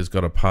 I think, has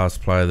got a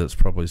past player that's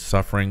probably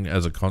suffering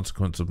as a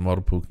consequence of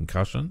multiple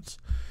concussions.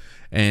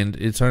 And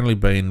it's only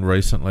been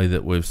recently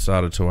that we've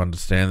started to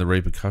understand the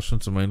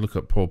repercussions. I mean, look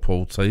at poor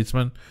Paul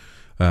Seedsman.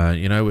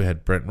 We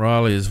had Brent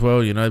Riley as well.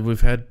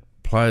 We've had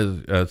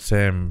players,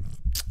 Sam...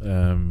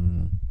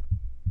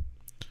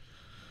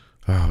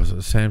 was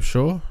it Sam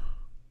Shaw?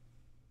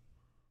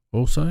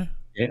 Also?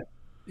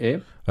 Yeah.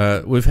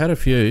 We've had a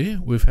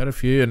few,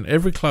 and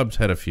every club's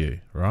had a few,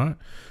 right?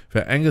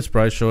 Angus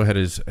Brayshaw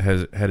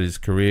had his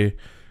career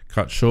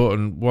cut short.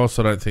 And whilst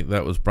I don't think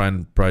that was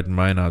Braden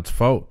Maynard's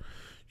fault,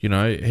 you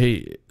know,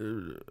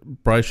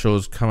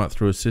 Brayshaw's come up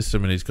through a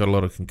system and he's got a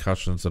lot of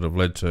concussions that have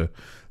led to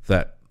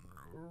that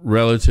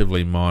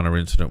relatively minor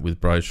incident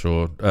with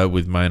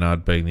with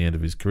Maynard being the end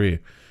of his career.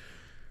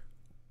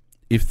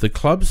 If the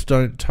clubs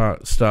don't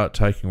start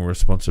taking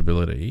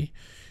responsibility,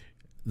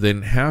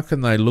 then how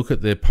can they look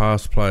at their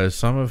past players,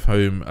 some of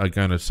whom are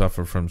going to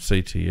suffer from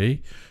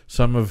CTE,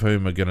 some of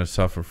whom are going to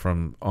suffer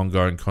from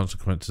ongoing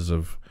consequences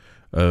of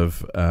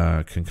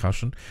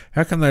concussion?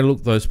 How can they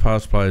look those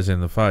past players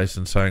in the face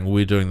and saying,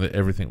 we're doing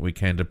everything we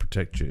can to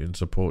protect you and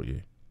support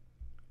you?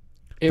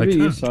 Everything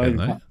they can't, can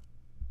they?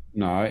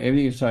 No,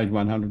 everything you say is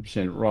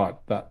 100% right.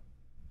 But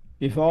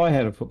if I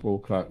had a football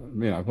club,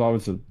 you know, if I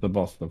was the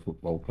boss of the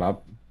football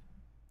club,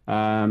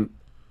 I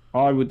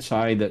would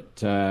say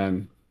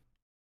that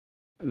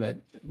that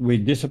we're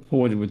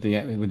disappointed with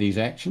his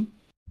action,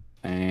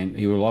 and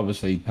he will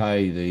obviously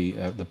pay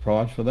the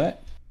price for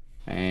that.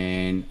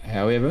 And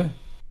however,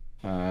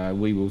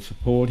 we will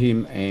support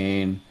him,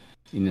 and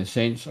in the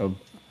sense of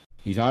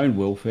his own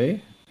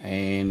welfare,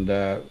 and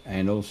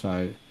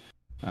also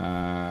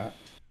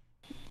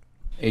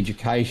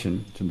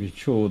education to be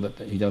sure that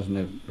he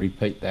doesn't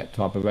repeat that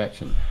type of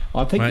action.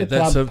 I think Mate,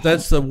 that's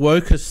the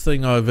wokest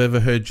thing I've ever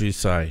heard you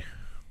say.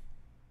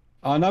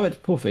 I know it's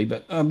puffy,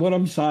 but what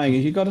I'm saying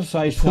is you've got to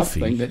say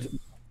something that's...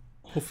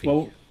 Puffy?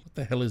 Well, what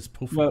the hell is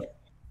puffy? Well,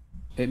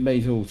 it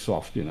means all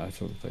soft, you know,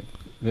 sort of thing.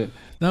 But,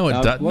 no,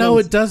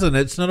 it doesn't.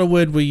 It's not a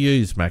word we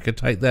use, Macca.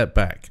 Take that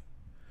back.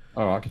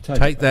 All right, I can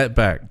take that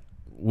back.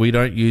 We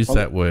don't use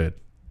that word.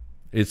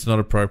 It's not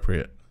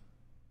appropriate.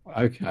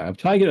 Okay, I've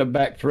taken it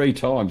back 3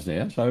 times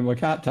now, so I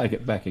can't take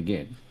it back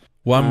again.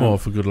 One more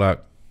for good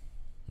luck.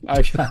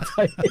 Okay, I'll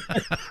take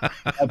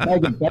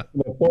it back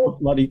for the 4th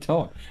bloody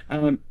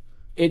time.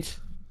 It's,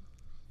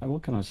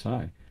 what can I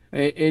say?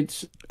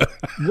 It's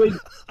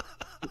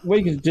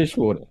weak as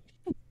dishwater.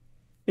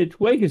 It's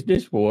weak as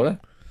dishwater.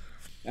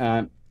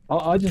 I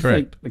just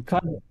Correct. think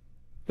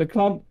the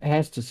club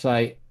has to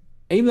say,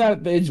 even though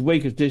it's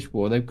weak as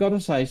dishwater, they've got to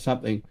say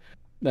something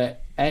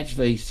that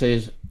actually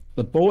says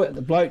the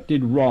bloke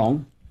did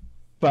wrong,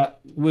 but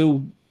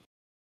we'll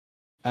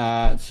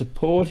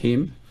support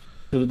him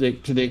to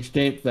the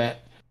extent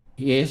that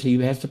yes,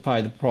 he has to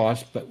pay the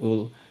price, but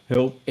we'll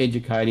help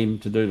educate him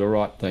to do the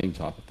right thing,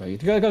 type of thing.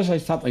 You've got to say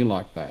something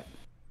like that.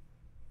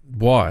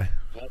 Why?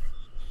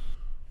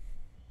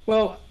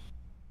 Well,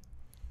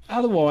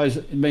 otherwise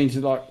it means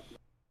like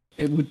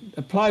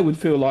a player would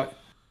feel like,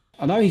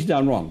 I know he's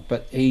done wrong,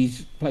 but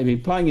he's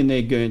been playing in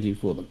their Guernsey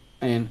for them,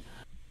 and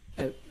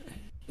the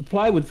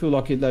player would feel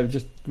like they've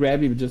just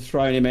grabbed him and just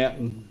thrown him out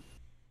and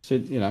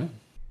said, you know,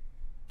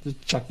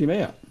 just chucked him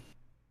out.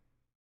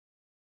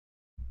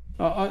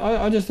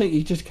 I just think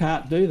you just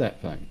can't do that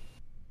thing.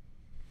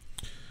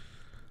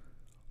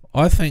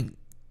 I think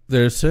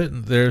there are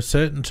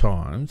certain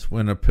times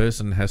when a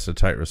person has to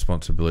take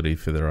responsibility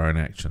for their own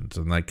actions,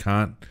 and they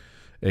can't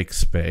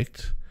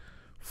expect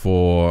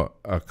for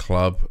a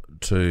club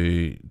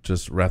to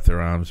just wrap their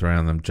arms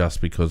around them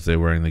just because they're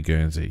wearing the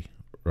Guernsey,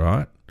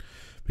 right?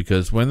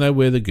 Because when they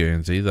wear the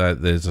Guernsey,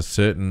 there's a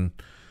certain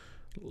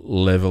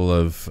level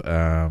of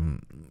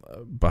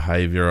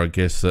behaviour, I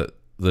guess, that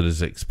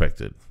is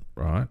expected,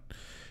 right?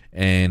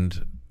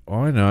 And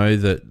I know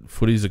that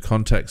footy's a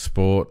contact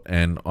sport,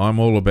 and I'm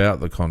all about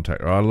the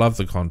contact. I love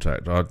the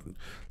contact.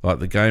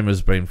 The game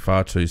has been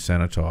far too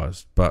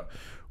sanitised. But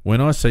when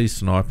I see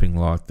sniping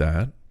like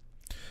that,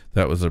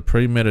 that was a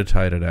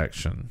premeditated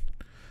action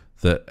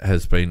that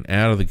has been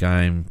out of the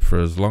game for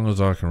as long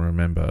as I can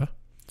remember.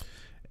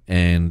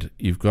 And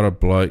you've got a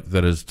bloke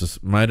that has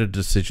just made a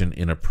decision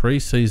in a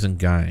preseason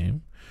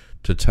game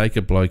to take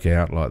a bloke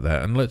out like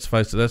that. And let's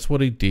face it, that's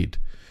what he did.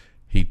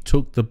 He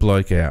took the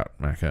bloke out,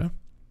 Macca.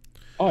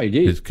 Oh, he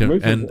did.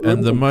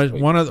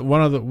 One of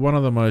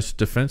the most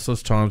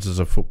defenceless times as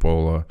a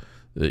footballer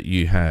that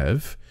you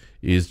have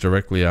is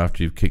directly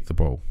after you've kicked the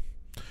ball.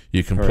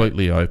 You're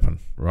completely open,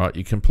 right?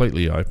 You're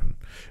completely open.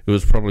 It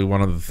was probably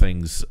one of the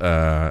things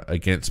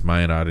against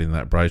Maynard in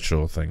that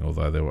Brayshaw thing,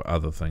 although there were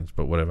other things,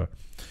 but whatever.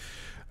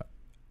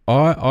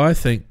 I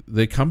think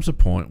there comes a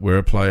point where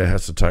a player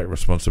has to take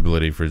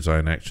responsibility for his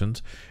own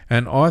actions,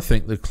 and I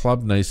think the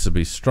club needs to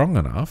be strong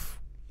enough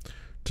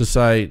to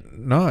say,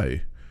 no,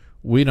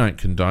 we don't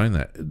condone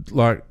that.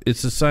 Like,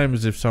 it's the same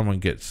as if someone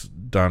gets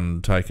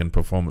done taking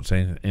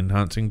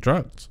performance-enhancing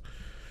drugs.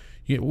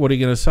 What are you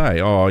going to say?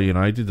 Oh, you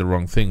know, he did the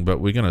wrong thing, but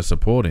we're going to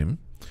support him.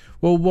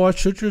 Well, why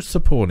should you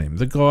support him?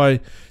 The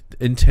guy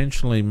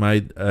intentionally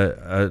made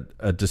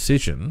a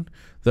decision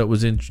that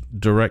was in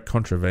direct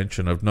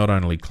contravention of not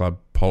only club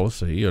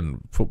policy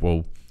and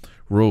football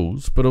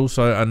rules, but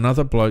also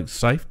another bloke's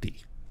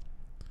safety.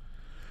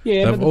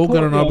 Yeah, they've all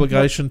got an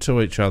obligation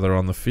to each other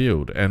on the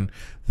field, and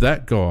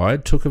that guy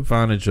took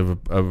advantage of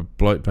a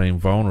bloke being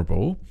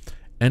vulnerable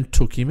and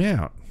took him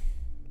out.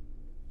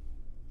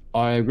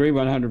 I agree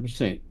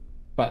 100%.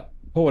 But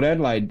Port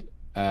Adelaide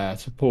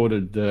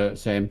supported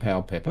Sam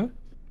Powell-Pepper.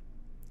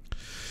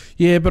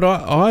 Yeah, but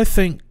I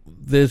think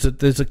there's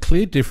a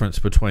clear difference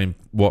between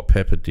what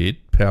Pepper did.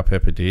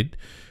 Powell-Pepper did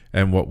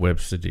and what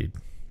Webster did.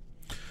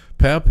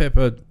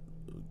 Powell-Pepper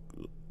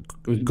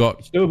he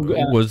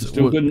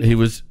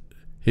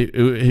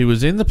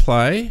was in the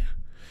play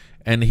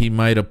and he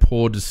made a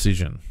poor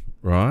decision,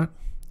 right?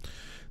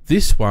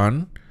 This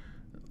one,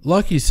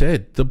 like you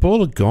said, the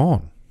ball had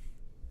gone.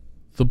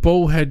 The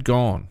ball had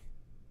gone,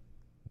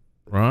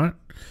 right?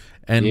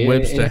 And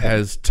Webster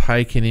has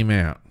taken him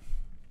out.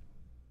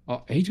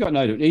 Oh, he's got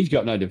no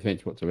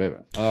defence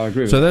whatsoever. I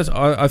agree. So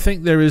I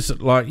think there is,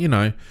 like, you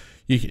know,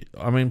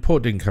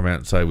 Port didn't come out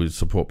and say we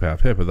support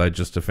Powell-Pepper. They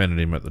just defended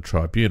him at the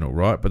tribunal,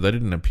 right? But they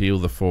didn't appeal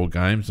the 4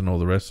 games and all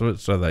the rest of it,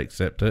 so they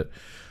accept it.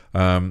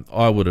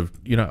 I would have,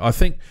 you know, I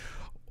think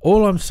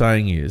all I'm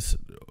saying is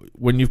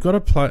when you've got to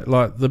play,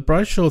 like the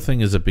Brayshaw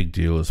thing is a big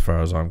deal as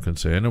far as I'm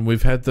concerned, and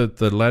we've had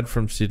the lad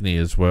from Sydney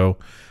as well,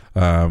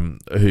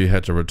 who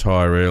had to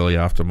retire early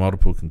after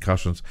multiple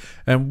concussions,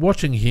 and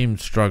watching him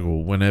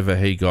struggle whenever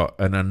he got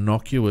an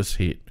innocuous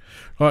hit.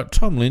 Like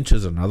Tom Lynch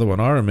is another one.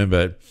 I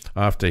remember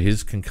after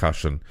his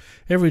concussion,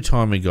 every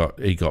time he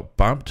got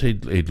bumped,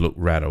 he'd look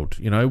rattled.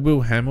 You know,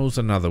 Will Hamill's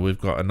another. We've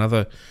got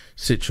another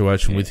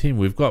situation with him.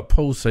 We've got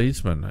Paul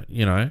Seedsman.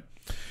 You know,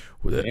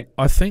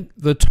 I think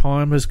the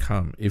time has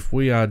come. If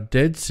we are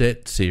dead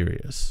set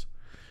serious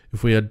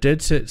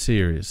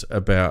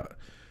about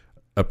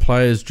a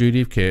player's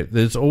duty of care,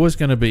 there's always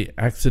going to be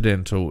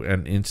accidental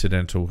and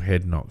incidental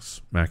head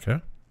knocks,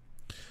 Macca.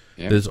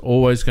 Yep. There's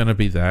always going to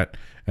be that,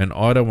 and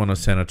I don't want to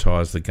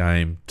sanitise the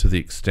game to the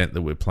extent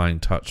that we're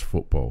playing touch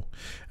football.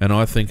 And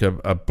I think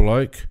a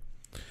bloke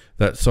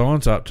that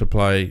signs up to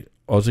play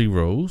Aussie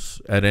rules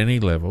at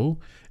any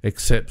level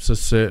accepts a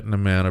certain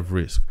amount of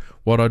risk.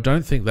 What I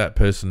don't think that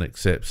person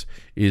accepts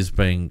is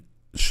being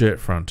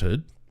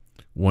shirt-fronted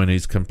when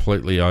he's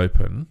completely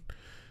open,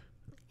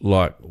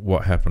 like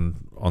what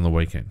happened on the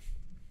weekend.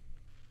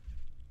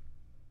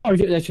 Oh,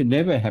 that should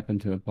never happen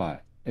to a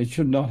player. It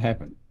should not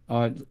happen.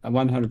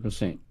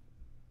 100%. You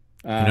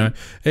know,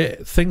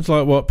 things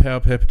like what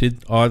Powell-Pepper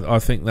did, I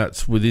think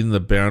that's within the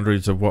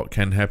boundaries of what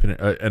can happen,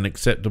 an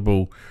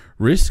acceptable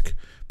risk.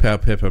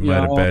 Powell-Pepper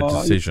made a bad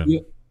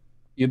decision.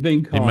 You're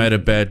being kind. He made a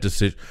bad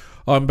decision.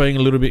 I'm being a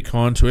little bit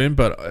kind to him,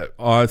 but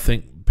I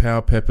think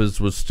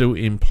Powell-Pepper's was still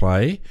in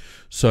play,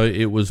 so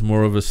it was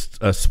more of a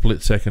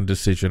split-second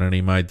decision, and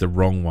he made the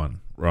wrong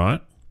one,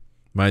 right?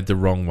 Made the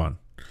wrong one.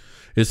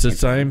 It's the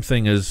same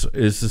thing as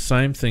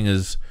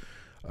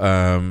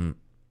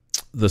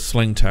the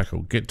sling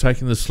tackle.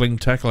 Taking the sling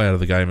tackle out of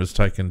the game has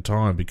taken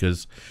time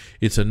because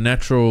it's a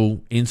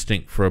natural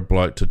instinct for a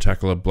bloke to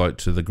tackle a bloke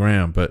to the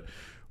ground. But,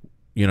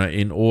 you know,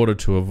 in order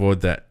to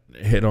avoid that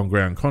head-on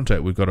ground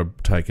contact, we've got to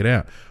take it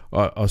out.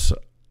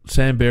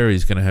 Sam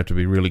Berry's going to have to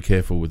be really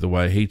careful with the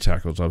way he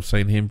tackles. I've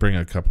seen him bring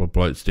a couple of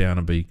blokes down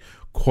and be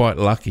quite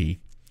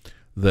lucky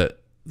that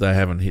they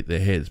haven't hit their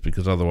heads,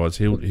 because otherwise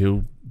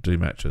he'll do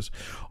matches.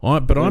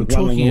 I'm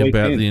talking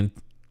about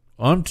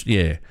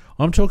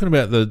I'm talking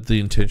about the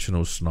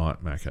intentional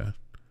snipe, Macca.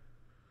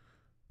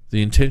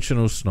 The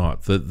intentional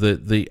snipe,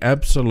 the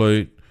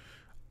absolute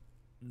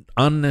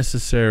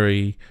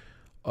unnecessary,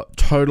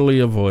 totally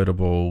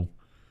avoidable,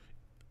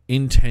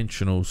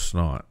 intentional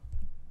snipe.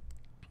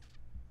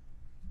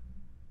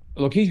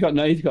 Look, he's got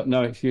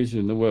no excuses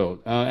in the world,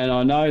 and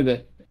I know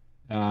that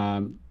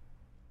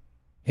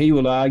he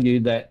will argue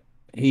that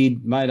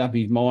he'd made up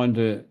his mind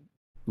to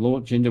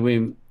launch into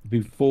him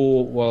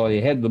before, while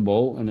he had the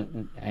ball,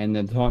 and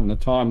the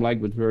time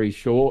lag was very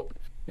short,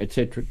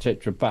 etc.,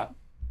 etc. But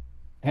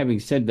having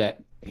said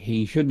that,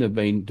 he shouldn't have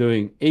been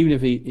doing, even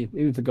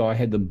if the guy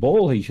had the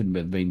ball, he shouldn't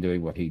have been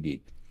doing what he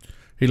did.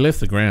 He left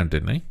the ground,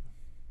 didn't he?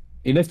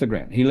 He left the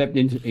ground. He left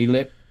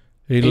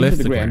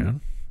the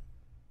ground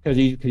because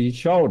his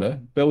shoulder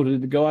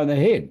belted the guy in the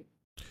head.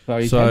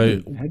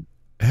 So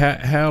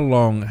how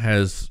long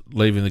has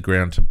leaving the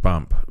ground to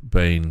bump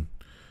been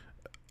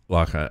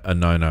like a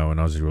no-no in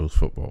Aussie rules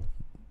football?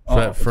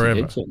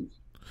 Forever.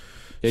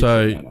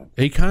 So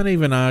he can't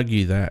even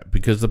argue that,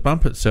 because the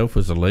bump itself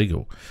was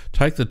illegal.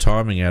 Take the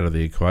timing out of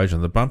the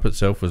equation. The bump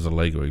itself was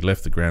illegal. He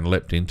left the ground,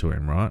 leapt into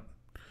him, right?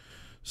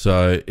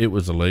 So it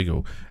was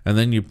illegal. And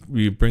then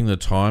you bring the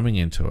timing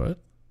into it,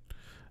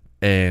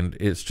 and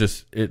it's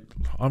just,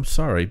 I'm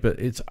sorry, but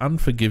it's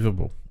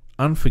unforgivable.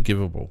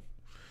 Unforgivable.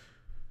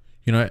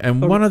 You know,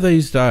 and one of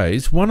these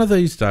days,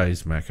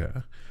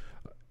 Macca,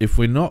 if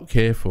we're not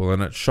careful,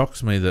 and it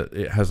shocks me that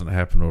it hasn't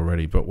happened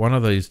already, but one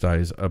of these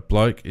days a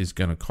bloke is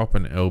going to cop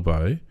an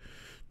elbow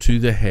to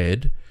the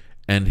head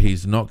and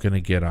he's not going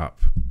to get up,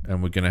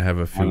 and we're going to have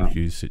a Phil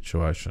Hughes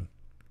situation.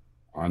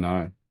 I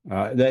know.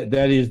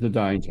 That is the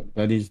danger.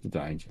 That is the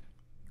danger.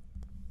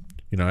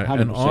 You know,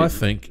 100%. And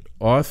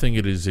I think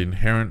it is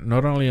inherent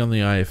not only on the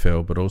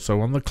AFL but also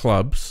on the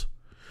clubs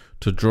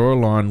to draw a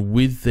line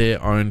with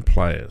their own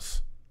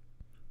players.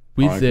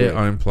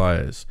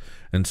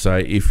 And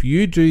say, if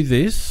you do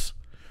this,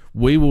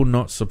 we will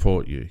not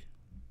support you.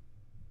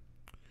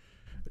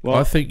 Well,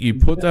 I think you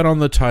put that on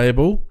the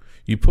table.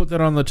 You put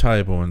that on the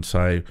table and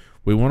say,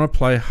 we want to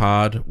play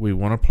hard. We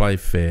want to play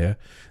fair.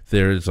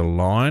 There is a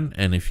line,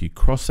 and if you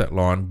cross that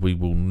line, we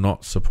will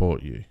not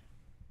support you.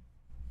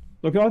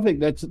 Look, I think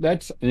that's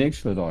an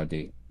excellent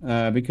idea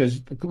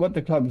because what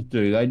the clubs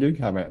do, they do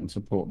come out and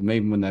support them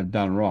even when they've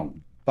done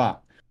wrong.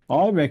 But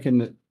I reckon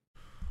that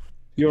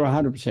you're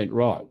 100%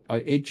 right.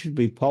 It should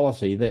be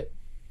policy that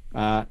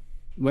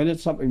when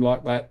it's something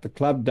like that, the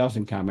club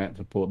doesn't come out and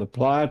support. The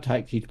player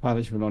takes his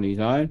punishment on his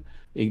own.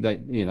 They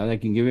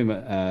can give him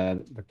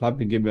the club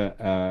can give him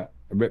a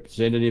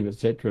representative,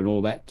 etc., and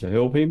all that to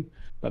help him.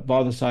 But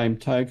by the same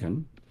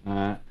token,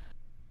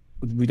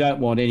 we don't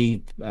want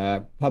any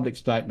public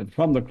statement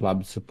from the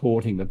club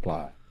supporting the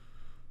player.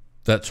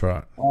 That's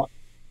right.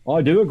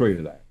 I do agree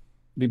with that.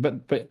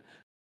 But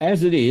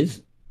as it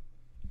is,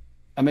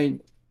 I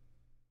mean,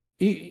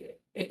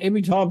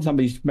 every time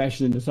somebody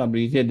smashes into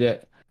somebody's head,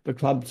 that the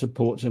club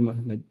supports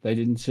them, they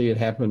didn't see it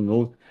happen.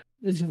 Or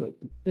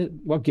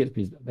what gets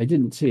me is they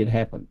didn't see it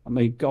happen. I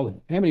mean, God,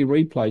 how many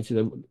replays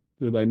do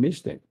they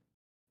miss then?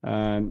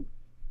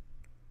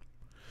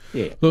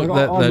 Yeah.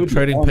 Look, they're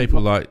treating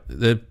people like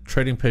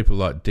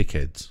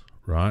dickheads,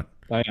 right?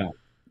 They are.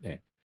 Yeah.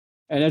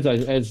 And as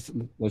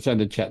they say in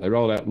the chat, they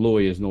roll out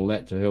lawyers and all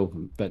that to help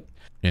them. But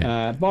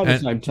by the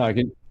same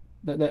token,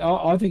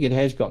 I think it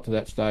has got to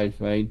that stage,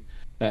 Fiend,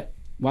 that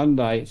one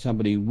day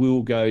somebody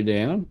will go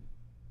down,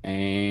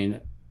 and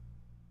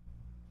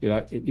he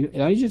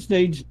just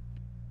needs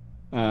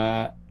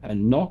a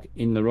knock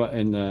in the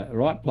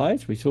right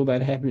place. We saw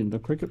that happen in the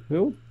cricket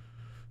field.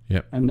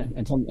 Yep.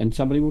 And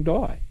somebody will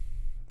die.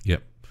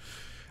 Yep.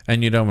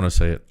 And you don't want to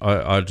see it.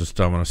 I just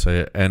don't want to see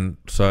it. And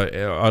so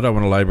I don't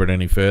want to labour it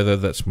any further.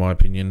 That's my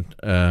opinion.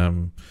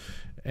 I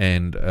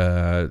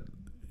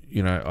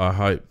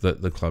hope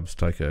that the clubs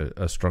take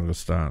a stronger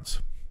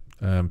stance.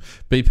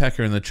 B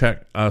Packer in the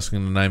chat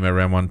asking to name our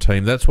round one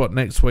team. That's what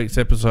next week's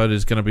episode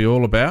is going to be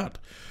all about.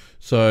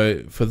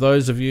 So for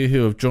those of you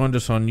who have joined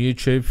us on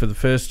YouTube for the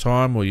first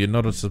time, or you're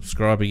not a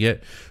subscriber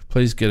yet,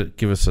 please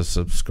give us a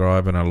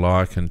subscribe and a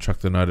like and chuck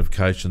the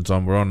notifications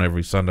on. We're on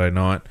every Sunday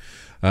night.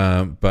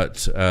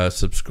 But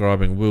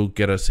subscribing will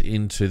get us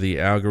into the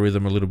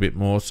algorithm a little bit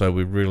more, so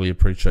we really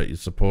appreciate your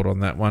support on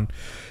that one.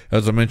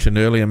 As I mentioned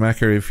earlier,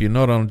 Macca, if you're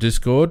not on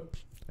Discord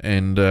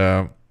and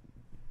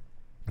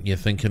you're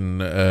thinking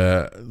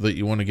that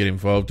you want to get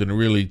involved in a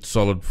really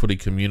solid footy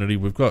community,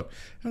 we've got,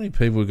 how many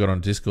people we've got on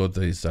Discord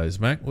these days,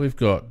 Mac? We've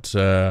got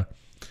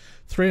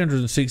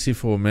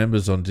 364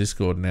 members on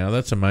Discord now.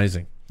 That's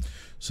amazing.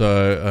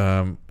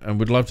 So and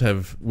we'd love to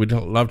have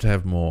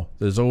more.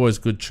 There's always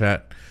good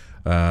chat.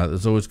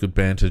 There's always good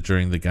banter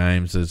during the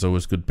games. There's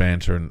always good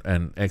banter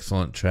and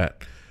excellent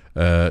chat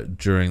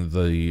during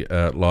the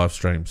live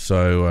stream.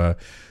 So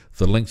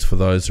the links for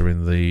those are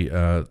in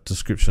the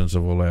descriptions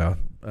of all our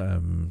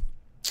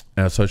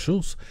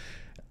socials.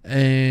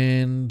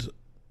 And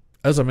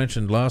as I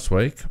mentioned last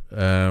week,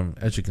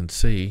 as you can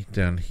see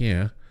down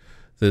here,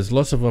 there's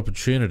lots of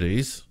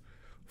opportunities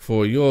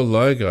for your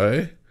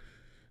logo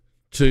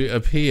to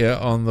appear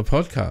on the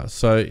podcast.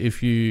 So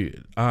if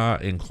you are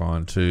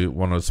inclined to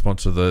want to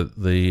sponsor the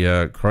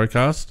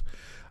CrowCast,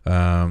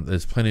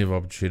 there's plenty of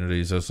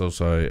opportunities. There's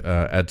also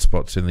ad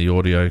spots in the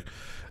audio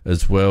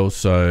as well,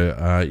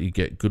 so you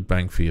get good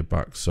bang for your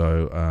buck.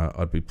 So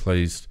I'd be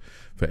pleased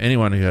for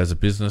anyone who has a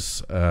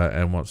business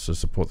and wants to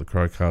support the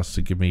CrowCast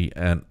to give me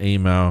an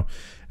email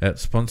at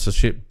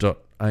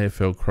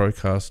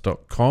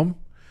sponsorship.aflcrowcast.com.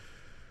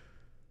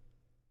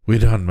 We're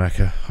done,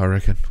 Macca, I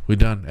reckon. We're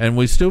done. And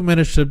we still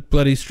managed to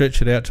bloody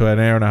stretch it out to an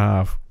hour and a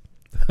half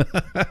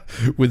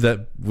with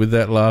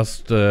that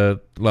last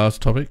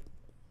topic.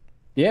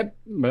 Yep.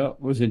 Well,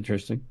 it was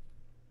interesting.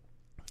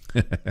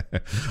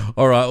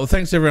 All right. Well,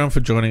 thanks everyone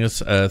for joining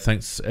us.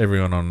 Thanks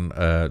everyone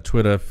on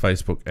Twitter,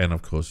 Facebook, and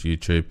of course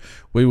YouTube.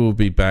 We will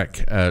be back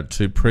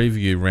to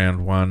preview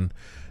round one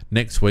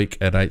next week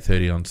at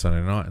 8:30 on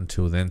Sunday night.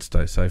 Until then,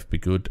 stay safe, be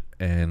good,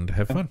 and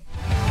have fun.